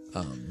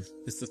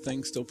 Is the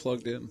thing still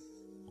plugged in?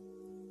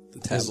 The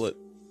tablet?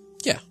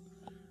 Yeah.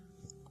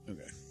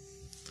 Okay.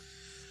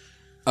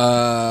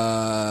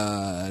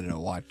 I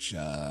don't watch.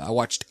 I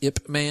watched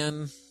Ip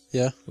Man.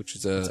 Yeah. Which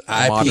is a IP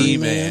modern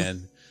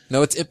Man.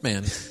 No, it's Ip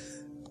Man.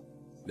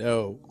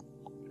 No.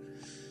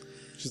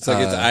 It's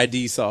like it's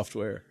ID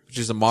software. Which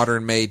is a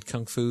modern made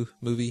kung fu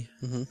movie.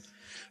 Mm-hmm.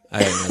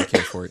 I don't really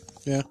care for it.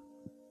 Yeah.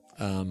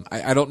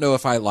 I don't know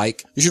if I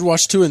like. You should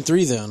watch 2 and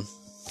 3 then.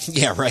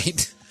 Yeah,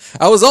 right.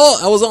 I was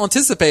all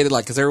anticipated,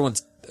 like, because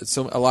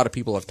a lot of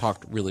people have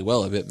talked really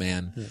well of Ip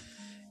Man. Yeah.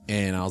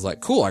 And I was like,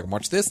 cool, I can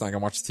watch this and I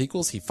can watch the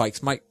sequels. He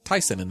fights Mike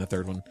Tyson in the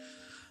 3rd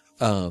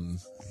one.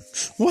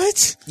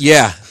 What?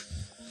 Yeah.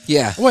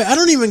 Yeah. Wait, I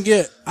didn't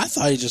get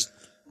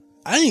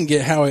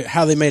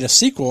how they made a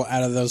sequel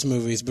out of those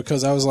movies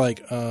because I was like,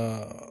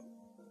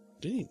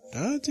 did he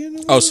die at the end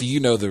of the movie? Oh, so you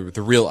know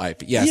the real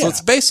IP. Yeah, so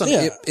it's based on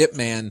Ip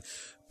Man,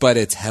 but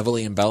it's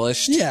heavily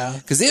embellished. Yeah.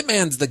 Because Ip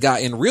Man's the guy,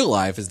 in real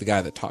life, is the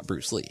guy that taught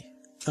Bruce Lee.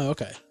 Oh,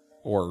 okay.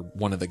 Or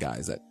one of the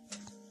guys that,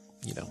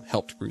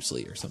 helped Bruce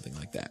Lee or something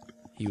like that.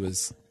 He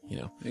was,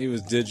 He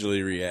was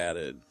digitally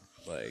re-added,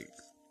 like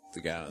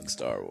the guy in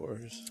Star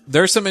Wars.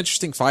 There's some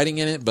interesting fighting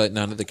in it, but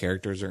none of the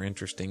characters are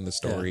interesting. The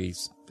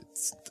stories,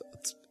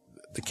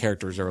 the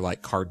characters are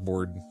like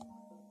cardboard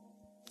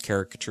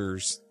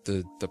caricatures.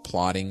 The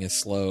plotting is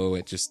slow.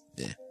 It just,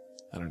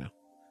 I don't know.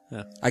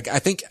 Yeah.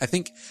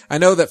 I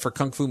know that for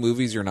kung fu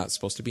movies, you're not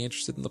supposed to be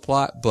interested in the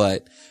plot,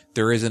 but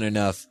there isn't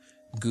enough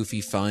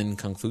goofy, fun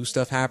kung fu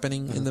stuff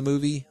happening in the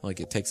movie. Like,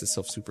 it takes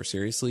itself super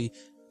seriously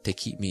to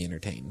keep me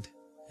entertained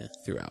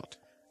throughout.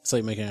 It's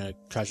like making a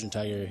Crouching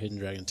Tiger, Hidden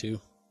Dragon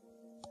 2.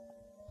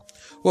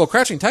 Well,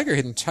 Crouching Tiger,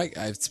 Hidden Tiger,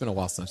 it's been a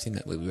while since I've seen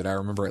that movie, but I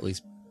remember at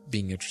least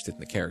being interested in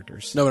the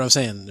characters. No, but I'm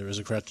saying there was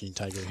a Crouching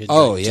Tiger, Hidden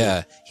Dragon 2.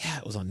 Yeah,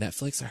 it was on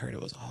Netflix. I heard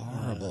it was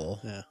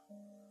horrible. Yeah.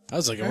 I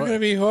was like, it's not going to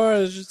be horrible.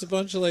 There's just a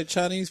bunch of like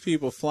Chinese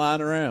people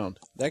flying around.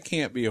 That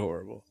can't be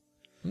horrible.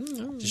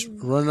 Just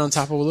running on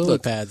top of lily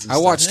pads. And I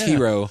watched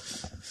Hero.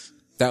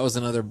 That was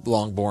another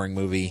long, boring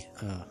movie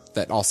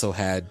that also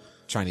had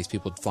Chinese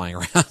people flying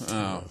around.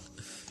 Oh,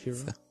 Hero.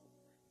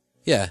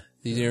 Yeah,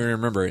 you didn't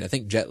remember it. I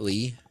think Jet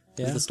Li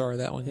is the star of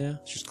that one. Yeah,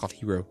 it's just called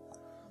Hero.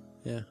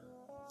 Yeah,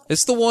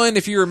 it's the one.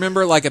 If you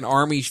remember, like an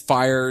army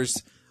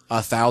fires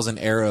 1,000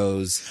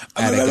 arrows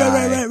at a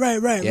guy.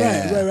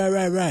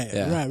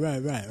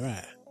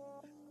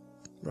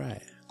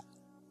 Right.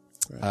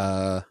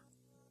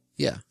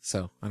 Yeah.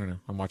 So I don't know.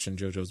 I'm watching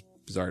JoJo's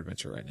Bizarre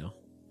Adventure right now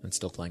and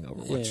still playing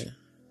Overwatch.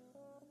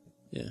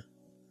 Yeah.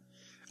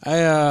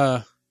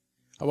 I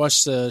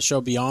watched the show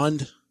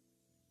Beyond.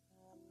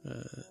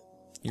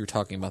 You were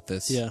talking about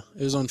this. Yeah,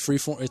 it was on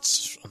Freeform.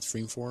 It's on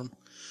Freeform,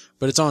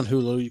 but it's on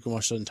Hulu. You can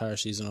watch the entire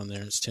season on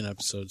there. It's 10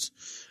 episodes.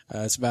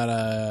 It's about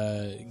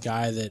a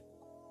guy that,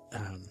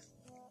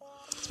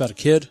 it's about a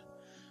kid.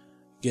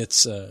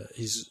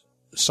 He's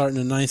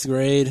starting in 9th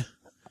grade.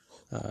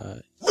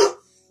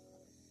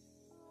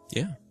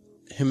 Yeah.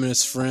 Him and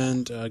his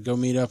friend go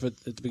meet up at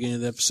the beginning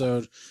of the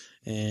episode,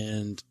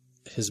 and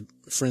his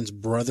friend's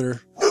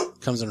brother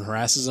comes and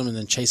harasses him and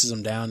then chases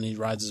him down, and he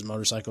rides his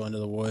motorcycle into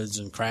the woods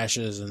and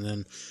crashes and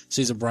then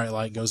sees a bright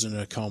light, goes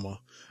into a coma.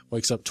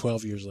 wakes up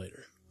 12 years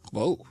later.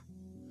 Whoa.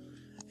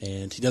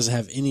 And he doesn't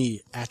have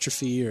any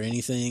atrophy or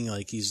anything.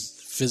 Like,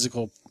 he's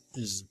physical,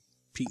 his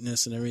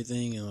peakness and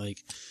everything. And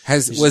like,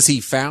 was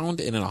he found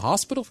in a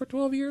hospital for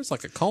 12 years?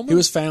 Like a coma? He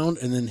was found,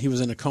 and then he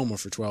was in a coma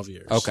for 12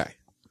 years. Okay.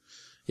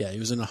 Yeah, he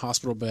was in a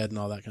hospital bed and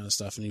all that kind of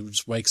stuff. And he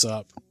just wakes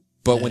up.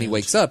 But when he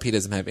wakes up, he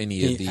doesn't have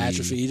any of the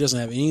atrophy. He doesn't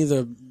have any of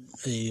the.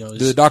 Do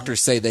the doctors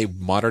say they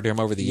monitored him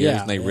over the years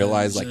and they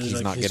realize like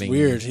he's not getting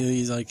weird?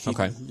 He's like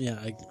okay.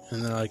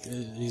 And they're like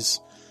he's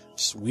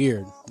just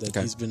weird that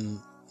he's been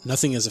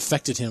nothing has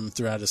affected him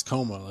throughout his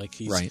coma. Like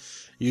he's right.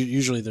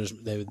 Usually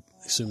they would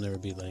assume there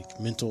would be like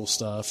mental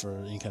stuff or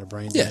any kind of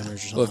brain damage or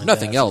something. Well, if like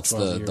nothing that else,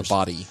 the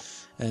body.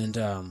 And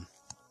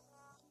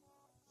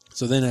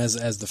so then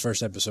as the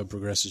first episode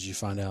progresses, you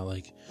find out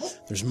like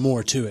there's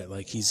more to it.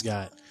 Like he's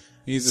a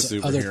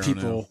superhero. Other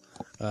people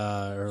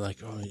are like,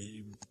 oh,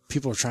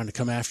 people are trying to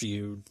come after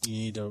you. You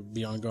need to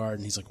be on guard.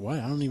 And he's like, what?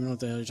 I don't even know what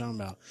the hell you're talking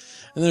about.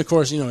 And then of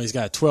course, he's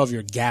got a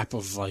 12-year gap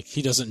of like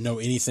he doesn't know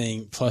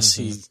anything. Plus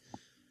he's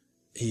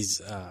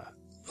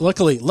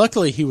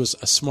luckily he was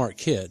a smart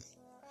kid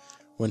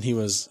when he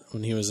was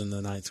in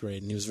the 9th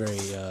grade, and he was very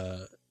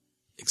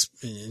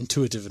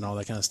intuitive and all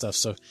that kind of stuff.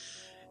 So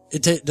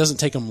it doesn't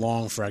take him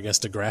long for, I guess,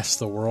 to grasp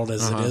the world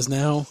as it is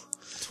now.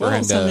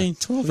 12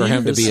 for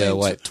him to be a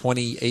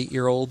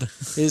 28-year-old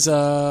is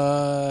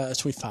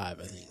 25,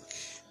 I think.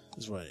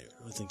 Is what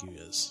I think he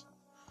is.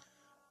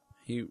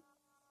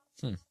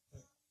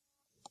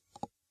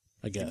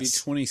 I guess he'd be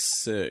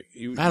 26.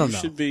 I don't know.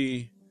 Should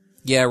be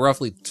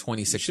roughly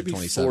 26 to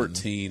 27.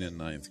 14 in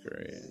 9th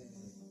grade.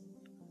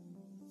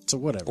 So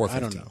whatever. Or 15. I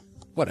don't know.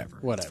 Whatever.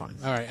 It's fine.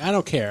 All right. I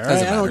don't care.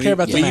 Right? I don't care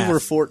about the But math. you were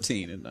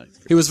 14 in 9th grade.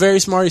 He was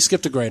very smart. He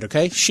skipped a grade.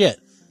 Okay. Shit.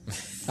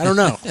 I don't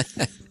know.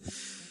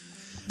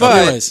 But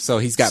anyways, so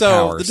he's got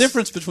powers. The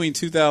difference between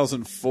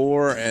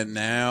 2004 and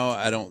now,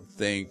 I don't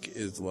think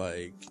is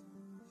like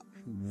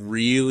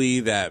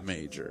really that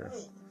major.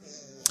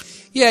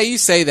 Yeah, you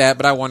say that,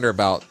 but I wonder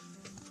about.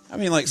 I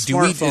mean, like,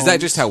 smartphones. Is that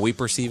just how we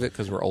perceive it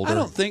because we're older? I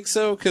don't think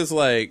so. Because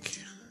hold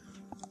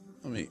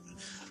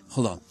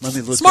on. Let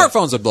me look.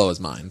 Smartphones would blow his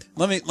mind.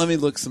 Let me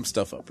look some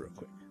stuff up real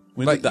quick.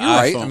 When But did the you're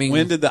iPhone? right.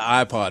 When did the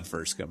iPod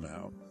first come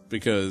out?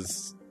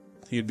 Because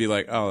he'd be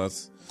like, "Oh,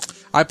 that's."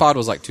 iPod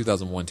was like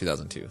 2001,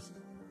 2002.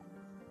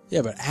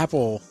 Yeah, but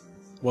Apple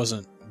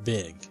wasn't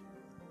big.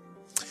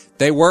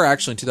 They were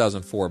actually in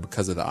 2004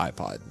 because of the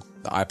iPod.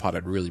 The iPod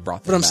had really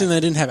brought them But I'm back. saying they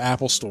didn't have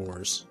Apple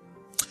stores.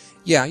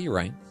 Yeah, you're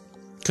right.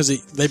 Because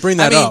they bring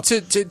that up. To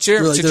There's an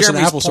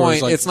Jeremy's Apple store.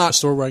 point, Like it's not a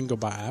store where I can go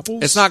buy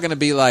apples. It's not going to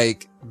be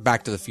like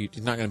Back to the Future.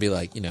 It's not going to be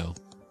like,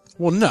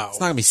 Well, no.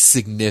 It's not going to be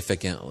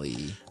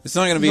significantly. It's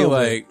not going to be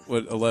like,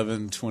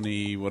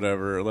 1120,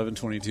 whatever,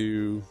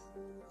 1122,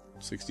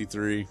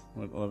 63,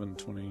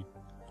 1120.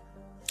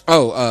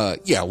 Oh,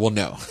 yeah, well,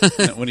 no.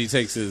 When he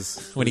takes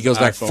when he goes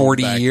back iPhone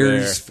 40 back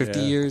years, there.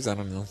 50 years, I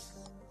don't know.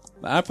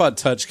 The iPod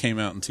Touch came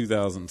out in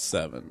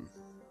 2007.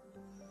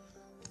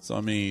 So,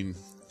 I mean,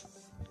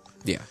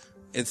 Yeah.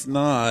 it's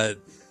not.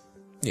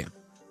 Yeah.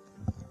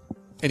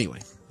 Anyway.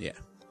 Yeah.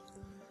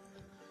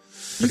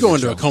 You go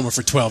into a coma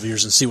for 12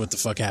 years and see what the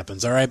fuck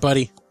happens. All right,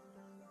 buddy?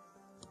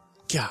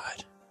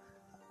 God.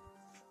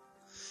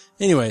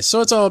 Anyway,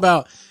 so it's all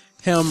about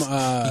him.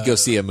 You go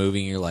see a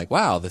movie and you're like,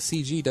 wow, the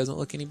CG doesn't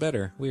look any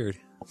better. Weird.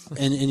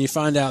 And you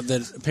find out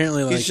that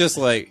apparently, like, He's just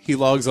like, he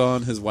logs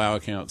on, his WoW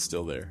account's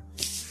still there.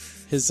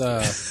 his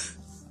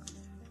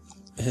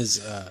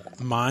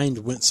mind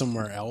went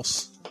somewhere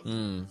else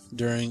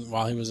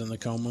while he was in the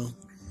coma,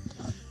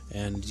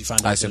 and you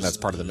find out. I assume that's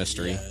part of the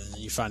mystery. Yeah,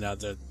 you find out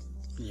that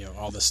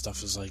all this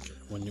stuff is like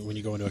when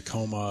you go into a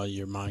coma,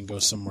 your mind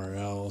goes somewhere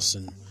else,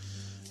 and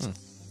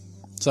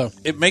so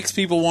It makes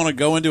people want to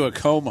go into a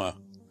coma.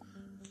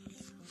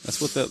 That's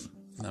what that.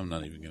 I'm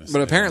not even going to say.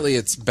 But apparently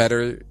it's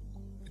better,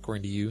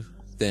 according to you,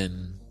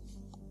 than.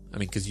 I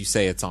mean, because you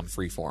say it's on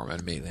Freeform,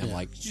 and immediately I'm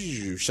like,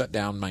 shut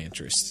down my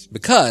interest.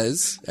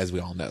 Because, as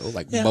we all know,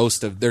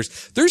 most of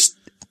there's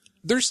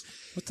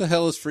What the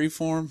hell is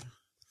Freeform?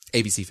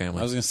 ABC Family.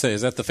 I was going to say,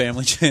 is that the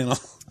Family Channel?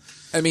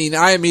 I mean,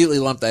 I immediately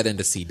lumped that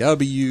into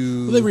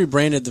CW. well, they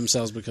rebranded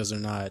themselves because they're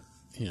not,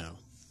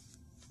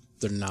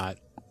 they're not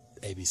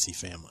ABC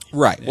Family.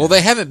 Right. Yeah. Well,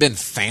 they haven't been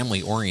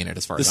family oriented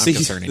as far as I'm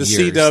concerned in years.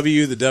 The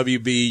CW, the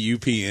WB,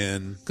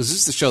 UPN. Because this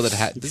is the show that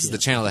had. This is the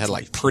channel that had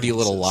like Pretty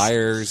Little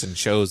Liars and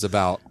shows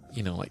about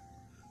like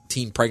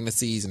teen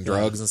pregnancies and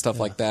drugs and stuff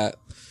like that.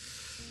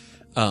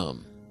 But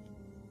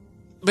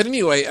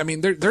anyway, I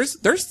mean, there's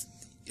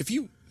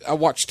I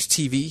watched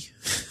TV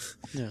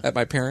at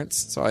my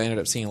parents', so I ended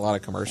up seeing a lot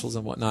of commercials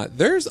and whatnot.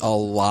 There's a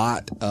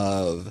lot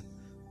of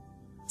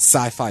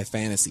sci-fi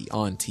fantasy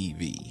on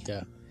TV.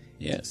 Yeah.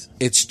 Yes.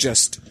 It's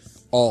just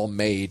all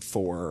made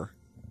for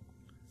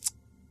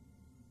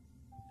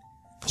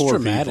poor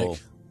dramatic. people.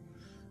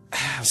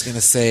 I was going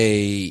to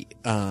say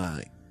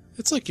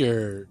It's like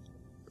your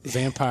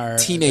vampire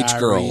teenage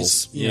Diaries,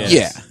 girls.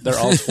 Yeah. They're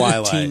all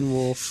Twilight. Teen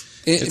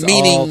Wolf. It's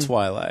meaning all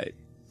Twilight.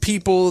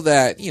 people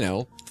that,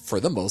 for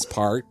the most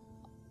part,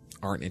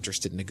 aren't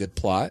interested in a good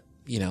plot,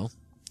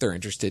 They're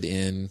interested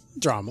in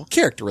Drama.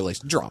 character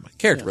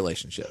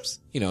relationships.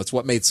 It's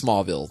what made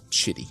Smallville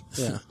shitty.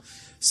 Yeah.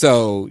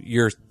 So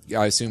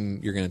I assume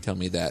you're going to tell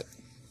me that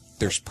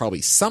there's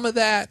probably some of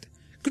that.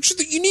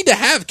 You need to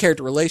have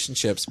character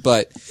relationships,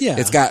 but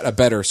it's got a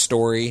better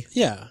story.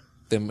 Yeah.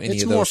 Than any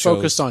it's of those more shows.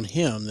 focused on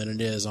him than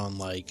it is on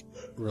like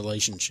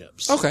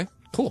relationships. Okay,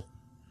 cool.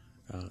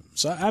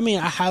 So I mean,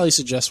 I highly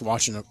suggest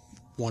watching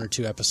one or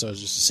two episodes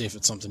just to see if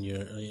it's something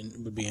you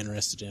would be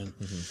interested in.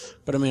 Mm-hmm.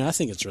 But I mean, I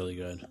think it's really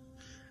good.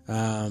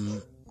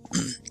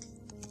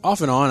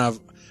 Off and on,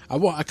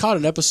 I caught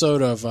an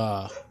episode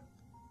of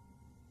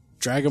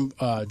Dragon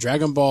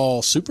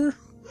Ball Super.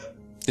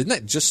 Didn't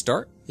that just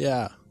start?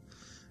 Yeah.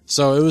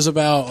 So it was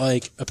about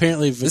like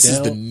apparently Videl. This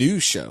is the new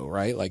show,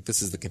 right? Like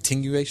this is the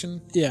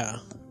continuation. Yeah.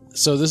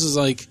 So this is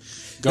like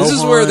Gohan. This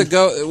is where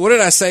what did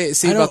I say?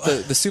 See about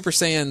the Super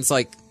Saiyans?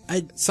 Like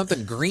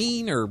something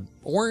green or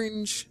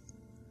orange.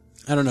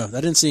 I don't know. I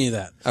didn't see any of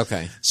that.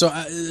 Okay. So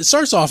it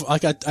starts off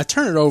like I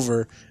turn it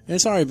over and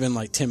it's already been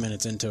like 10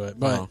 minutes into it,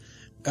 but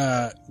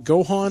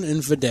Gohan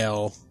and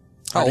Videl.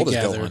 How old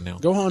together. is Gohan now?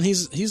 Gohan,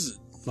 he's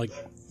like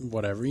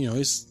whatever,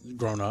 he's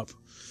grown up.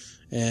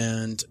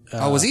 And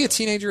was he a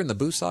teenager in the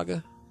Buu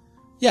saga?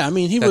 Yeah, I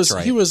mean he was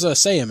a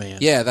Saiyaman.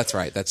 Yeah, that's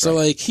right. So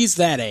like he's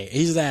that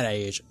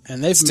age,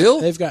 and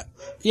they've got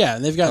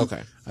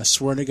Okay. I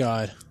swear to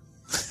God,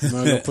 I'm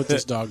gonna go put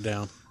this dog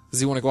down.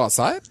 Does he want to go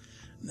outside?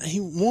 He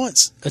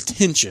wants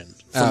attention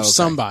from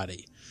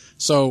somebody.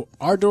 So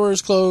our door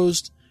is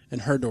closed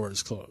and her door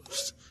is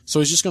closed. So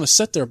he's just gonna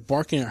sit there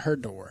barking at her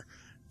door,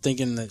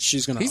 thinking that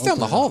she's gonna. He's down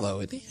the hall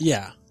though, isn't he?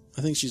 Yeah,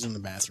 I think she's in the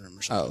bathroom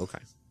or something. Oh, okay.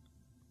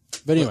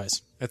 But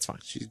anyways, that's fine.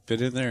 She's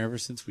been in there ever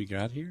since we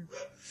got here.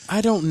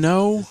 I don't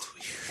know.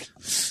 Weird.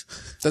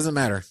 Doesn't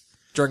matter.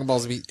 Dragon Ball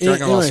Z.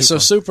 Anyway, so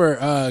Super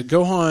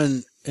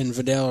Gohan and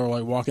Videl are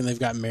like walking. They've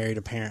got married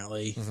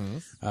apparently. Mm-hmm.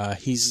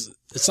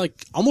 It's like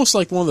almost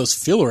like one of those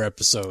filler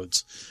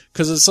episodes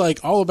because it's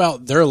like all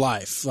about their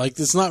life. Like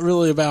it's not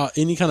really about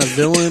any kind of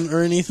villain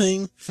or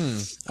anything.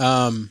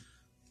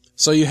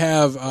 So you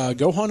have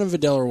Gohan and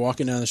Videl are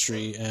walking down the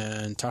street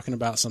and talking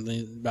about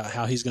something about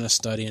how he's going to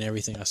study and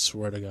everything. I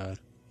swear to God,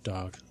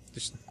 dog.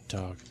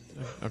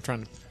 I'm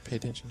trying to pay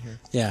attention here.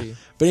 Yeah,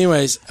 but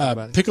anyways,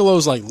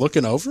 Piccolo's like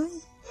looking over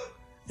him,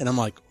 and I'm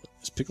like,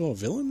 is Piccolo a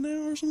villain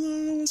now or something? I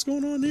don't know what's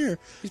going on here.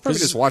 He's probably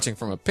just watching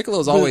from a.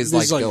 Piccolo's always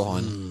like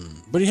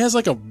Gohan, but he has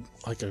like a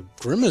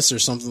grimace or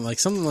something like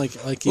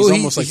he's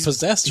almost like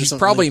possessed. Or something. He's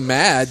probably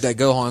mad that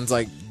Gohan's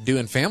like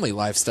doing family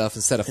life stuff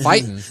instead of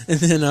fighting. And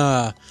then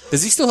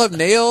does he still have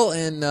Nail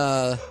and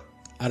I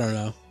don't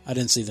know. I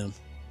didn't see them.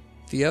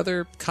 The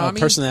other Kami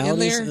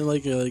personalities in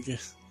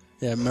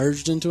there?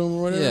 Merged into him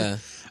or whatever. Yeah.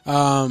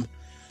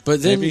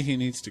 But then maybe he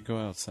needs to go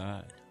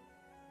outside.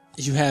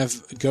 You have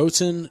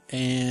Goten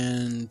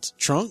and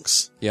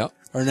Trunks. Yep.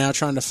 Are now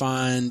trying to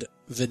find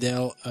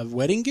Videl a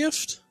wedding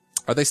gift.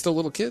 Are they still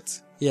little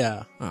kids?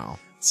 Yeah. Oh.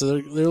 So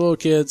they're little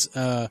kids,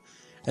 and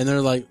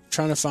they're like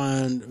trying to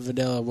find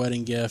Videl a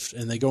wedding gift,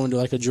 and they go into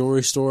like a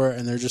jewelry store,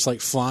 and they're just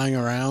like flying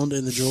around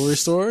in the jewelry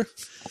store, and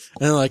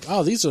they're like,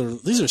 "Oh, these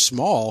are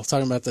small."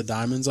 Talking about the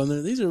diamonds on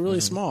there, these are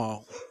really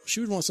small.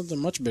 She would want something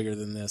much bigger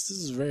than this. This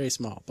is very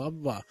small. Blah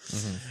blah blah.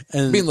 Mm-hmm.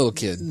 And being a little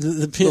kid,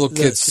 little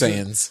kids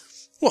Saiyans.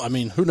 Well, I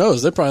mean, who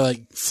knows? They probably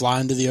like fly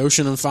into the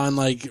ocean and find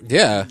like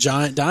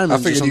giant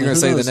diamonds. I figured you were going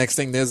to say the next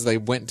thing is they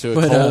went to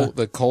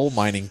the coal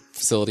mining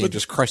facility and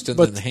just crushed it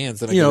in the hands.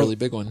 They make a really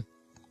big one.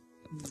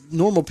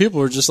 Normal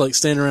people are just like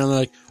standing around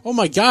like, oh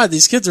my God,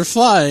 these kids are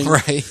flying.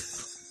 Right.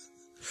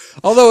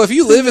 Although if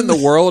you live in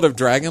the world of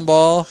Dragon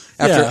Ball,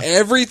 after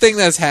everything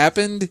that's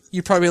happened,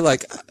 you'd probably be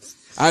like,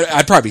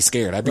 I'd probably be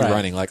scared. I'd be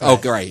running like, oh,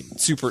 great.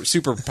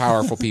 Super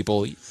powerful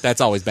people.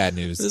 That's always bad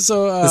news.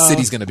 So, the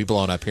city's going to be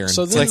blown up here in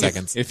 10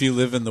 seconds. If you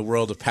live in the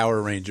world of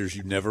Power Rangers,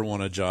 you never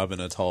want a job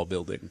in a tall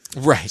building.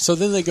 Right. So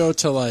then they go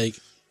to like,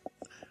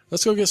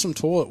 let's go get some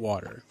toilet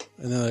water.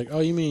 And they're like,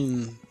 oh, you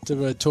mean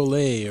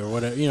toilet or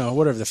whatever,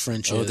 whatever the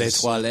French is. Oh, des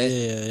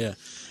toilettes. Yeah.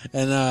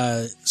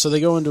 And so they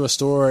go into a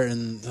store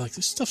and they're like,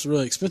 this stuff's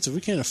really expensive.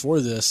 We can't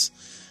afford this.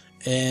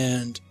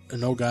 And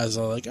an old guy's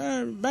all like,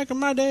 back in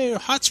my day,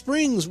 hot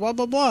springs, blah,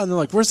 blah, blah. And they're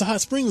like, where's the hot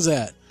springs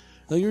at?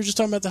 Like, you were just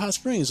talking about the hot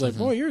springs. Like,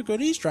 boy, you're a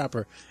good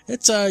eavesdropper.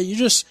 It's, you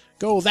just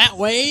go that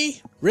way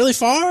really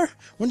far.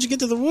 Once you get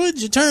to the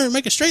woods, you turn,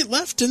 make a straight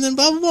left, and then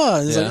blah, blah, blah.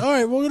 And he's like, all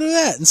right, we'll do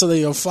that. And so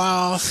they go fly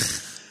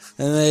off.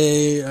 And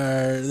they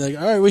are like,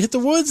 all right, we hit the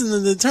woods, and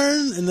then they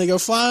turn, and they go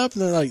fly up,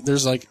 and they're like,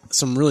 there's like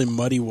some really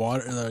muddy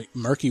water, like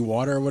murky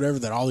water or whatever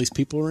that all these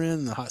people are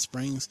in the hot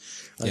springs.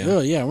 Like, oh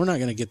yeah, we're not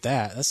going to get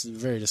that. That's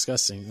very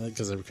disgusting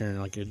because they're carrying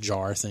like a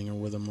jar thing or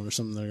with them or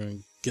something. They're going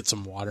to get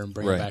some water and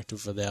bring it back to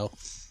Videl.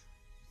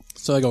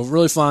 So they go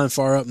really flying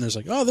far up, and there's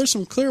like, oh, there's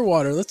some clear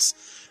water. That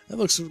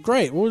looks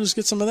great. We'll just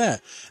get some of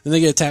that. Then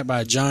they get attacked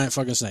by a giant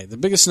fucking snake, the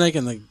biggest snake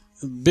in the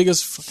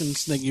biggest fucking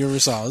snake you ever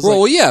saw.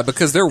 Well, yeah,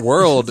 because their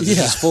world is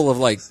just full of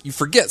like, you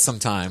forget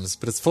sometimes,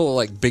 but it's full of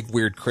like big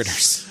weird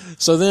critters.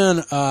 So then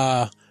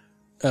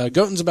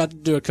Goten's about to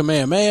do a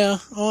Kamehameha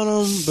on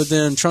him, but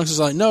then Trunks is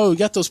like, no, we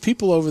got those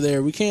people over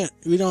there.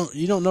 You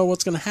don't know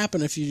what's going to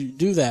happen if you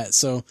do that.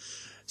 So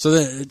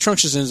then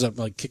Trunks just ends up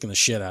like kicking the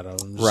shit out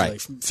of him. Just Right.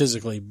 like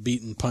physically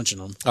beating, punching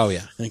him. Oh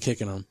yeah. And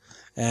kicking him.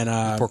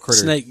 And, Poor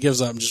Critter. Snake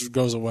gives up and just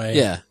goes away.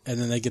 Yeah. And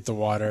then they get the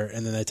water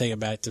and then they take it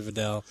back to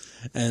Videl.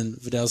 And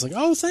Videl's like,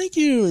 oh, thank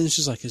you. And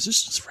she's like, is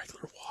this just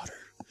regular water?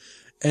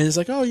 And it's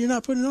like, oh, you're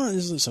not putting it on.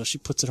 So she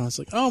puts it on. It's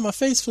like, oh, my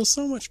face feels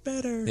so much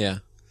better. Yeah.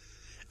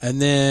 And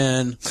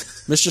then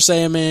Mr.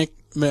 Saiyaman,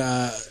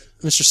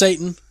 Mr.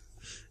 Satan,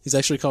 he's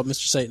actually called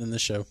Mr. Satan in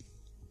this show.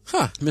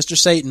 Huh. Mr.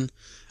 Satan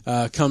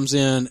comes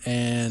in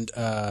and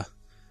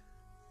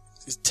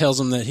tells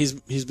him that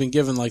he's been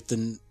given like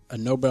a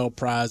Nobel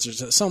Prize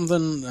or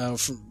something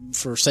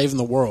for saving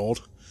the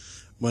world.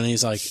 When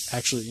he's like,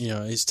 actually,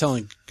 he's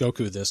telling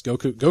Goku this.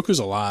 Goku's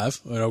alive,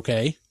 but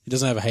okay. He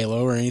doesn't have a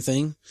halo or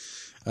anything.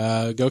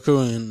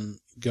 Goku and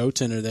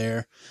Goten are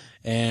there.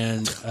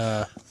 And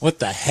what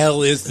the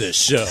hell is this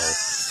show?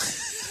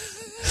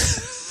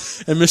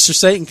 And Mr.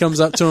 Satan comes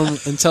up to him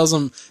and tells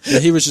him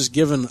that he was just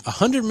given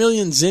 100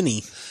 million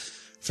zenny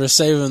for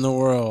saving the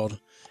world,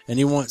 and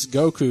he wants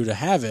Goku to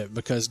have it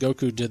because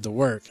Goku did the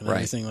work and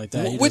everything like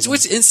that.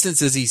 Which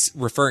instance is he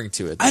referring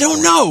to? I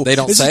don't know. They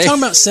don't is say. Is he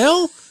talking about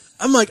Cell?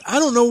 I'm like, I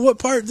don't know what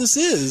part this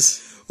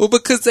is. Well,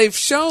 because they've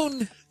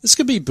shown this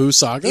could be Buu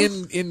Saga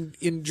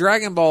in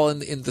Dragon Ball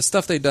and in the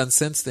stuff they've done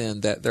since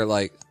then that they're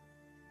like.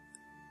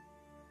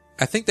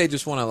 I think they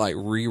just want to like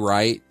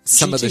rewrite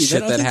some GT. of the shit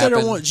that happened. I think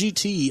they don't want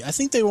GT. I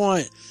think they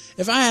want.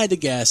 If I had to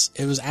guess,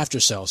 it was after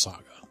Cell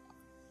Saga.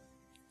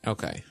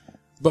 Okay,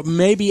 but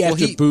maybe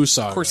after Buu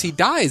Saga. Of course, he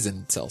dies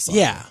in Cell Saga.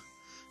 Yeah,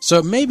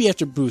 so maybe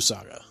after Buu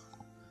Saga.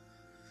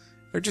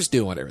 They're just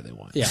doing whatever they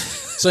want. Yeah.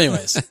 So,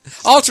 anyways,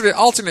 alternate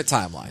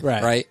timeline.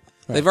 Right. Right.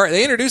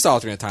 They introduced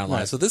alternate timeline,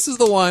 right. So this is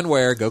the one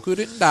where Goku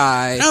didn't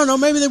die. I don't know.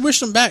 Maybe they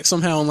wished him back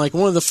somehow in like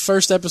one of the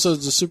first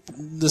episodes of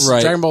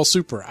Dragon Ball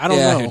Super. I don't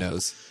know. Who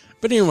knows?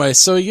 But anyway,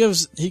 so he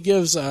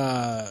gives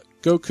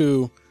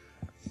Goku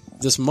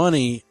this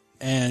money,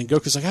 and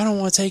Goku's like, I don't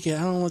want to take it.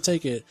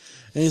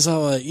 And he's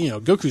all like,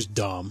 Goku's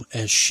dumb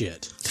as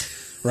shit,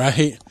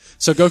 right?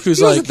 So Goku's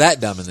he like wasn't that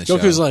dumb in the show.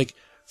 Goku's like,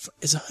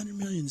 is 100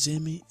 million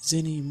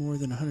zenny more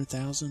than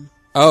 100,000?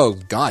 Oh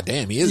god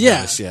damn, he is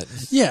dumb as shit.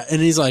 Yeah,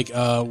 and he's like,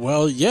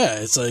 well, yeah,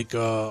 it's like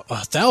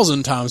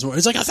 1,000 times more.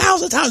 It's like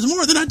 1,000 times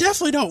more, then I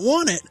definitely don't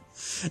want it.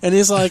 And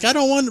he's like, I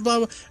don't want it, blah,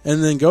 blah.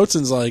 And then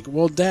Goten's like,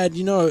 well, Dad,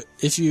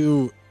 if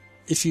you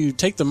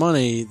take the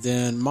money,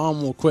 then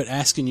Mom will quit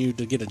asking you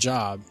to get a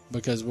job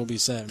because we'll be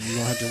set and you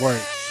won't have to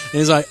work. And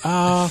he's like,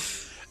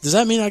 does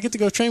that mean I get to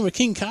go train with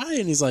King Kai?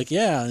 And he's like,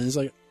 yeah. And he's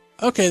like,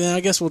 okay, then I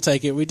guess we'll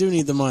take it. We do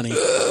need the money.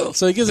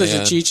 So he gives it to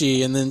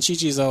Chi-Chi, and then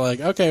Chi-Chi's all like,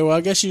 okay, well,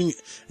 I guess you... And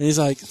he's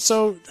like,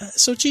 so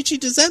Chi-Chi,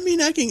 does that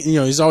mean I can...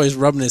 he's always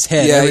rubbing his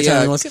head every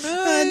time he wants... does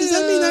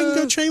that mean I can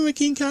go train with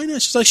King Kai now?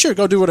 She's like, sure,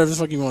 go do whatever the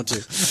fuck you want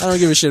to. I don't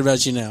give a shit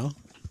about you now.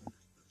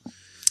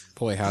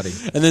 Boy, howdy.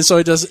 And then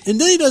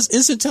he does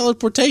instant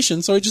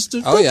teleportation, so he just...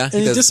 and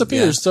he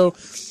disappears. Yeah. So...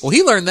 Well,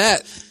 he learned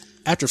that...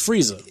 After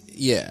Frieza.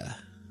 Yeah.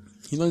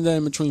 He learned that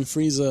in between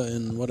Frieza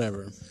and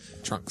whatever.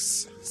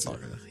 Trunks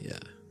Saga, yeah.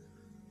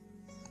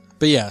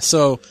 But yeah,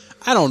 so...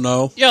 I don't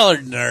know. Y'all are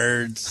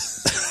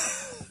nerds.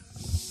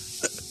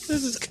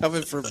 This is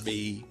coming from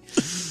me.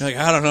 Like,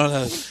 I don't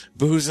know,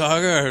 Buu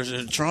Saga or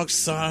Trunks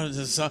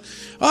Saga.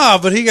 Oh,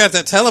 but he got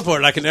that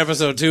teleport like in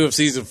episode 2 of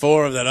season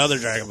 4 of that other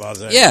Dragon Ball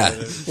Z. Yeah.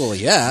 Well,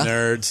 yeah.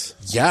 Nerds.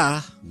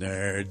 Yeah.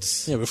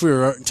 Nerds. Yeah, but if we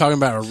were talking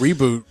about a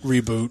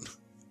reboot,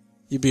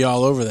 you'd be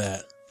all over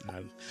that.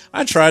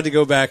 I tried to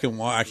go back and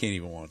watch. I can't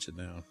even watch it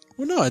now.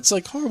 Well, no, it's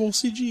like horrible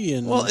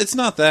CG. Well, it's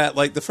not that.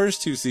 Like, the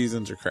first 2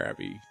 seasons are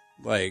crappy.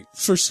 Like,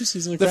 first 2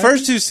 seasons the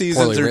first 2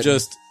 seasons are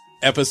just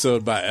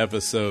episode by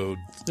episode.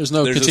 There's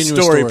no continuous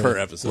a story per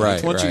episode.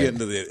 Right, Once you get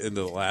into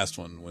the last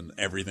one, when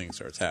everything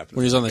starts happening.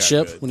 When he's on the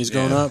ship, when he's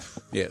growing up.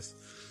 Yes.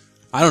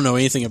 I don't know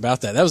anything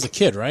about that. That was the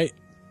kid, right?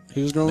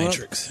 He was growing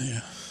Matrix, up.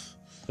 Matrix.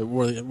 Yeah.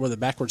 Wore the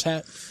backwards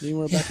hat. Did he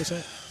wear a backwards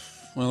hat?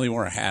 Well, he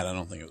wore a hat. I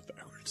don't think it was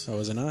backwards. Oh,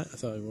 was it not? I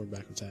thought he wore a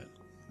backwards hat.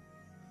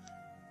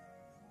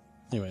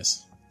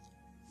 Anyways,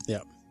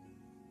 yeah.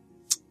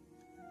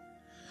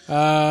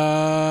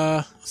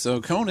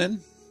 So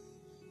Conan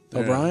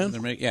O'Brien,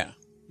 they're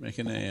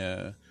making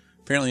a.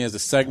 Apparently, he has a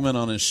segment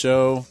on his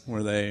show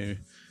where they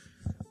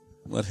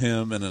let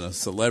him and a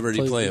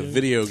celebrity play a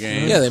video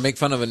game. Yeah, they make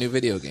fun of a new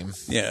video game.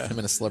 Yeah, him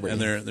and a celebrity,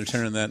 and they're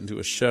turning that into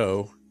a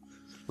show.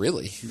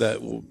 Really? He's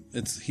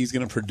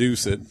going to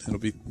produce it. It'll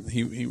be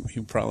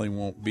he probably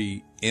won't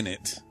be in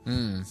it,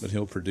 but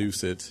he'll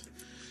produce it.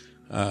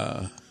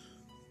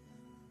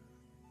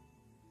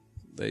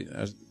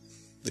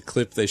 The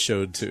clip they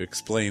showed to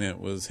explain it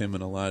was him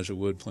and Elijah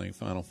Wood playing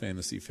Final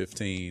Fantasy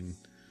 15.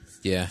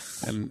 Yeah.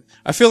 And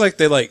I feel like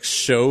they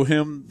show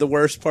him the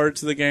worst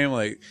parts of the game.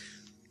 Like,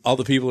 all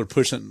the people are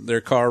pushing, their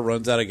car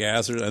runs out of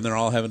gas and they're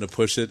all having to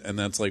push it. And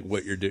that's like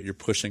what you're doing. You're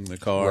pushing the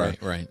car.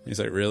 Right.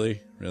 He's like,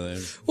 really?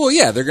 Really? Well,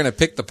 yeah, they're going to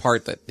pick the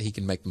part that he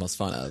can make the most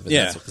fun of. And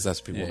yeah. Because that's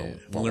what people want to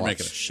Well, they're watch.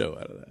 making a show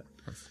out of that.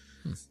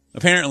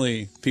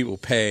 Apparently, people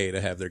pay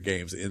to have their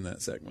games in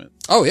that segment.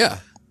 Oh yeah,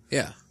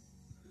 yeah,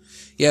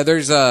 yeah.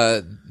 There's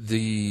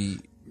the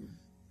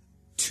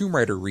Tomb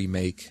Raider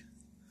remake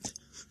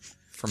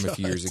from a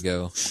few years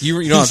ago.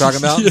 You know what I'm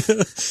talking about?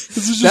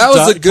 That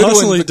was a good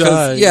one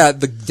because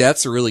the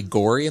deaths are really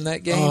gory in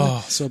that game.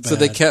 Oh, so bad. So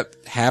they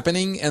kept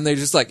happening, and they're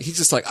just like he's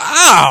just like,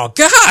 oh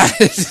god,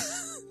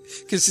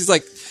 because she's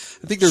like.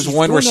 I think there's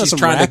one where she's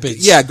trying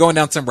to, going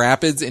down some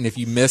rapids, and if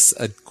you miss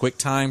a quick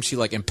time, she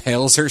like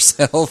impales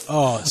herself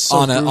on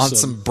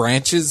some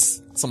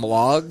branches, some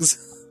logs.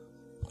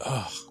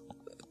 Oh,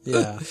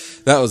 yeah.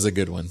 That was a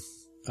good one.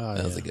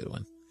 That was a good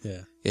one.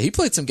 Yeah. Yeah, he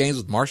played some games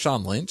with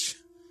Marshawn Lynch.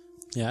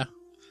 Yeah.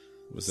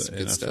 Was it an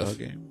good NFL stuff.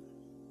 game?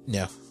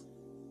 No.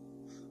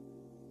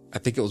 I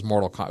think it was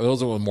Mortal Kombat. It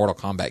was a Mortal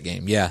Kombat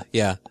game. Yeah,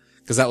 yeah.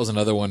 Because that was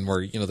another one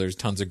where, there's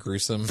tons of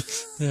gruesome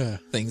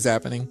things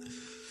happening.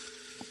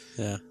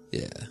 Yeah.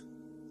 Yeah.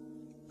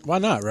 Why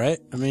not, right?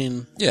 I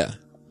mean... Yeah.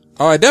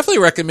 Oh, I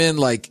definitely recommend,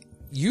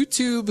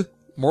 YouTube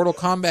Mortal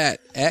Kombat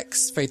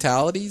X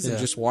Fatalities and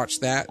just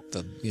watch that,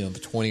 the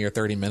 20 or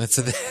 30 minutes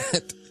of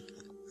that.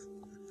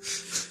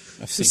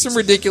 There's some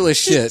ridiculous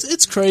shit.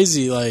 It's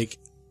crazy,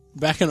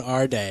 back in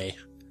our day,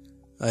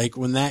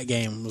 when that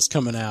game was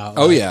coming out.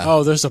 Oh, yeah.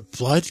 Oh, there's a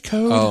blood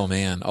code? Oh,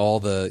 man. All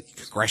the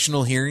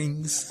congressional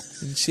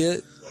hearings and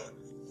shit.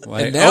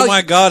 And now, oh,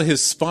 my God,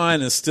 his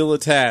spine is still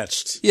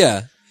attached.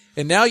 Yeah.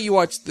 And now you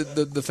watch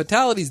the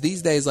fatalities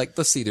these days,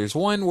 let's see, there's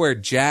one where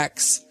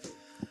Jax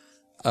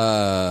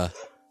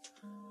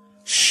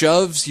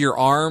shoves your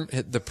arm,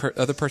 the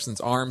other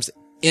person's arms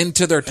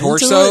into their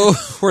torso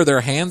where their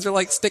hands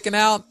are sticking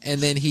out,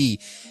 and then he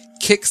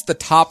kicks the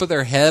top of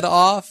their head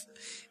off,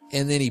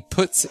 and then he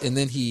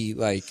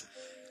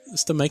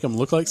just to make them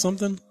look like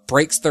something?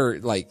 Breaks their,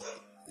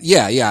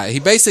 he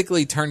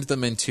basically turns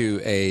them into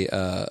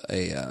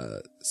a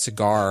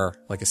cigar,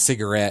 a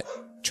cigarette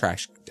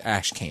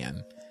ash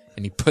can.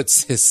 And he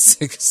puts his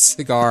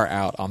cigar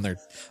out on their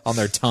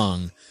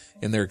tongue,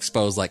 and they're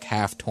exposed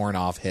half torn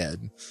off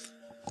head.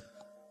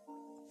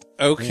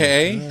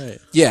 Okay. Yeah, right.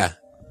 Yeah.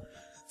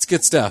 It's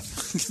good stuff.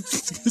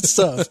 It's good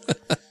stuff.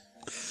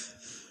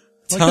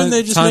 Why couldn't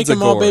they just make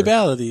them all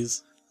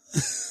babalities?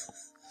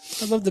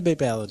 I love the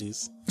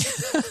babalities.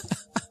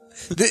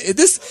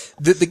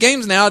 The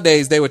games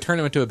nowadays, they would turn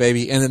them into a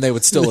baby, and then they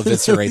would still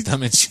eviscerate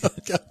them and shit.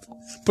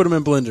 Put them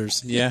in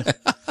blenders. Yeah.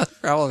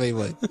 Probably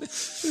would.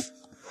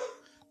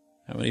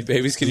 How many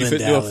babies can you fit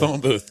into a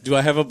phone booth? Do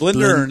I have a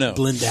blender or no?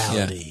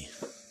 Blendality.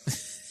 Yeah.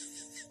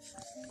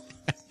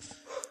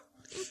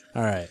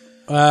 All right.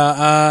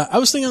 I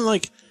was thinking,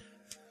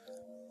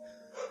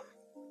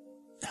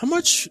 how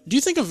much do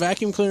you think a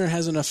vacuum cleaner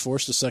has enough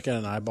force to suck out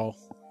an eyeball?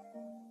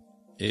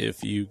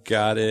 If you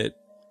got it,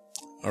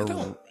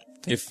 or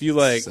if you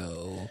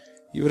so.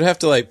 You would have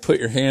to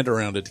put your hand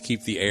around it to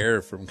keep the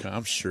air from.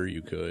 I'm sure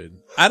you could.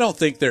 I don't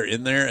think they're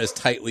in there as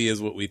tightly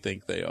as what we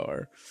think they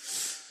are.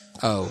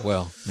 Oh,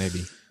 well,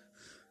 maybe.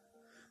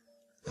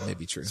 That may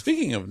be true.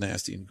 Speaking of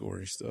nasty and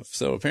gory stuff,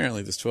 so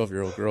apparently this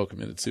 12-year-old girl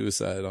committed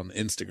suicide on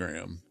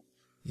Instagram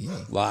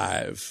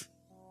live.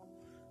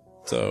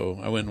 So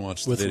I went and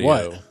watched the video.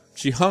 What?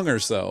 She hung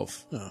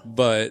herself,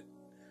 but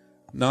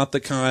not the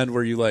kind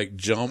where you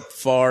jump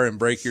far and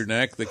break your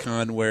neck. The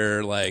kind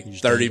where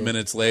 30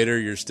 minutes later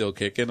you're still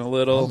kicking a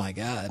little. Oh my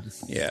God.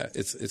 Yeah,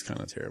 it's kind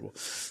of terrible.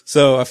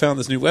 So I found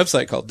this new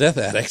website called Death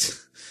Addict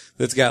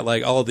that's got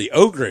all the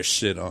ogreish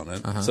shit on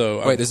it. Uh-huh.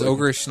 So wait, is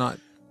ogreish not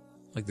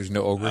there's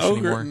no ogreish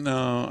anymore?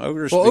 No,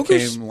 ogreish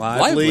became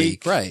Live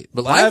Leak, right?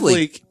 But Live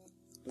Leak's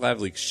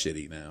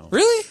shitty now.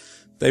 Really?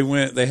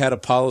 They had a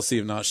policy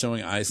of not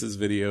showing ISIS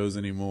videos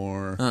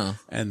anymore. Oh.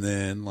 And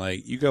then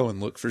you go and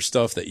look for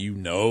stuff that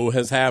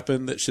has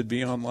happened that should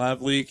be on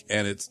Live Leak,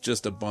 and it's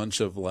just a bunch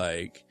of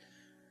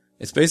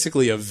it's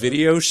basically a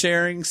video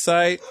sharing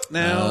site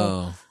now.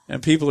 Oh.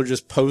 And people are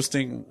just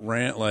posting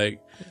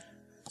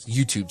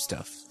YouTube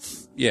stuff.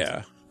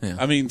 Yeah.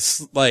 I mean,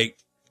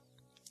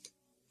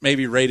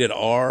 maybe rated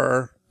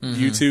R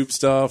YouTube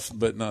stuff,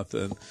 but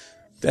nothing.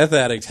 Death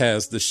Addict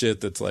has the shit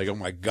that's oh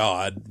my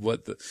God,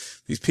 what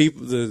these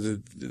people,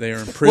 they are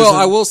in prison. Well,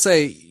 I will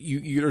say,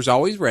 there's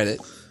always Reddit.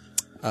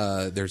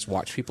 There's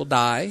Watch People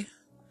Die.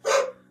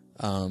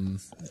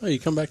 You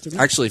come back to me?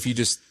 Actually, if you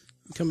just...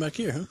 Come back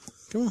here, huh?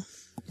 Come on.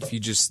 If you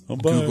just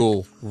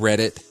Google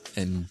Reddit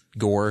and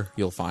gore,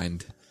 you'll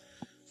find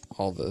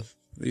all the...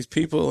 These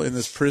people in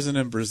this prison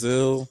in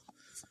Brazil,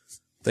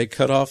 they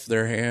cut off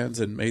their hands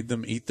and made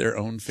them eat their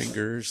own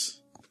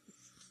fingers.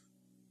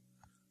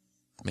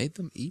 Made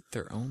them eat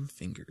their own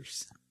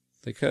fingers.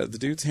 They cut the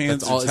dude's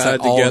hands are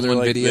tied all together in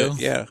one video?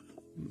 this. Yeah,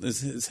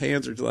 his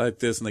hands are like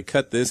this, and they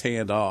cut this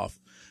hand off,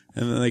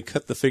 and then they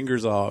cut the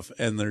fingers off,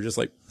 and they're just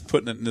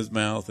putting it in his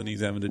mouth, and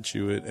he's having to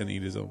chew it and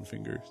eat his own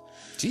fingers.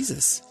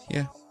 Jesus.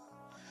 Yeah.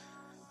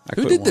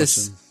 Who did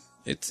this?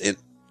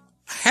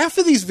 Half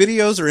of these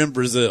videos are in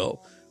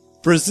Brazil.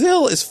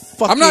 Brazil is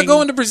fucking... I'm not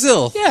going to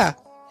Brazil. Yeah.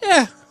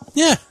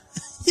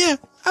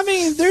 I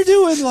mean, they're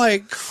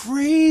doing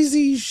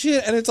crazy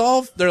shit, and it's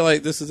all... They're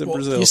this is in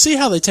Brazil. You see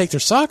how they take their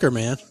soccer,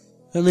 man.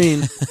 I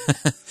mean,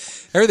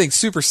 everything's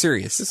super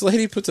serious. This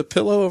lady puts a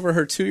pillow over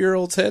her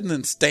 2-year-old's head and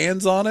then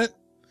stands on it.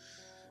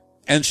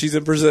 And she's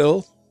in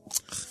Brazil.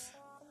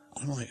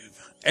 I'm like,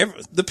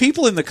 the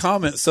people in the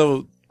comments,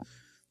 the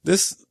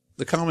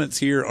comments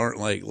here aren't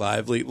like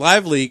Live Leak.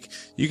 Live Leak,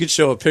 you could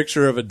show a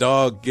picture of a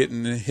dog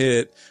getting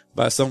hit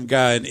by some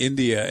guy in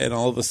India, and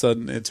all of a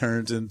sudden it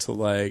turns into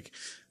like,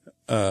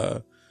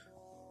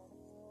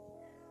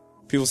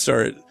 people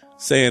start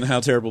saying how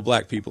terrible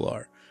black people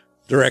are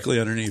directly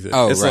underneath it.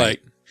 Oh, it's right.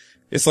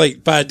 It's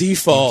like by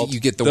default. You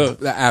get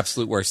the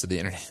absolute worst of the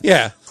internet.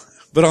 Yeah.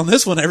 But on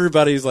this one,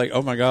 everybody's like,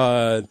 oh my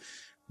God.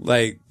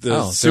 Like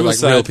the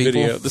suicide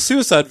video,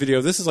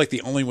 this is like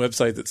the only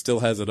website that still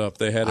has it up.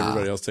 They had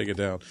everybody else take it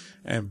down,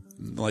 and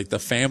like the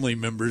family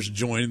members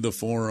joined the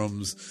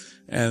forums,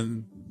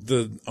 and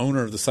the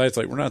owner of the site's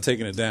like, we're not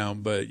taking it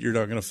down, but you're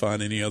not going to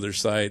find any other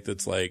site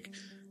that's like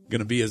going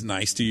to be as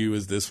nice to you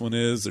as this one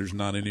is. There's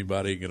not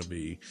anybody going to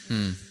be.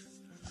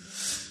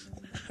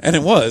 And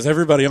it was.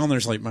 Everybody on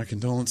there's like, my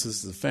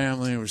condolences to the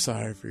family. We're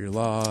sorry for your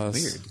loss.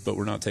 Weird. But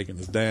we're not taking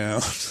it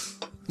down.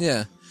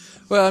 Yeah.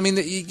 Well, I mean,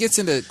 it gets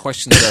into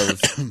questions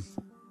of,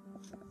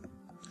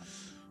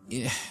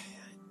 you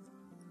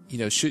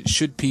know,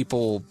 should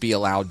people be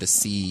allowed to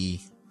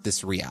see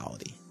this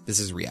reality?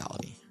 This is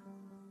reality,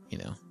 you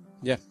know?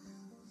 Yeah.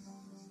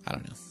 I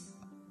don't know.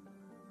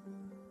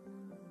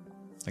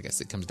 I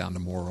guess it comes down to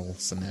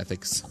morals and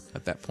ethics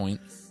at that point.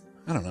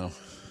 I don't know.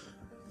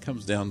 It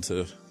comes down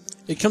to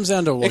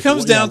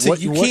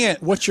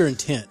what's your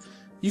intent?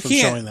 You from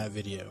can't showing that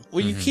video.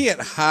 Well, you can't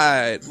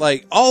hide.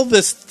 Like, all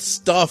this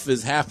stuff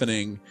is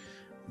happening,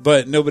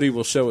 but nobody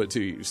will show it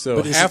to you. So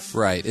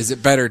is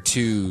it better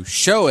to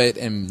show it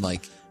and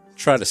like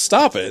try to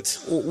stop it?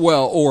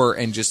 Well,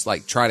 and just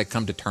like try to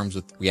come to terms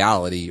with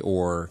reality,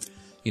 or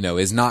you know,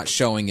 is not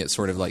showing it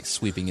sort of like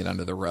sweeping it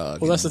under the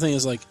rug? Well, that's the thing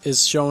is like,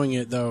 is showing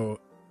it though?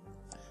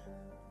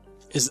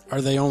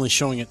 Are they only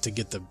showing it to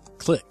get the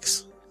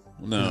clicks?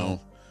 No.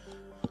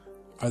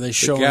 Are they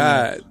showing?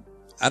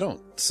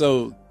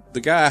 So the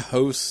guy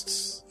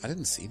hosts. I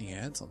didn't see any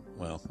ads on.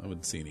 Well, I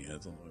wouldn't see any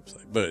ads on the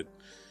website, but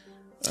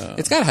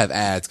it's got to have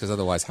ads because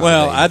otherwise,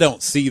 I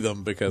don't see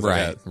them because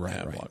I got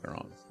ad blocker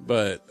on.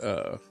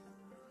 But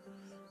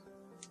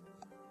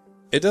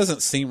it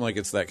doesn't seem like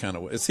it's that kind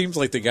of. It seems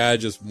like the guy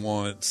just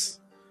wants.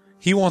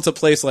 He wants a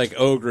place like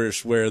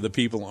Ogrish where the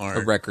people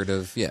aren't a record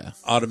of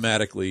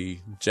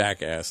automatically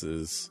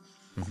jackasses.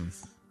 Mm-hmm.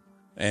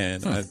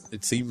 And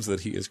it seems that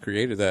he has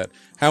created that.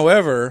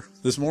 However,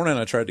 this morning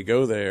I tried to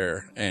go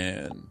there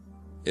and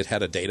it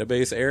had a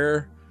database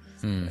error.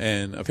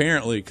 And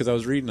apparently, because I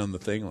was reading on the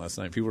thing last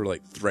night, people were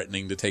like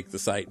threatening to take the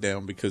site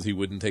down because he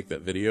wouldn't take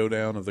that video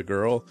down of the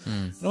girl.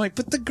 And I'm like,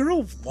 but the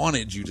girl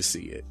wanted you to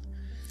see it.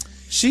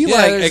 She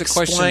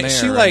explained.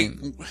 She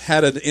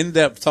had an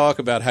in-depth talk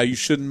about how you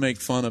shouldn't make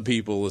fun of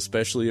people,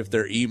 especially if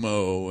they're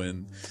emo,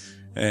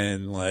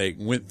 and like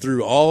went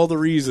through all the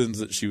reasons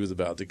that she was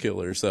about to kill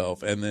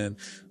herself, and then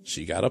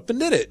she got up and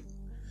did it.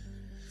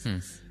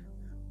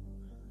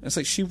 It's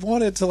like she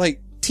wanted to like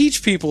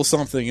teach people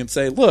something and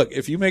say, look,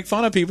 if you make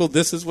fun of people,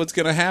 this is what's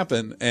going to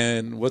happen,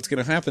 and what's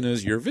going to happen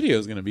is your video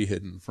is going to be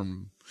hidden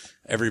from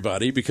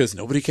everybody because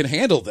nobody can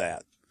handle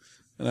that.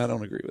 And I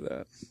don't agree with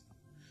that.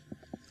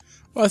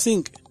 Well, I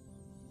think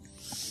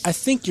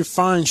you're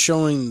fine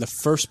showing the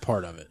first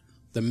part of it,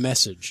 the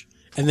message,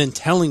 and then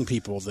telling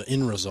people the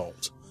end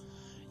result.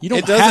 You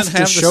don't have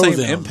to show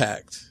them.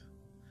 Impact.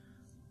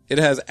 It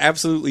has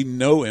absolutely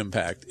no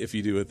impact if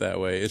you do it that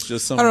way. It's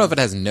just I don't know if it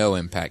has no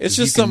impact. It's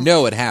just you can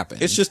know it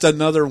happened. It's just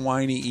another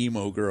whiny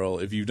emo girl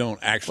if you don't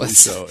actually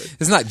show it.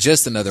 It's not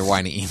just another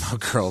whiny emo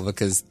girl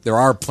because there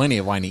are plenty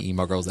of whiny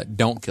emo girls that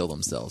don't kill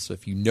themselves. So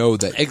if you know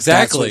that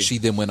that's what she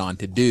then went on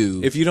to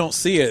do. If you don't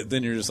see it,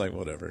 then you're just like,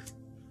 whatever.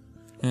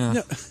 Yeah.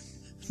 No.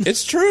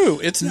 It's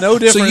true. It's no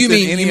different than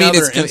any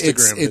other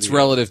Instagram it's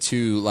relative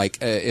to like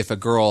if a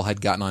girl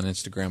had gotten on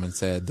Instagram and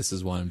said, this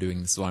is why I'm doing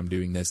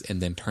this, and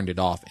then turned it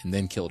off and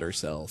then killed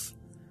herself,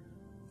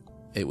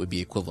 it would be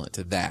equivalent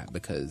to that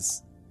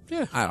because,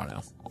 I don't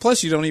know.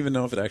 Plus, you don't even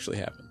know if it actually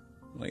happened.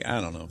 Like,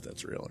 I don't know if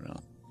that's real or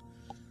not.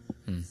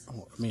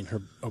 Well, I mean,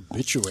 her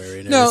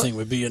obituary and everything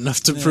would be enough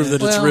to prove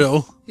that it's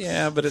real.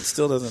 Yeah, but it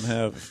still doesn't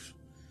have...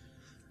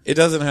 It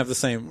doesn't have the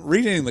same.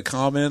 Reading the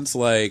comments,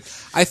 like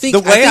I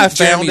think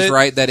Jeremy's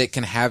right that it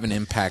can have an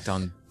impact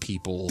on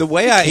people. The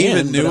way I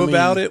even knew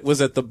about it was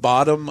at the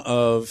bottom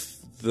of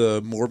the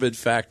morbid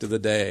fact of the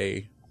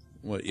day,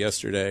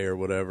 yesterday or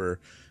whatever.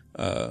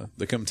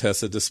 The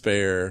Comtesse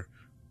Despair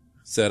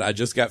said, "I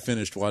just got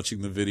finished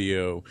watching the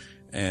video."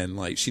 And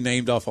like she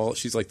named off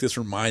she's like, this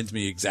reminds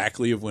me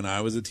exactly of when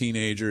I was a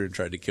teenager and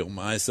tried to kill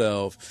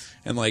myself.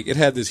 And like it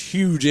had this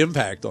huge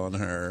impact on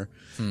her.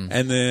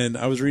 And then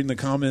I was reading the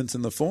comments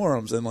in the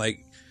forums and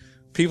like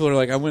people are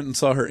like, I went and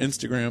saw her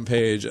Instagram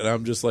page and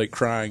I'm just like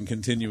crying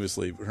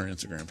continuously. Her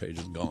Instagram page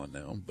is gone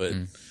now. But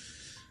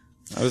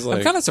I was like,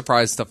 I'm kind of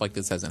surprised stuff like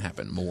this hasn't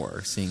happened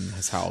more, seeing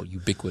as how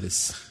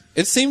ubiquitous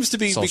it seems to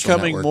be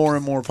becoming more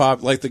and more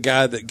popular. Like the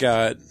guy that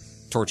got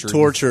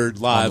tortured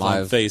live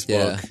on Facebook.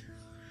 Yeah.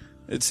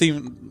 It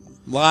seemed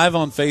Live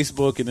on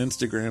Facebook and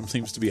Instagram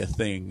seems to be a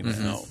thing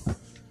now.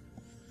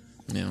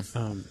 Yeah.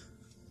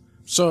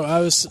 So I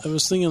was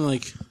thinking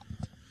like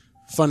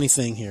funny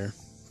thing here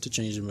to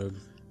change the mood.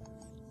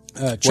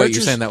 What, you're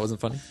saying that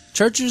wasn't funny?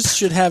 Churches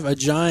should have a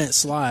giant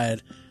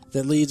slide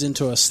that leads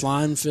into a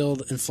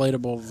slime-filled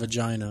inflatable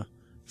vagina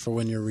for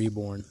when you're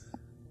reborn.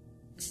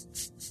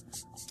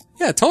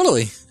 Yeah,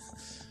 totally.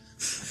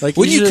 Like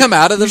when you come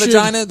out of the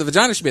vagina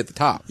should be at the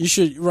top. You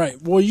should, right.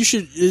 Well,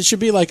 it should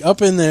be like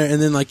up in there,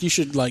 and then like you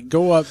should like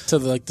go up to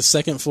the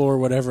second floor or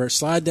whatever,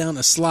 slide down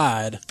a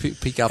slide,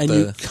 peek out, and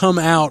you come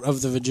out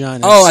of the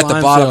vagina. Oh, at the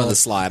bottom of the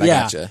slide. I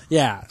gotcha.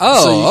 Yeah.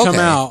 Oh, so you okay. come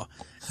out,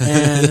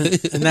 and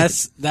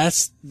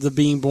that's the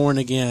being born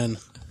again.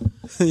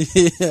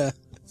 Yeah.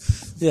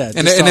 Yeah.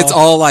 And it's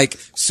all like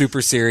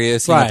super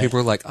serious. You know, Right. people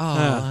are like, oh,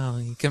 wow,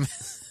 you come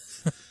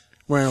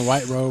wearing a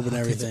white robe and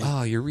everything.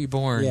 Oh, you're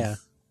reborn. Yeah.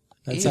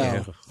 That's Ew.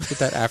 how. Get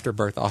that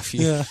afterbirth off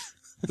you. Yeah.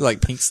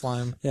 Like pink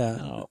slime.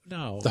 Yeah.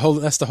 No.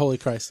 That's the Holy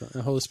Christ,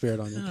 the Holy Spirit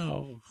on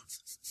you.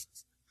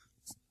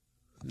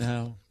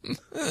 No.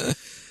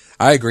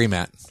 I agree,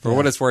 Matt. For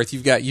what it's worth,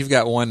 you've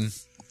got one.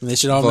 And they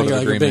should all Vote make of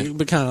like a agreement. big,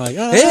 but kind of like,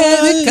 Hey,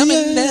 they're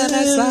coming down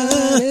that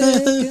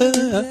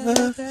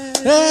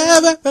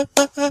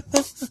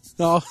slide.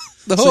 all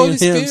The Holy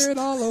singing hymns. Spirit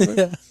all over.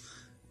 Yeah.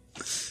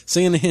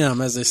 Singing the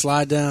hymn as they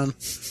slide down.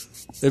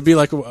 It'd be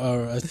like a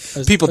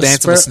People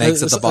dancing with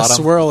snakes at the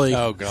bottom. A swirly.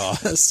 Oh God.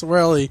 A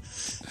swirly.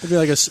 It'd be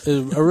like a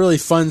really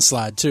fun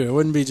slide too. It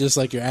wouldn't be just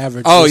like your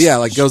average. Oh just, yeah,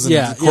 like goes in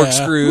the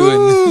corkscrew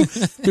Woo!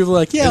 and People are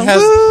like, yeah, It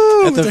has,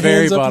 woo! at with the their very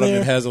hands up in bottom, the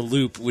air. it has a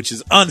loop, which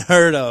is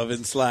unheard of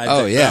in slide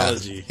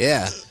technology.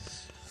 yeah.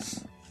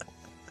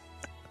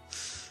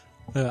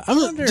 Do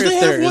wonder they if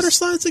have there water is-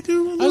 slides that go?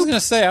 I was going to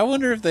say, I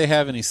wonder if they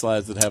have any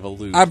slides that have a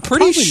loop. I'm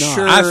pretty Probably not.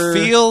 sure. I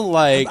feel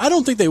like, I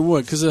don't think they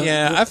would because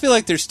I feel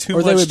like there's too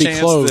or they much would be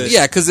chance closed. that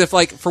Yeah, because if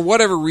like for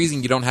whatever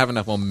reason you don't have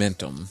enough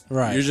momentum,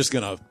 right. you're just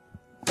going to,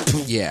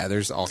 yeah,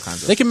 there's all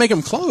kinds of. They can make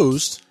them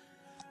closed.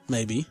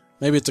 Maybe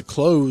it's a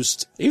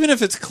closed. even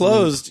if it's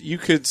closed, you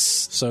could,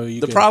 So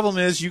you. the could, problem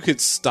is you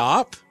could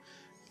stop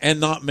and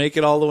not make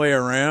it all the way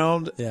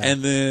around. Yeah.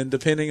 And then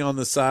depending on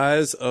the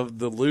size of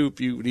the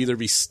loop, you would either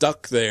be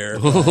stuck there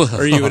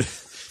or you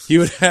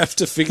would have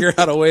to figure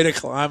out a way to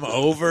climb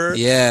over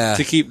Yeah.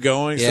 to keep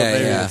going. So Yeah,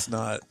 maybe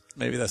yeah.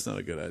 maybe that's not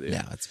a good idea.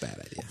 Yeah, that's a bad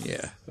idea.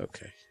 Yeah.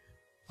 Okay.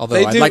 Although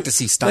They I'd do- like to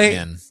see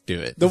stuntmen do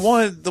it. The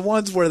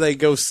ones where they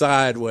go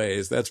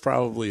sideways, that's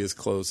probably as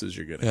close as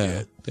you're going to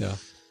get. yeah.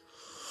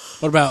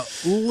 What about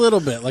a little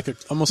bit like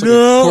almost like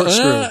a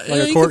corkscrew,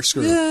 like a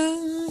corkscrew?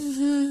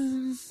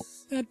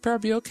 That'd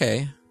probably be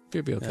okay.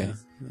 It'd be okay.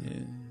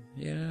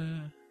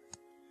 Yeah.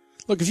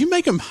 Look, if you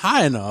make them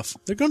high enough,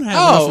 they're going to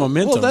have enough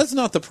momentum. Well, that's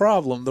not the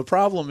problem. The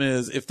problem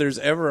is if there's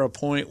ever a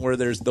point where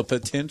there's the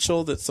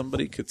potential that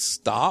somebody could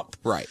stop,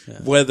 Right.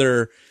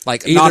 whether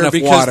Like, not either enough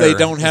because water they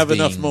don't is have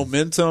enough being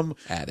momentum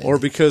added. or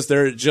because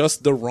they're at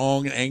just the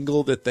wrong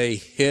angle that they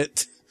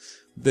hit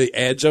the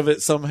edge of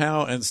it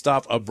somehow and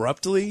stop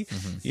abruptly,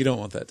 you don't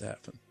want that to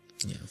happen.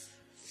 Yeah.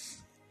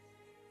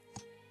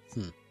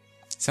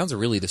 Sounds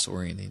really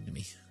disorienting to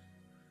me.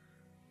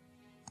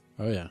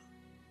 Oh yeah.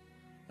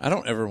 I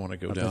don't ever want to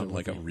go bet down it would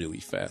like a be. really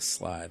fast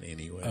slide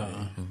anyway.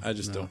 I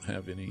just don't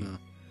have any.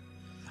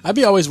 I'd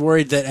be always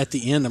worried that at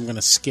the end I'm going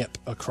to skip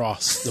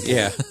across the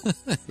board.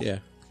 Yeah. Yeah.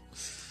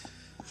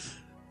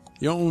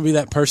 You don't want to be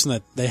that person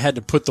that they had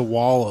to put the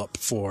wall up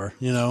for,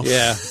 you know?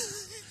 Yeah.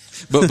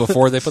 But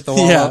before they put the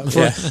wall Yeah, up?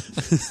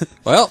 before-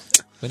 Well,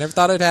 we never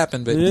thought it'd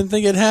happen, but We didn't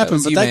think it'd happen,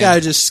 was but you, that man. guy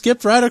just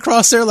skipped right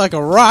across there like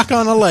a rock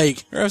on a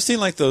lake. Or I've seen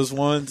like those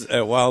ones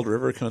at Wild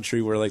River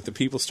Country where like the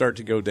people start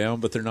to go down,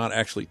 but they're not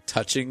actually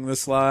touching the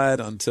slide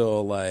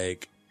until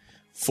like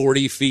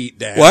 40 feet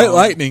down. White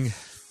lightning.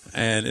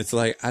 And it's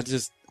like,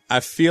 I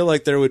feel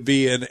like there would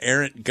be an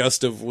errant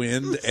gust of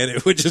wind and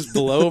it would just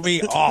blow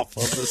me off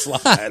of the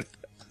slide.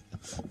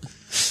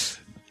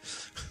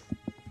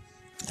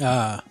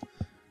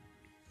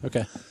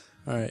 Okay.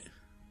 All right.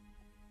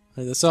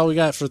 That's all we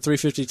got for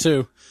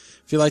 352.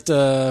 If you'd like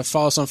to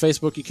follow us on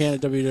Facebook, you can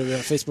at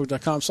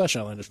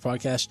www.facebook.com/Outlandish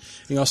Podcast.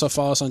 You can also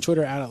follow us on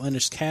Twitter at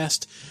Outlandish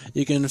Cast.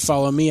 You can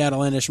follow me at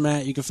Outlandish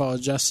Matt. You can follow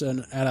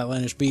Justin at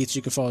Outlandish Beats.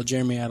 You can follow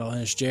Jeremy at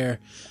Outlandish Jer.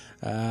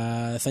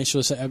 Thanks for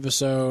this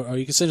episode. Or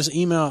you can send us an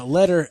email at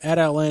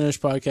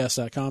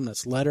letter@outlandishpodcast.com.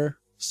 That's letter,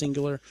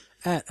 singular,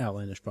 at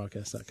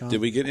outlandishpodcast.com.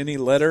 Did we get any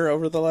letter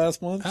over the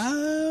last month?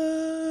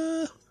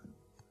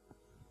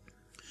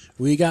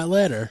 We got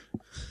letter.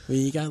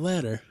 I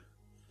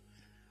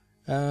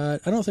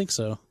don't think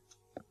so.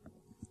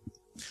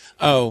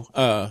 Oh,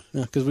 Yeah,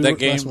 because That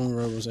game- last one we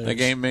wrote was that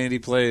game Mandy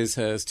Plays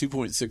has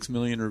 2.6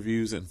 million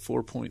reviews and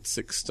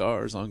 4.6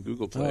 stars on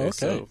Google Play. Oh, okay.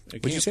 So it What'd you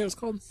can't- say it was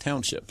called?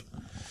 Township.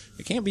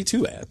 It can't be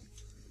too bad.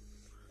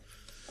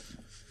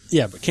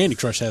 Yeah, but Candy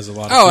Crush has a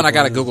lot of Oh, and I people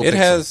got a in Google It Pixel,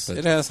 has but-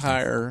 it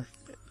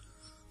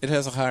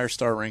has higher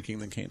star ranking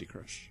than Candy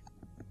Crush.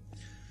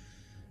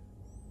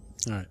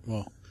 All right,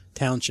 well,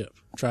 Township.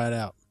 Try it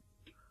out,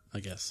 I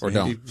guess. Or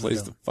Mandy don't.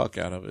 plays the fuck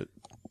out of it.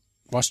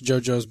 Watch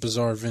JoJo's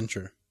Bizarre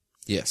Adventure.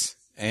 Yes.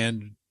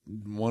 And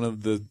one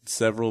of the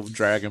several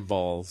Dragon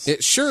Balls.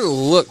 It sure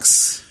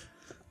looks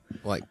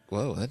like,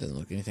 whoa, that doesn't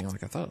look anything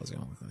like I thought it was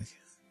going to look like.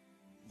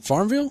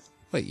 Farmville?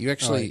 Wait, you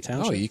actually,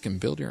 Township? you can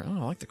build your own.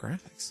 I like the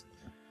graphics.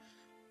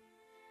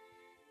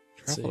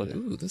 Travel see. to,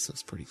 ooh, this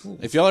looks pretty cool.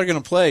 If y'all are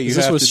going to play, you Is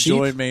this have with to sheep?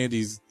 join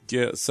Mandy's.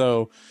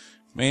 So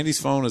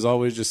Mandy's phone is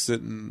always just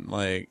sitting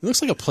like. It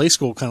looks like a play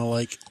school, kind of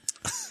like.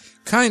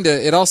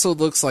 Kinda. It also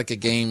looks like a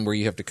game where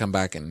you have to come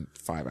back in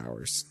 5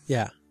 hours.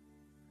 Yeah.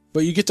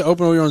 But you get to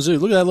open your own zoo.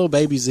 Look at that little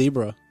baby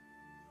zebra.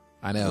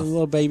 I know.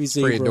 Little baby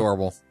zebra. Pretty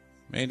adorable.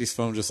 Mandy's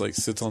phone just like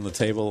sits on the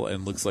table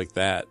and looks like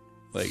that,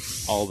 like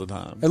all the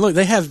time. And look,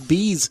 they have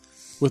bees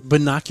with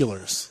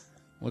binoculars.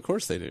 Well, of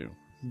course they do.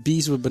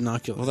 Bees with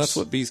binoculars. Well, that's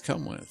what bees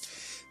come with.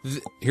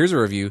 Here's a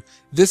review.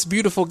 This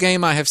beautiful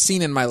game I have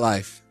seen in my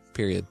life.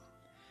 Period.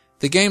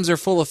 The games are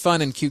full of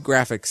fun and cute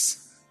graphics.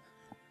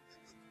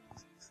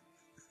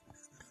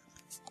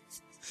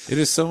 It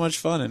is so much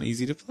fun and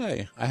easy to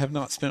play. I have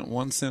not spent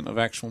 1 cent of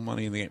actual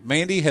money in the game.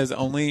 Mandy has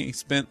only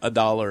spent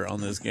 $1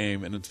 on this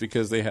game, and it's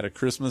because they had a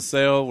Christmas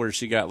sale where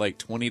she got like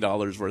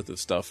 $20 worth of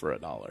stuff for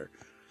 $1.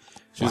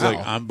 She was Wow.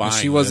 like, "I'm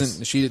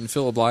buying." She didn't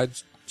feel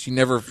obliged. She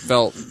never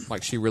felt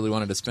like she really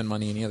wanted to spend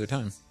money any other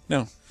time.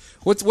 No,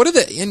 What are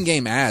the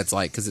in-game ads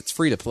like? Because it's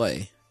free to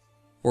play,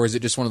 or is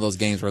it just one of those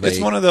games where they? it's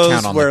one of those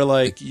count on where the,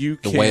 like you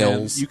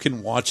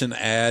can watch an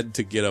ad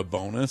to get a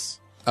bonus.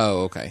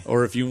 Oh, okay.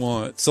 Or if you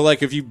want, so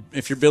like if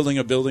you're building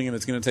a building and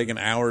it's going to take an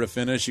hour to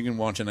finish, you can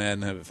watch an ad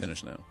and have it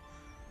finished now.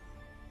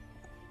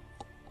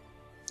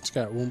 It's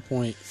got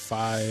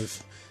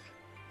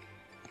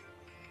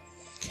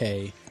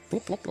 1.5K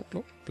Blop, blop, blop,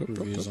 blop, blop, blop,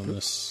 reviews blop, on blop.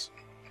 this.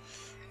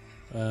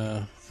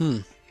 I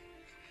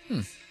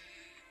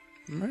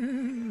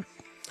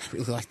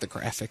really like the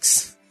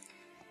graphics.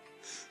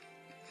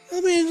 I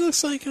mean, it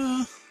looks like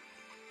it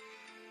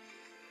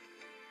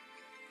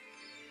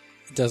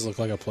does look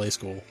like a play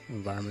school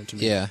environment to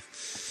me. Yeah.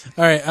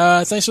 All right.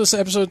 Thanks for listening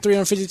to episode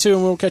 352,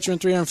 and we'll catch you in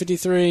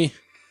 353.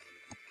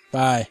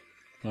 Bye.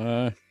 All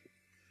right,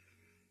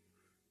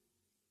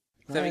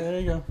 there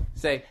you go.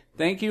 Say,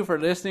 thank you for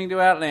listening to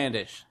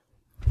Outlandish.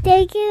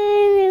 Thank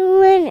you,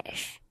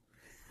 winners.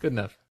 Good enough.